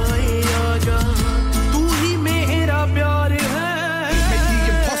जाए आजा, तू ही मेरा प्यार है. Make the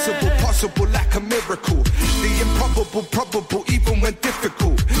impossible possible like a miracle. The improbable probable even when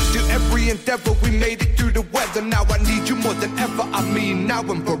difficult. Do every endeavor, we made it through the weather. Now I need you more than ever, I mean now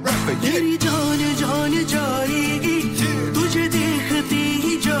and forever, yeah. मेरी जान जाएगी, तुझे देखते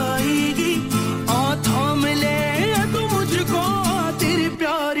ही जाएगी. aath थाम ले तू मुझको, तेरे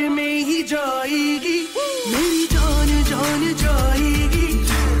प्यार में ही जाएगी. मेरी जान जाएगी,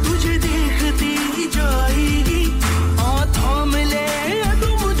 तुझे देखते ही जाएगी. aath थाम ले तू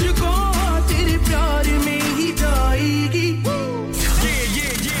मुझको, तेरे प्यार में ही जाएगी.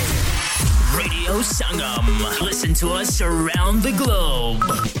 Radio Sangam. Listen to us around the globe.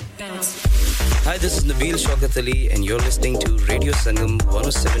 Hi, this is Nabil Shaukat Ali, and you're listening to Radio Sangam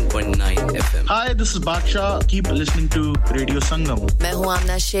 107.9 FM. Hi, this is Baksha. Keep listening to Radio Sangam. मैं हूँ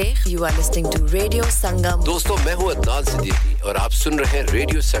आमना Sheikh. You are listening to Radio Sangam. दोस्तों, मैं हूँ अदनान सिद्दीकी और आप सुन रहे हैं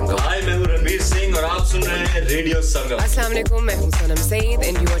radio संगम. Hi, मैं हूँ रणवीर सिंह और आप सुन रहे हैं रेडियो संगम. अस्सलाम वालेकुम, मैं हूँ सनम Saeed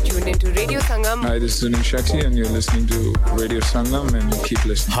and you are tuned into Radio Sangam. Hi, this is Zunin Shakti and you're listening to Radio Sangam and keep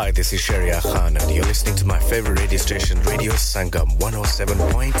listening. Hi, this is Sharia Khan and you're listening to my favorite radio station, Radio Sangam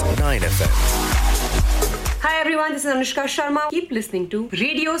 107.9 FM. Hi everyone, this is Anushka Sharma. Keep listening to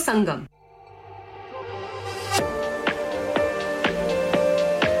Radio Sangam.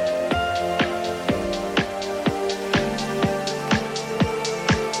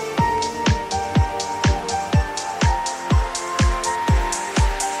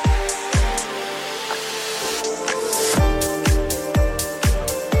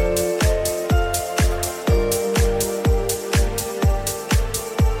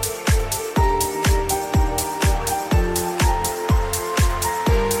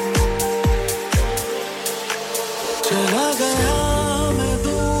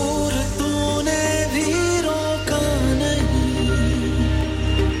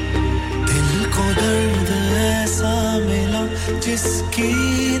 जिसकी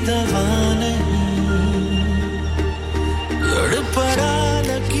दवा नहीं, लड़ पड़ा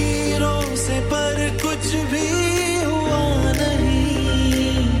लकीरों से पर कुछ भी हुआ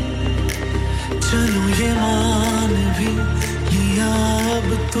नहीं. चलो ये मान भी लिया अब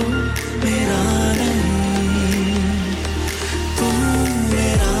तो मेरा नहीं, तुम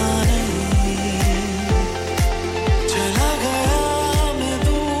मेरा नहीं. चला गया मैं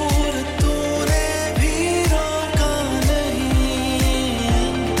दूर, तूने भी रोका नहीं.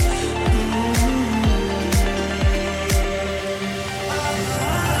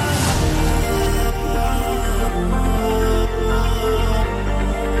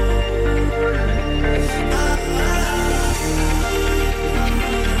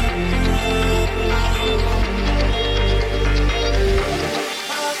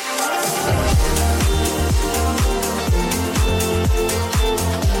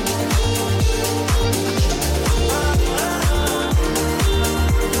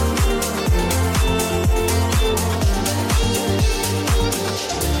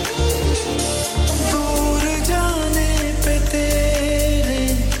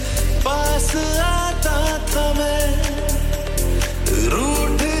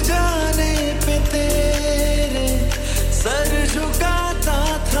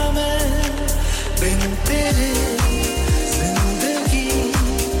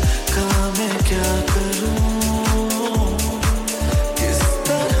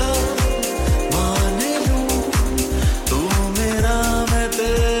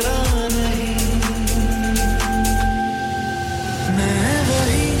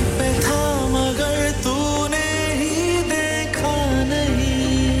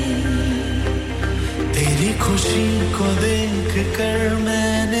 खुशी को देख कर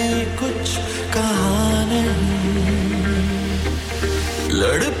मैंने कुछ कहा नहीं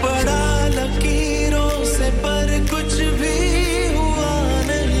लड़ पड़ा लकीरों से पर कुछ भी हुआ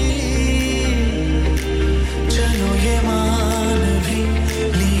नहीं चलो ये मान भी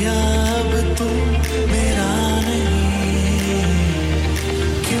लिया अब तू मेरा नहीं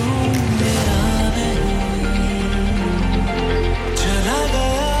क्यों मेरा नहीं चला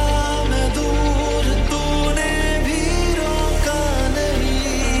गया मैं दूर तूने भी रोका नहीं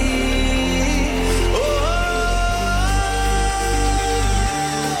ओ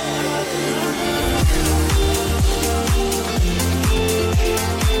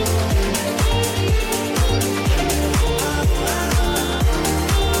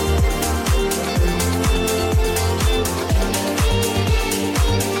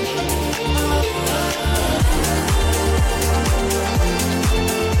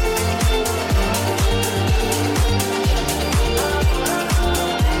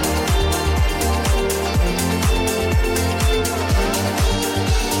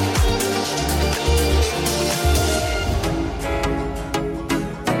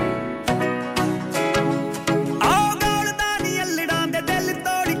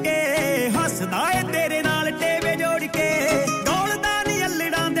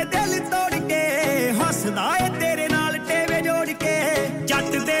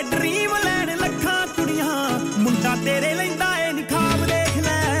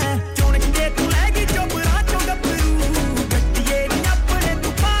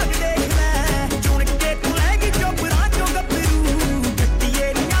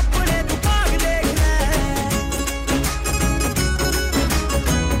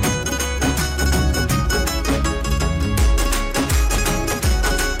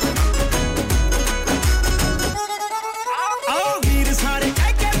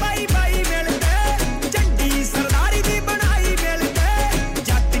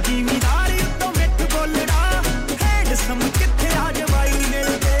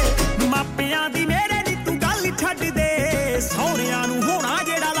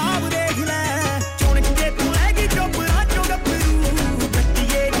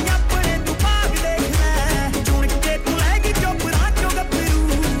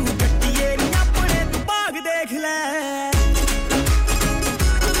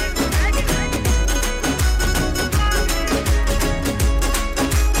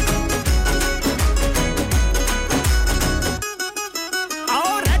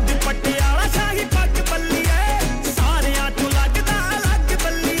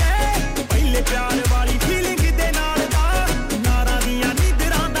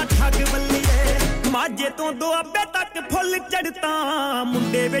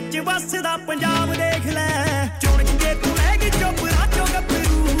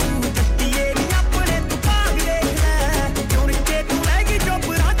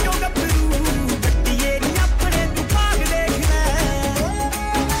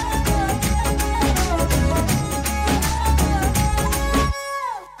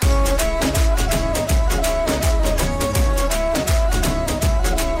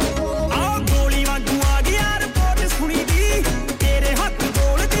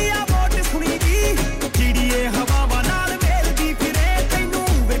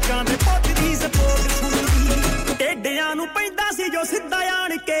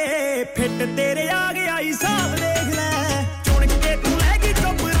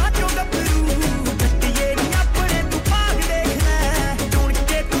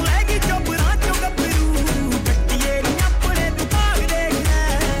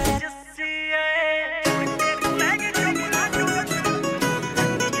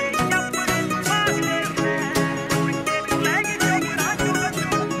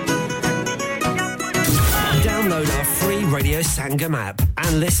Sangam app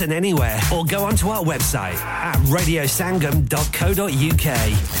and listen anywhere or go onto our website at radiosangam.co.uk.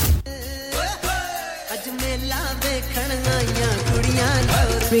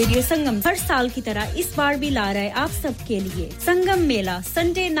 Radio Sangam हर साल की तरह इस बार भी ला रहा है आप सब के लिए संगम मेला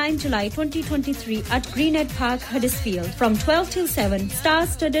Sunday 9 July 2023 at Greenhead Park Huddersfield from 12 till 7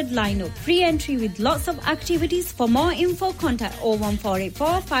 star-studded lineup free entry with lots of activities for more info contact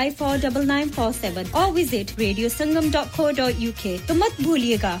 01484 549947 or visit radiosangam.co.uk तो मत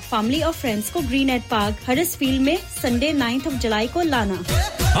भूलिएगा family और friends को Greenhead Park Huddersfield में Sunday 9th of July को लाना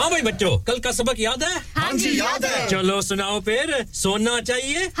हां भाई बच्चों कल का सबक याद है हां जी याद है चलो सुनाओ फिर सोना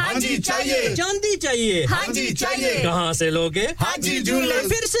चाहिए हां जी चाहिए चांदी चाहिए हां जी चाहिए कहां से लोगे हाजी जूलर्स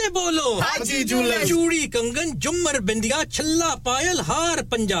फिर से बोलो हाजी जूलर्स चूड़ी कंगन झुमर बिंदिया छल्ला पायल हार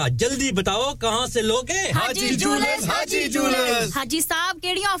पंजा जल्दी बताओ कहां से लोगे हाजी जूलर्स हाजी साहब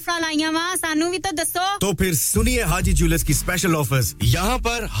केड़ी ऑफर लाईया वा सानू भी तो दसो तो फिर सुनिए हाजी जूलर्स की स्पेशल ऑफर्स यहाँ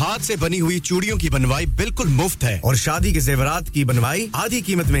पर हाथ से बनी हुई चूड़ियों की बनवाई बिल्कुल मुफ्त है और शादी के जेवरात की बनवाई आधी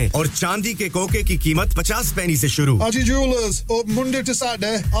कीमत में और चांदी के कोके की कीमत 50 पैसे से शुरू Haji Jewellers open Monday to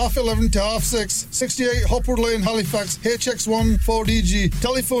Saturday 11:30 to 6:30 68 Hopwood Lane Halifax HX1 4DG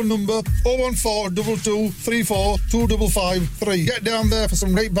telephone number 01422342553 get down there for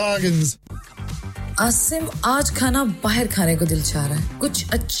some great bargains Asim आज खाना बाहर खाने को दिल चाह रहा है कुछ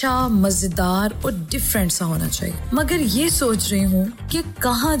अच्छा मजेदार और डिफरेंट सा होना चाहिए मगर ये सोच रही हूँ कि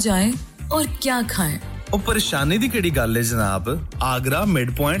कहाँ जाएं और क्या खाएं ओ परेशानी दी केड़ी गल है जनाब आगरा मिड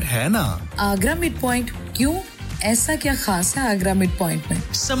पॉइंट है ना आगरा मिड पॉइंट क्यों ऐसा क्या खास है आगरा मिड पॉइंट में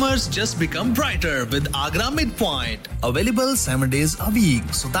Summers just become brighter with Agra Midpoint. Available 7 days a week.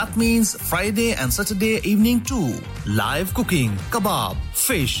 So that means Friday and Saturday evening too. Live cooking, kebab,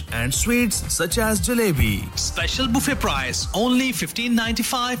 fish and sweets such as jalebi. Special buffet price only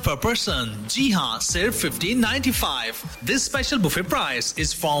 $15.95 per person. Ji haan, sirf $15.95. This special buffet price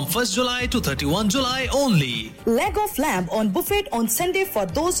is from 1st July to 31 July only. Leg of lamb on buffet on Sunday for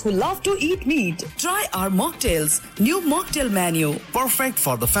those who love to eat meat. Try our mocktails. New mocktail menu. Perfect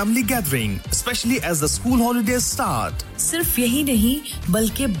for the family gathering, especially as the school holidays start. सिर्फ यही नहीं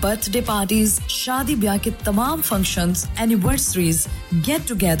बल्कि birthday parties शादी ब्याह के तमाम functions anniversaries get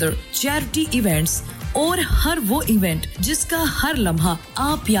together charity events और हर वो इवेंट जिसका हर लम्हा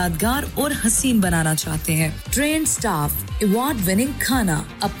आप यादगार और हसीन बनाना चाहते हैं ट्रेन्ड स्टाफ अवार्ड विनिंग खाना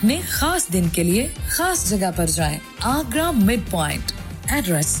अपने खास दिन के लिए खास जगह पर जाएं Agra mid point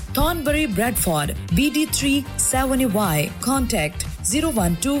Address Thornbury Bradford BD3 7Y Contact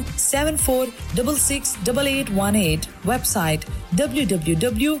 01274668818 Website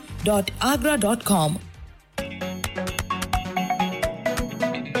www.agra.com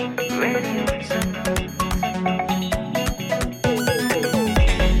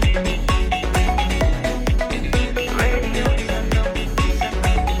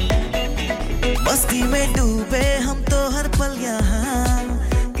मस्ती में डूबे हम तो हर पल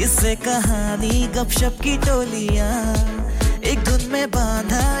यहाँ किससे कहानी गपशप की टोलियां एक धुन में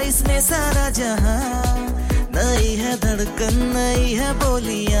बांधा इसने सारा जहां नई है धड़कन नई है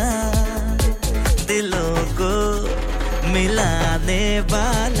बोलियां दिलों को मिलाने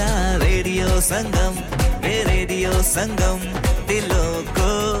वाला रेडियो संगम दिलों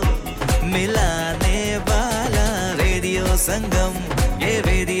को मिलाने वाला रेडियो संगम ये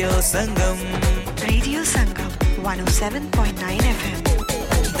रेडियो संगम 107.9 FM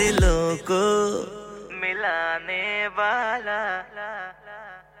दिलों को मिलाने वाला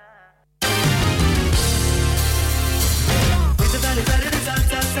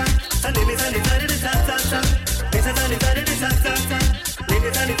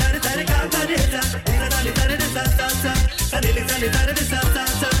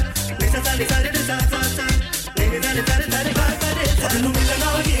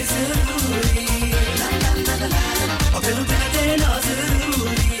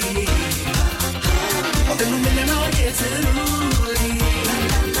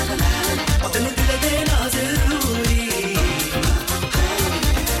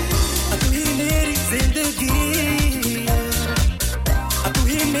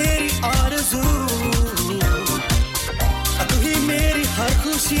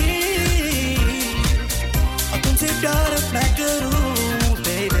तुमसे प्यार मैं करूं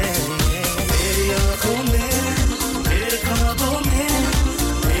baby मेरी आंखों में मेरे ख्वाबों में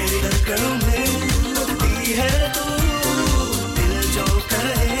मेरी धड़कनों में उड़ती है तू दिल जो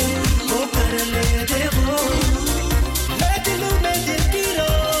कहे वो कर ले दे वो मैं दिल में दिल की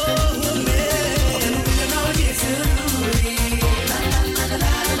रोह में मिलना ये जरूरी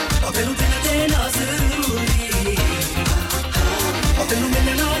तेनू दिल देना जरूरी तेनू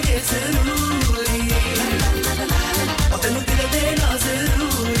मिलना ये जरूरी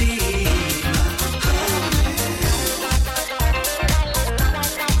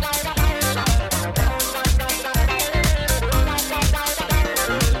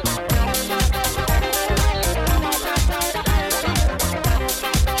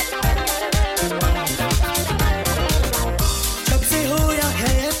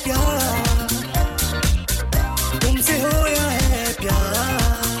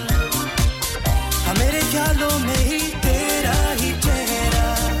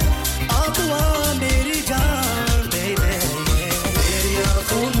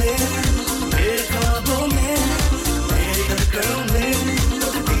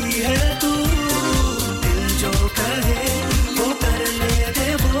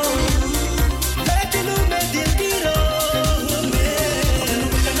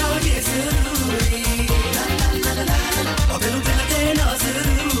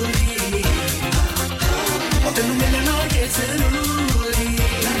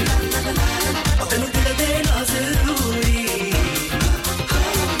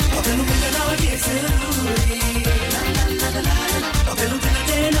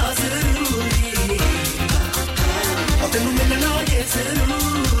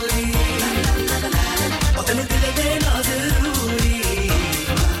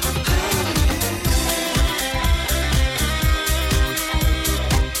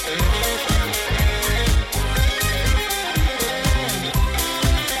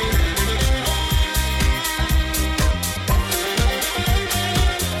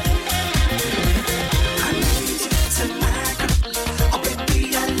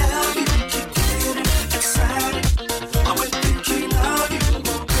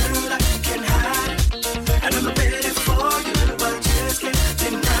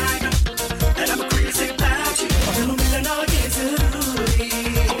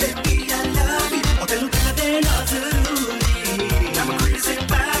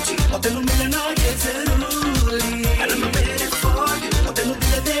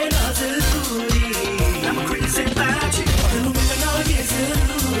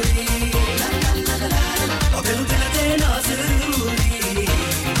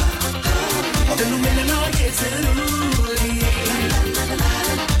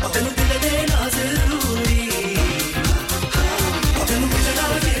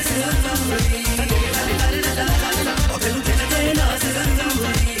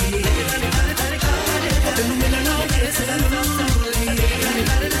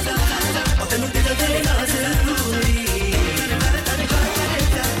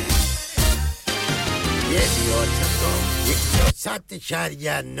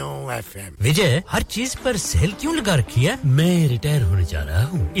 107.9 FM विजय हर चीज पर सेल क्यों लगा रखी है मैं रिटायर होने जा रहा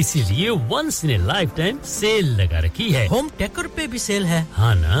हूँ इसीलिए once in a lifetime sale लगा रखी है होम डेकोर पे भी सेल है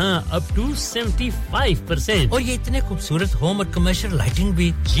हाँ ना अप टू 75% और ये इतने खूबसूरत होम और कमर्शियल लाइटिंग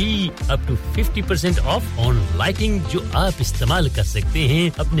भी जी up to 50% off on lighting जो आप इस्तेमाल कर सकते हैं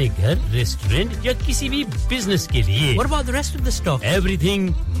अपने घर रेस्टोरेंट या किसी भी बिजनेस के लिए What about the rest of the stock? Everything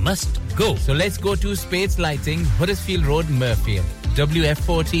must go. So let's go to Spades Lighting, Huddersfield Road, Murfield.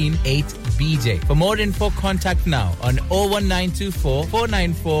 WF14 8BJ. For more info, contact now on 01924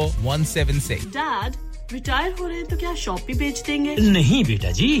 494 176. Dad, retire हो रहे हैं तो क्या शॉप भी बेच देंगे नहीं बेटा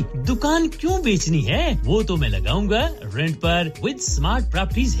जी दुकान क्यों बेचनी है वो तो मैं लगाऊंगा रेंट पर with smart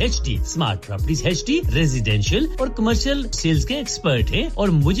properties HD smart properties HD residential और कमर्शियल सेल्स के एक्सपर्ट हैं और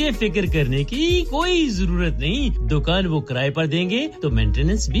मुझे फिक्र करने की कोई जरूरत नहीं दुकान वो किराए पर देंगे तो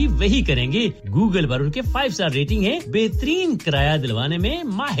मेंटेनेंस भी वही करेंगे गूगल पर उनके 5 स्टार रेटिंग है बेहतरीन किराया दिलवाने में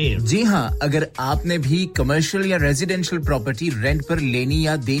माहिर जी हां अगर आपने भी कमर्शियल या रेजिडेंशियल प्रॉपर्टी रेंट पर लेनी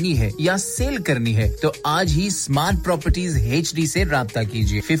या देनी है या सेल करनी है तो आज ही स्मार्ट प्रॉपर्टीज एचडी से राब्ता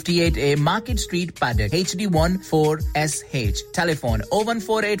कीजिए 58A market street Paddock HD14SH telephone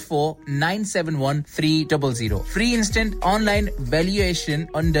 01484971300 free instant online valuation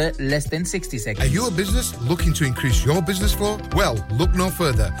under less than 60 seconds Are you a business looking to increase your business flow? Well, look no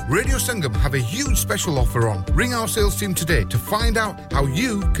further. Radio Sangam have a huge special offer on. Ring our sales team today to find out how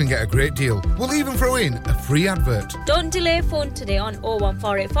you can get a great deal. We'll even throw in a free advert. Don't delay phone today on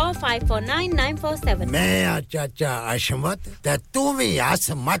 01484 549 947 मैं चाचा अशमत ते तू भी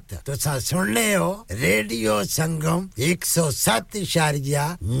असमत तुसा सुन ले हो radio संगम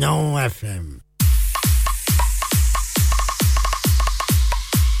 107.9 FM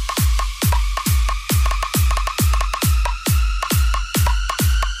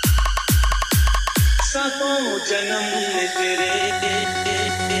सातों जन्म में तेरे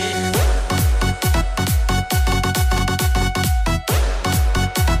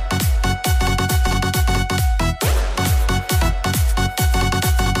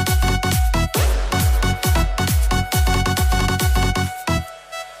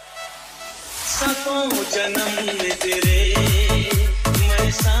जन्म में तेरे मैं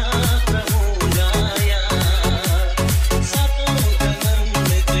साथ रहूंगा यार सातों जन्म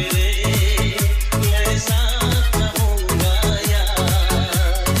में तेरे मैं साथ रहूंगा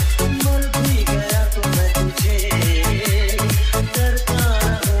यार मर भी गया तो मैं तुझे करता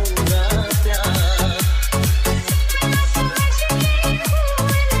रहूंगा प्यार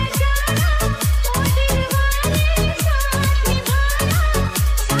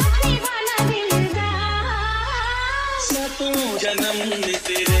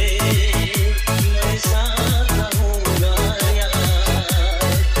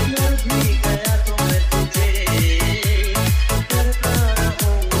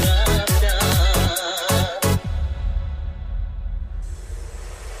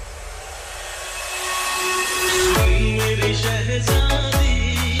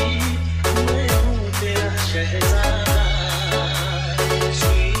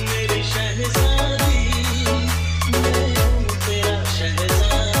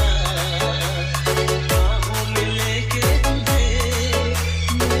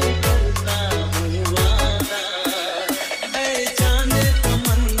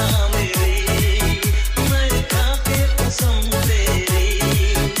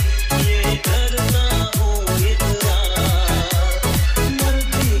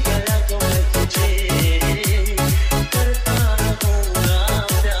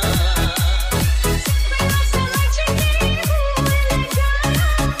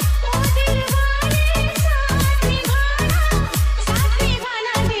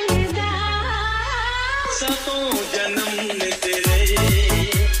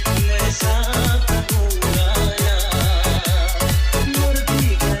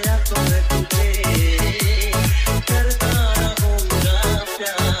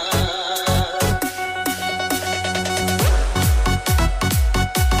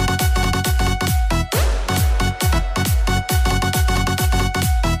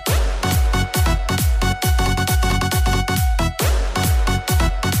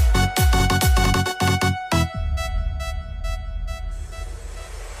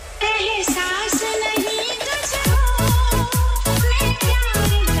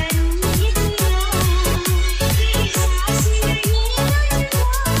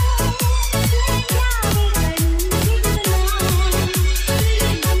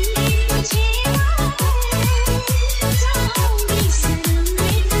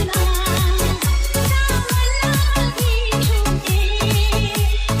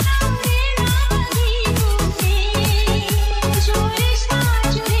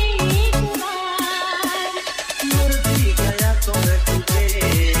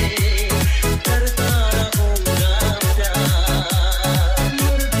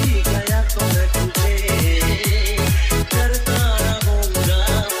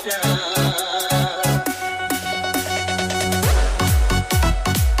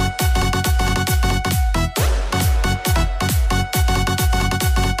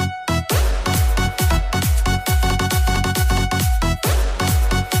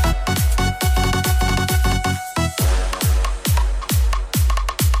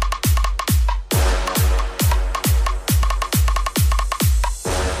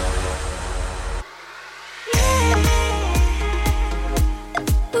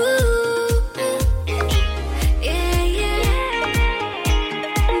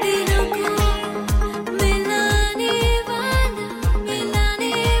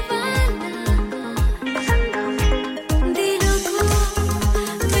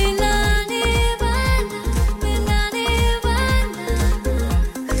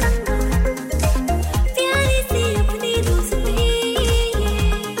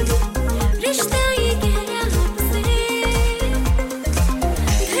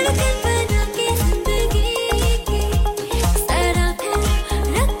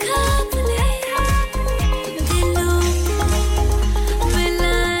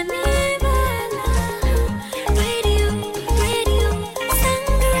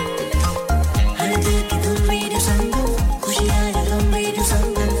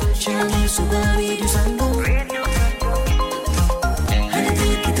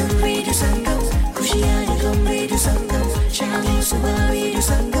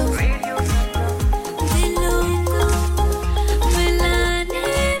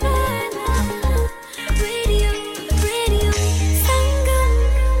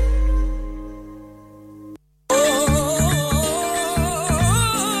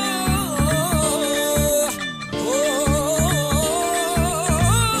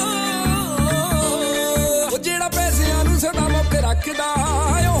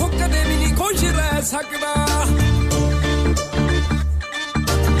ਸਕਦਾ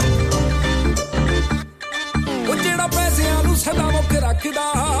ਉਹ ਜਿਹੜਾ ਪੈਸਿਆਂ ਨੂੰ ਸਦਾ ਮੁੱਕ ਰੱਖਦਾ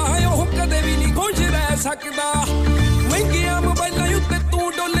ਉਹ ਕਦੇ ਵੀ ਨਹੀਂ ਖੁਸ਼ ਰਹਿ ਸਕਦਾ ਮਹਿੰਗੀਆਂ ਮੋਬਾਈਲਾਂ ਉੱਤੇ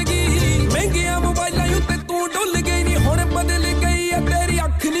ਤੂੰ ਡੁੱਲ ਗਈ ਮਹਿੰਗੀਆਂ ਮੋਬਾਈਲਾਂ ਉੱਤੇ ਤੂੰ ਡੁੱਲ ਗਈ ਨਹੀਂ ਹੁਣ ਬਦਲ ਗਈ ਐ ਤੇਰੀ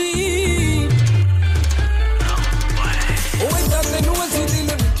ਅੱਖ ਨੀ ਉਹ ਇੰਦਾ ਤੈਨੂੰ ਅਸੀਂ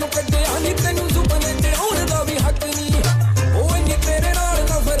ਦਿਲ ਵਿੱਚੋਂ ਕੱਢਿਆ ਨਹੀਂ ਤੈਨੂੰ ਸੁਪਨੇ ਤੇ ਆਉਣ ਦਾ ਵੀ ਹੱਕ ਨਹੀਂ ਉਹ ਇੰਨੀ ਤੇਰੇ ਨਾਲ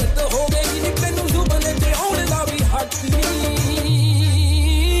ਨਫ਼ਰਤ ਹੋ ਗਈ ਨਹੀਂ ਤੈਨੂੰ ਸੁਪਨੇ ਤੇ ਆਉਣ ਦਾ ਵੀ ਹੱਕ ਨਹੀਂ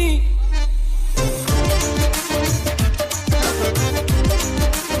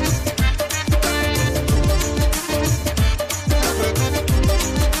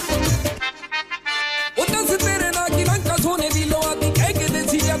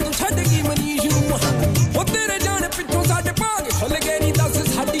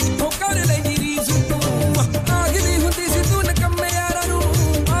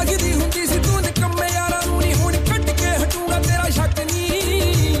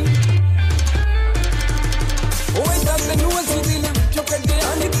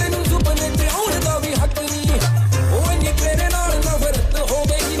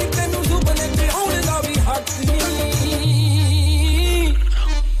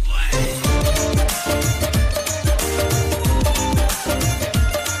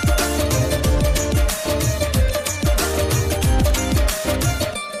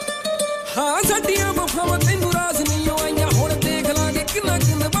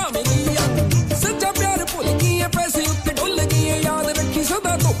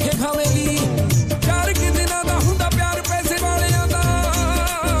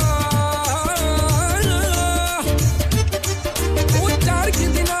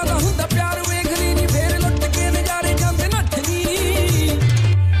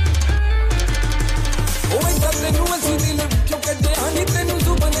ਤੈਨੂੰ ਅਸੀਂ ਦਿਲ ਵਿੱਚੋਂ ਕੱਢਿਆ ਨਹੀਂ ਤੈਨੂੰ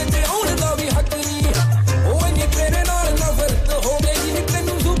ਸੁਪਨੇ ਤੇ ਆਉਣ ਦਾ ਵੀ ਹੱਕ ਨਹੀਂ ਉਹ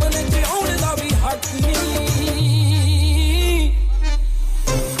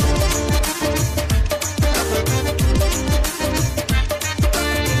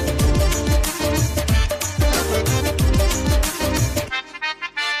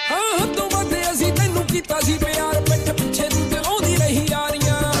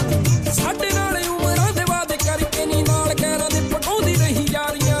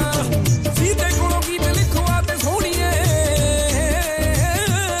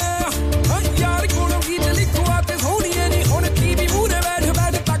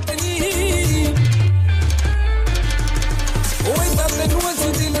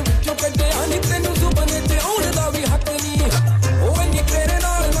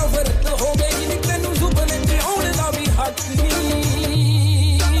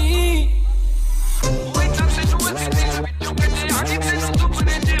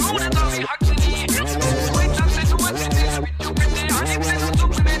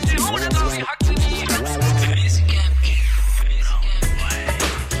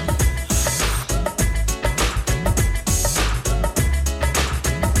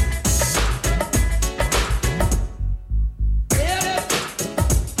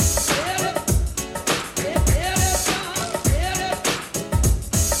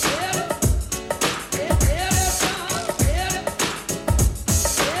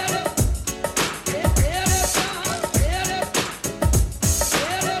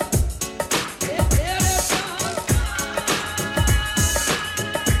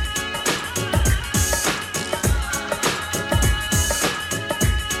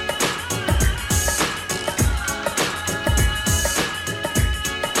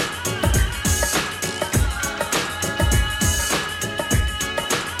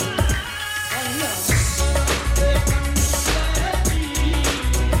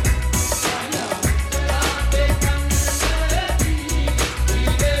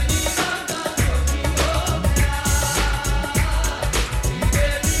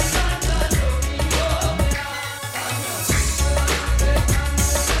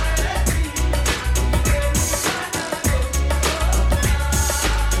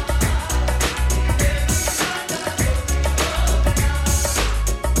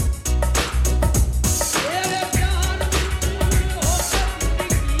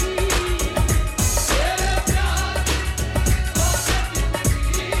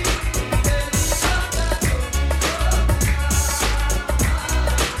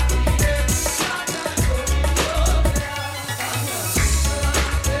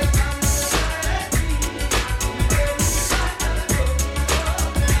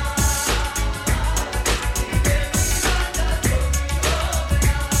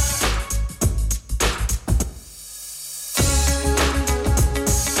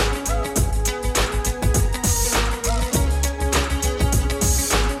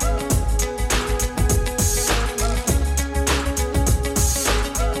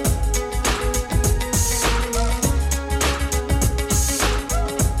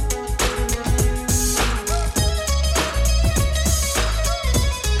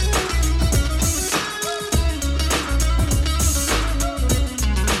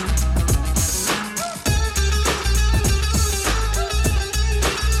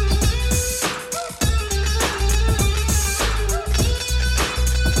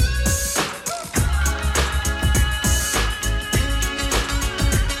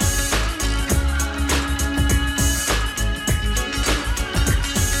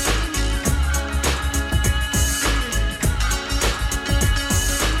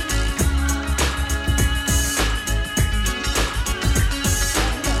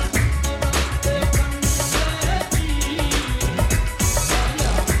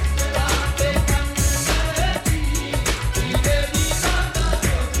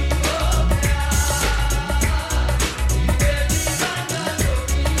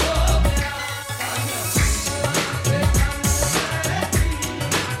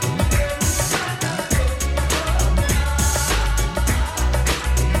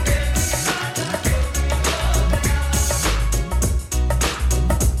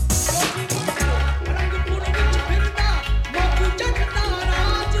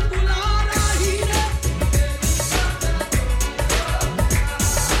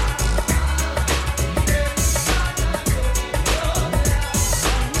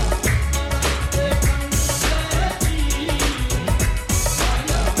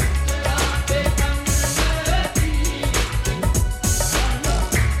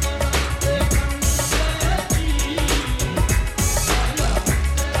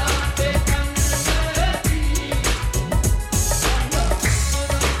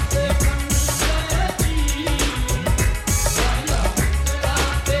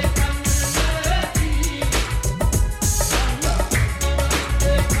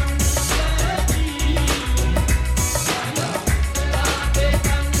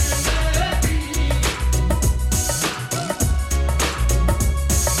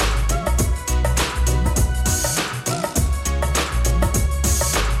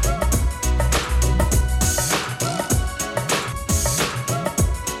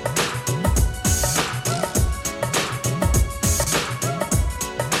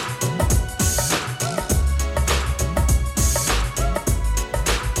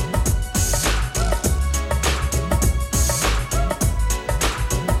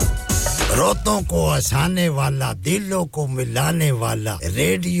रातों को हंसाने वाला दिलों को मिलाने वाला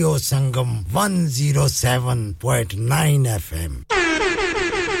रेडियो संगम 107.9 FM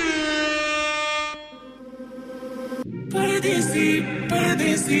परदेसी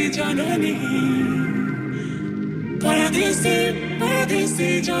परदेसी जाना नहीं परदेसी परदेसी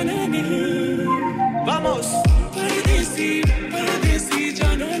जाना नहीं vamos परदेसी परदेसी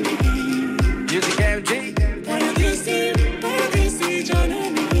जाना नहीं music MG परदेसी परदेसी जाना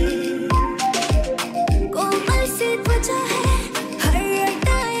नहीं कोमल सी त्वचा है हर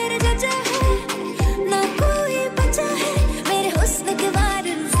टायर जजा है ना कोई बचा है मेरे हुस्न के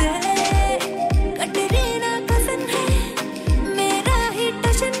वारन से कटरीना कसन है मेरा ही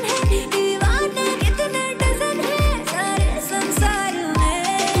टशन है दीवाने कितने डजन है सारे संसार में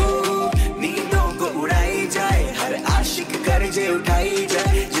नींदों को उड़ाई जाए हर आशिक कर्जे उठाई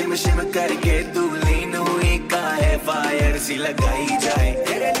जाए जिम शिम करके तू लीन हुई का है फायर सी लगाई जाए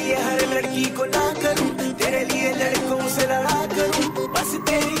तेरे लिए हर लड़की को ना करूं तेरे लिए लड़कों से लड़ा करूं बस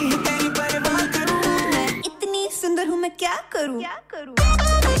तेरी ही तेरी परवाह करूं मैं इतनी सुंदर हूं मैं क्या करूं क्या करूं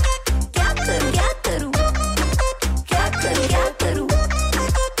क्या करूं क्या करूं क्या करूं क्या करूं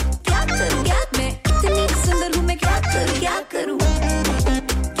क्या करूं क्या मैं इतनी सुंदर हूं मैं क्या करूं क्या करूं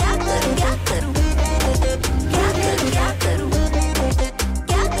क्या करूं क्या करूं क्या करूं क्या करूं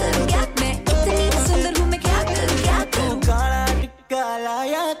क्या करूं क्या मैं इतनी सुंदर हूं मैं क्या करूं क्या करूं काला टिक्का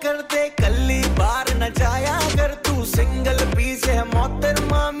लाया करते कल्ली बार न जाया कर तू सिंगल पीस है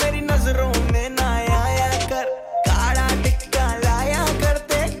मोहतरमा मेरी नजरों में ना आया कर काला टिक्का लाया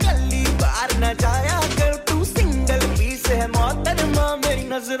करते कल्ली बार न जाया कर तू सिंगल पीस है मोहतरमा मेरी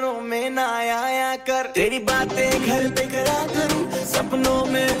नजरों में ना आया कर तेरी बातें घर पे करा करूं सपनों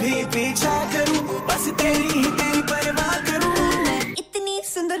में भी पीछा करूं बस तेरी ही तेरी परवाह करूं मैं इतनी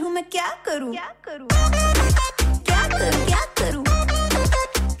सुंदर हूं मैं क्या करूं क्या करूं क्या करूं क्या करूं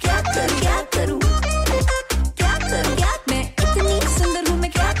क्या करूं क्या करूं क्या करूं क्या मैं इतनी सुंदर हूं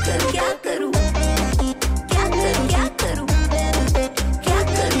मैं क्या करूं क्या करूं क्या करूं क्या करूं क्या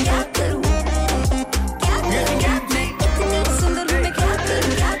करूं क्या करूं क्या करूं क्या मैं इतनी सुंदर हूं मैं क्या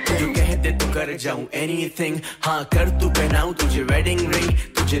करूं क्या करूं तू कह दे तो कर जाऊं एनीथिंग हां कर तू पहनाऊं तुझे वेडिंग रिंग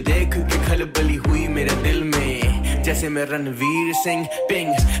तुझे देख के खलबली हुई मेरे दिल में जैसे मैं रणवीर सिंह पिंग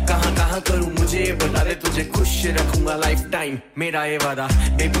कहां करूं मुझे बता दे तुझे खुश रखूंगा लाइफ टाइम मेरा ये वादा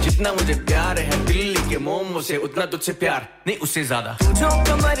बेबी जितना मुझे प्यार है दिल्ली के मोमो से उतना तुझसे प्यार नहीं उससे ज्यादा जो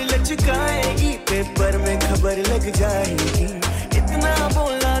कमर लचकाएगी पेपर में खबर लग जाएगी इतना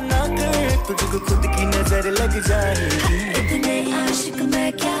बोलना ना कर तुझको खुद की नजर लग जाएगी इतने आशिक मैं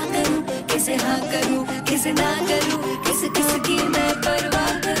क्या करूं किसे हां करूं किसे ना करूं किस की मैं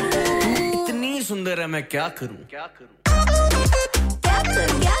परवाह करूं इतनी सुंदर है मैं क्या करूं क्या करूं क्या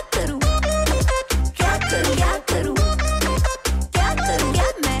करूं क्या करूं क्या करूं क्या करूं क्या करूं क्या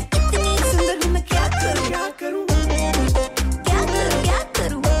मैं इतनी सुंदर हूं मैं क्या करूं क्या करूं क्या करूं क्या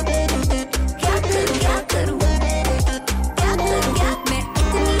करूं क्या करूं क्या करूं क्या करूं क्या मैं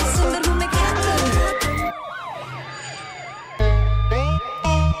इतनी सुंदर हूं मैं क्या करूं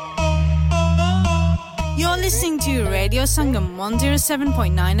You're listening to Radio Sangam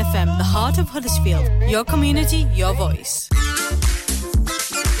 107.9 FM, the heart of Huddersfield. Your community, your voice.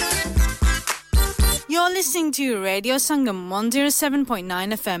 You're listening to Radio Sangam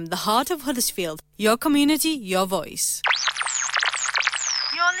 107.9 FM, the heart of Huddersfield. Your community, your voice.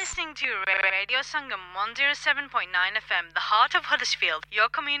 You're listening to Radio Sangam 107.9 FM, the heart of Huddersfield. Your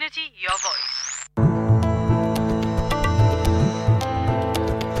community, your voice.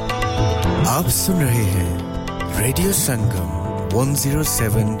 आप सुन रहे हैं radio संगम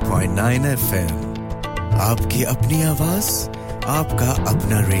 107.9 FM आपकी अपनी आवाज आपका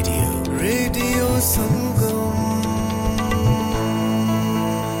अपना radio संगम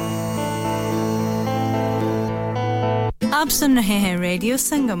आप सुन रहे हैं radio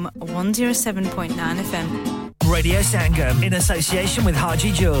Sangam 107.9 FM Radio Sangam in association with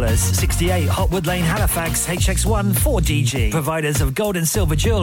Harji Jewellers, 68 Hotwood Lane, Halifax, HX1 4DG. Providers of gold and silver jewellery.